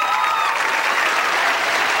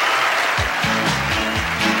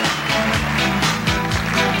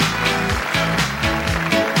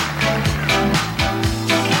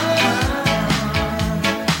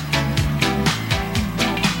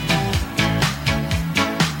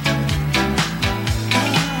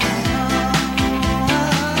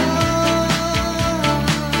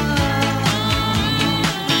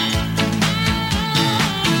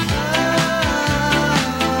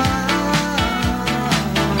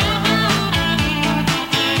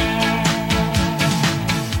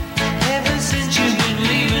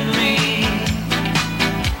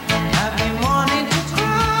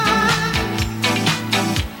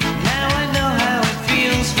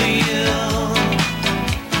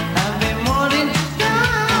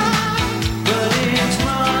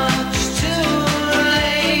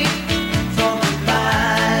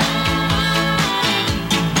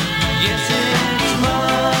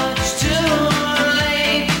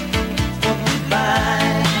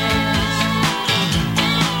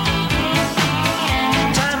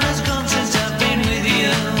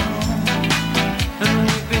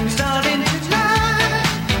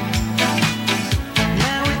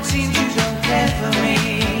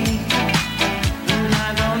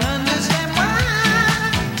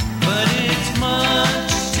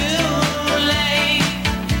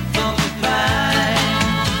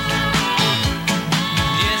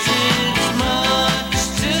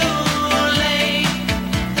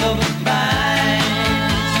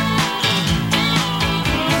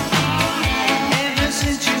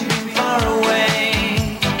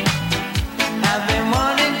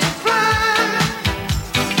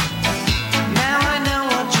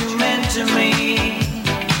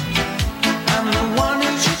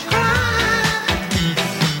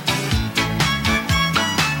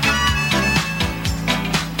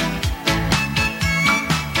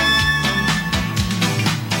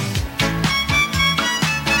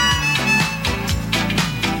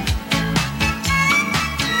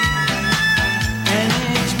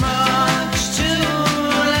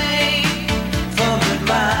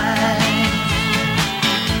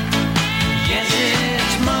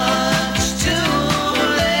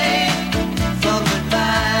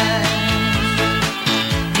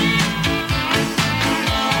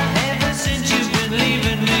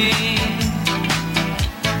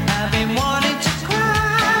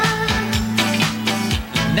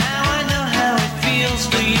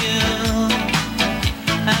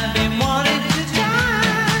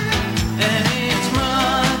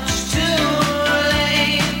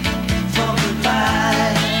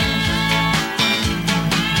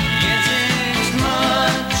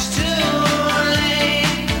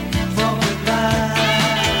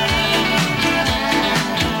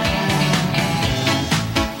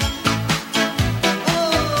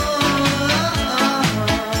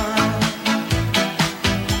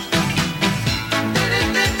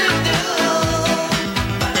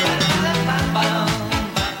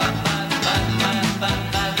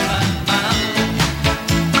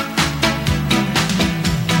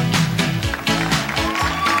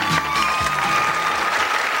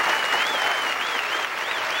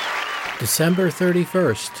 December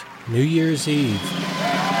 31st, New Year's Eve.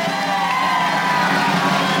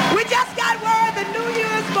 We just got word the New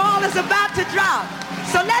Year's ball is about to drop.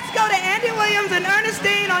 So let's go to Andy Williams and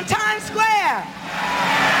Ernestine on Times Square.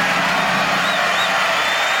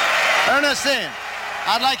 Ernestine,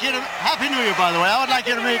 I'd like you to... Happy New Year, by the way. I would like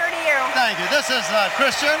you to meet... Happy New Year to you. Thank you. This is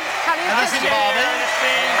Christian. How do you and this is Bobby.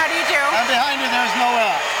 How do you do? And behind you, there's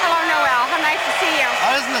Noel. Hello, Noel. How nice to see you.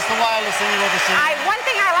 Oh, isn't this the wildest thing you've ever seen? One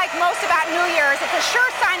thing I like most about New Year's, it's a sure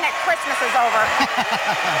sign that Christmas is over.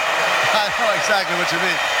 I know exactly what you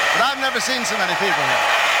mean. But I've never seen so many people here.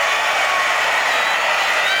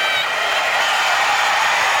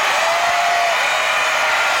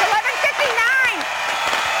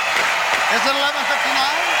 Is it 11:59?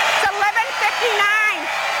 It's 11:59.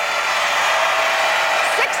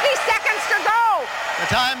 60 seconds to go. The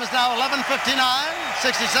time is now 11:59.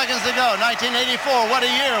 60 seconds to go. 1984. What a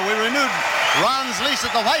year. We renewed Ron's lease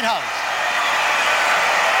at the White House.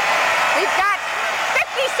 We've got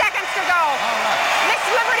 50 seconds to go. All right. Miss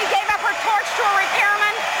Liberty gave up her torch to a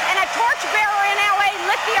repairman, and a torchbearer in L.A.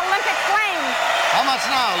 lit the Olympic flame. How much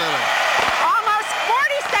now, Lily? Almost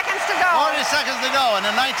 40 seconds to go. 40 seconds to go. And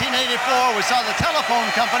in 1984, we saw the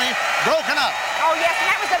telephone company broken up. Oh, yes,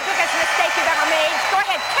 and that was the biggest mistake you've ever made. Go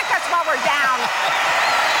ahead, kick us while we're down.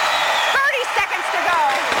 30 seconds to go.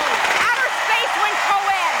 Outer space went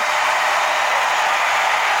co-ed.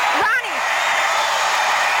 Ronnie,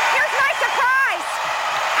 here's my surprise.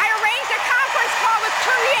 I arranged a conference call with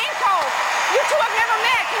Turienko. You two have never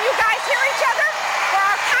met. Can you guys hear each other? For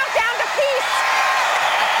our countdown to peace.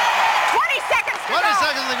 20 seconds to 20 go.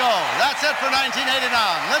 seconds to go. That's it for 1989.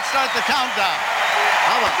 Let's start the countdown.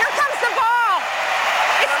 Here comes the ball.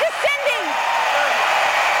 It's descending.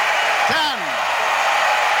 10.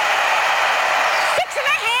 6.5.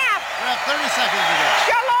 We have 30 seconds to go.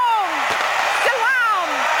 Shalom. Salam.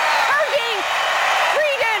 Erding.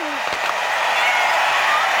 Frieden.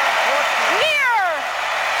 Near.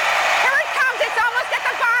 Here it comes. It's almost at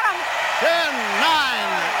the bottom. 10,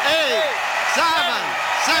 9, 8, 7,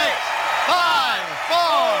 6, 5,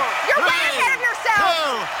 4, You're 3, way ahead of yourself.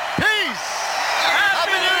 2, peace.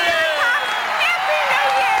 Happy New Year. Happy New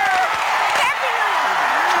Year. Happy New Year.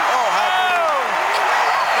 Oh,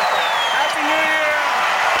 Happy New Year.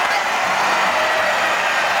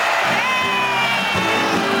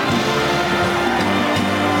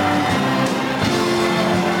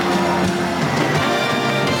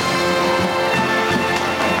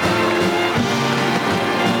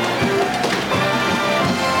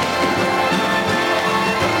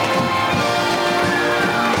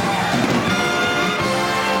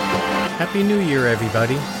 Happy New Year,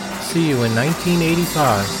 everybody. See you in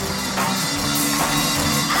 1985.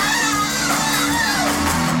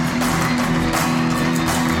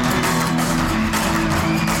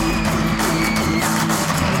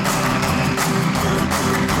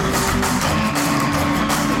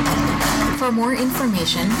 For more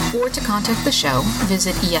information or to contact the show,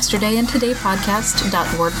 visit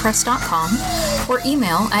yesterdayandtodaypodcast.wordpress.com or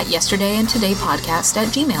email at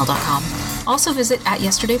yesterdayandtodaypodcast@gmail.com. Also visit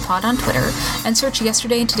 @yesterdaypod on Twitter and search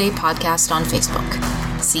Yesterday and Today Podcast on Facebook.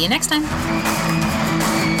 See you next time.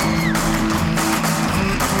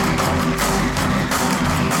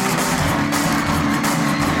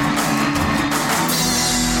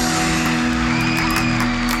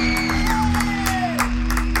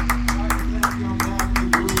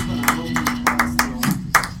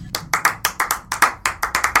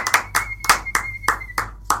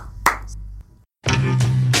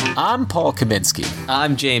 I'm Paul Kaminsky.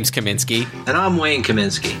 I'm James Kaminsky. And I'm Wayne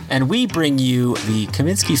Kaminsky. And we bring you the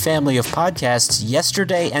Kaminsky family of podcasts,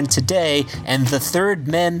 Yesterday and Today, and the Third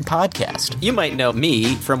Men podcast. You might know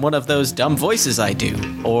me from one of those dumb voices I do,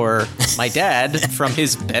 or my dad from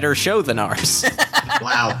his better show than ours.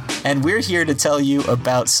 Wow. And we're here to tell you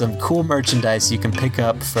about some cool merchandise you can pick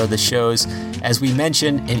up for the shows. As we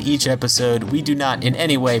mention in each episode, we do not in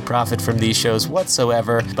any way profit from these shows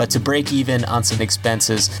whatsoever, but to break even on some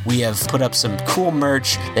expenses, we have put up some cool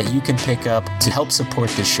merch that you can pick up to help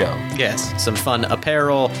support the show. Yes, some fun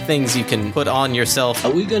apparel, things you can put on yourself.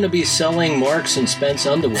 Are we going to be selling Marks and Spence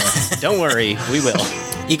underwear? Don't worry, we will.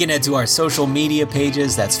 You can head to our social media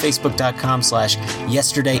pages. That's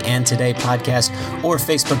facebook.com/yesterdayandtodaypodcast or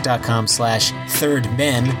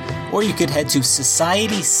facebook.com/thirdmen. Or you could head to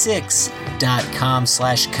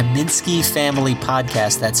society6.com/Kaminsky Family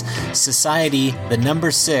Podcast. That's society, the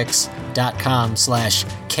number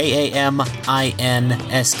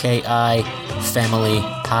 6.com/KAMINSKI family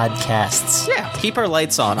podcasts. Yeah, keep our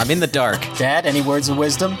lights on. I'm in the dark. Dad, any words of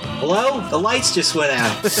wisdom? Hello? The lights just went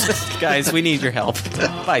out. Guys, we need your help.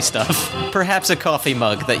 Buy stuff. Perhaps a coffee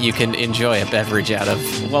mug that you can enjoy a beverage out of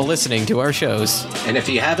while listening to our shows. And if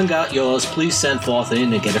you haven't got yours, please send forth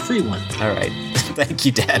in and get a free one. All right. Thank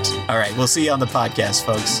you, Dad. All right, we'll see you on the podcast,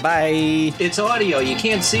 folks. Bye. It's audio. You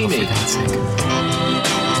can't see me. For God's sake.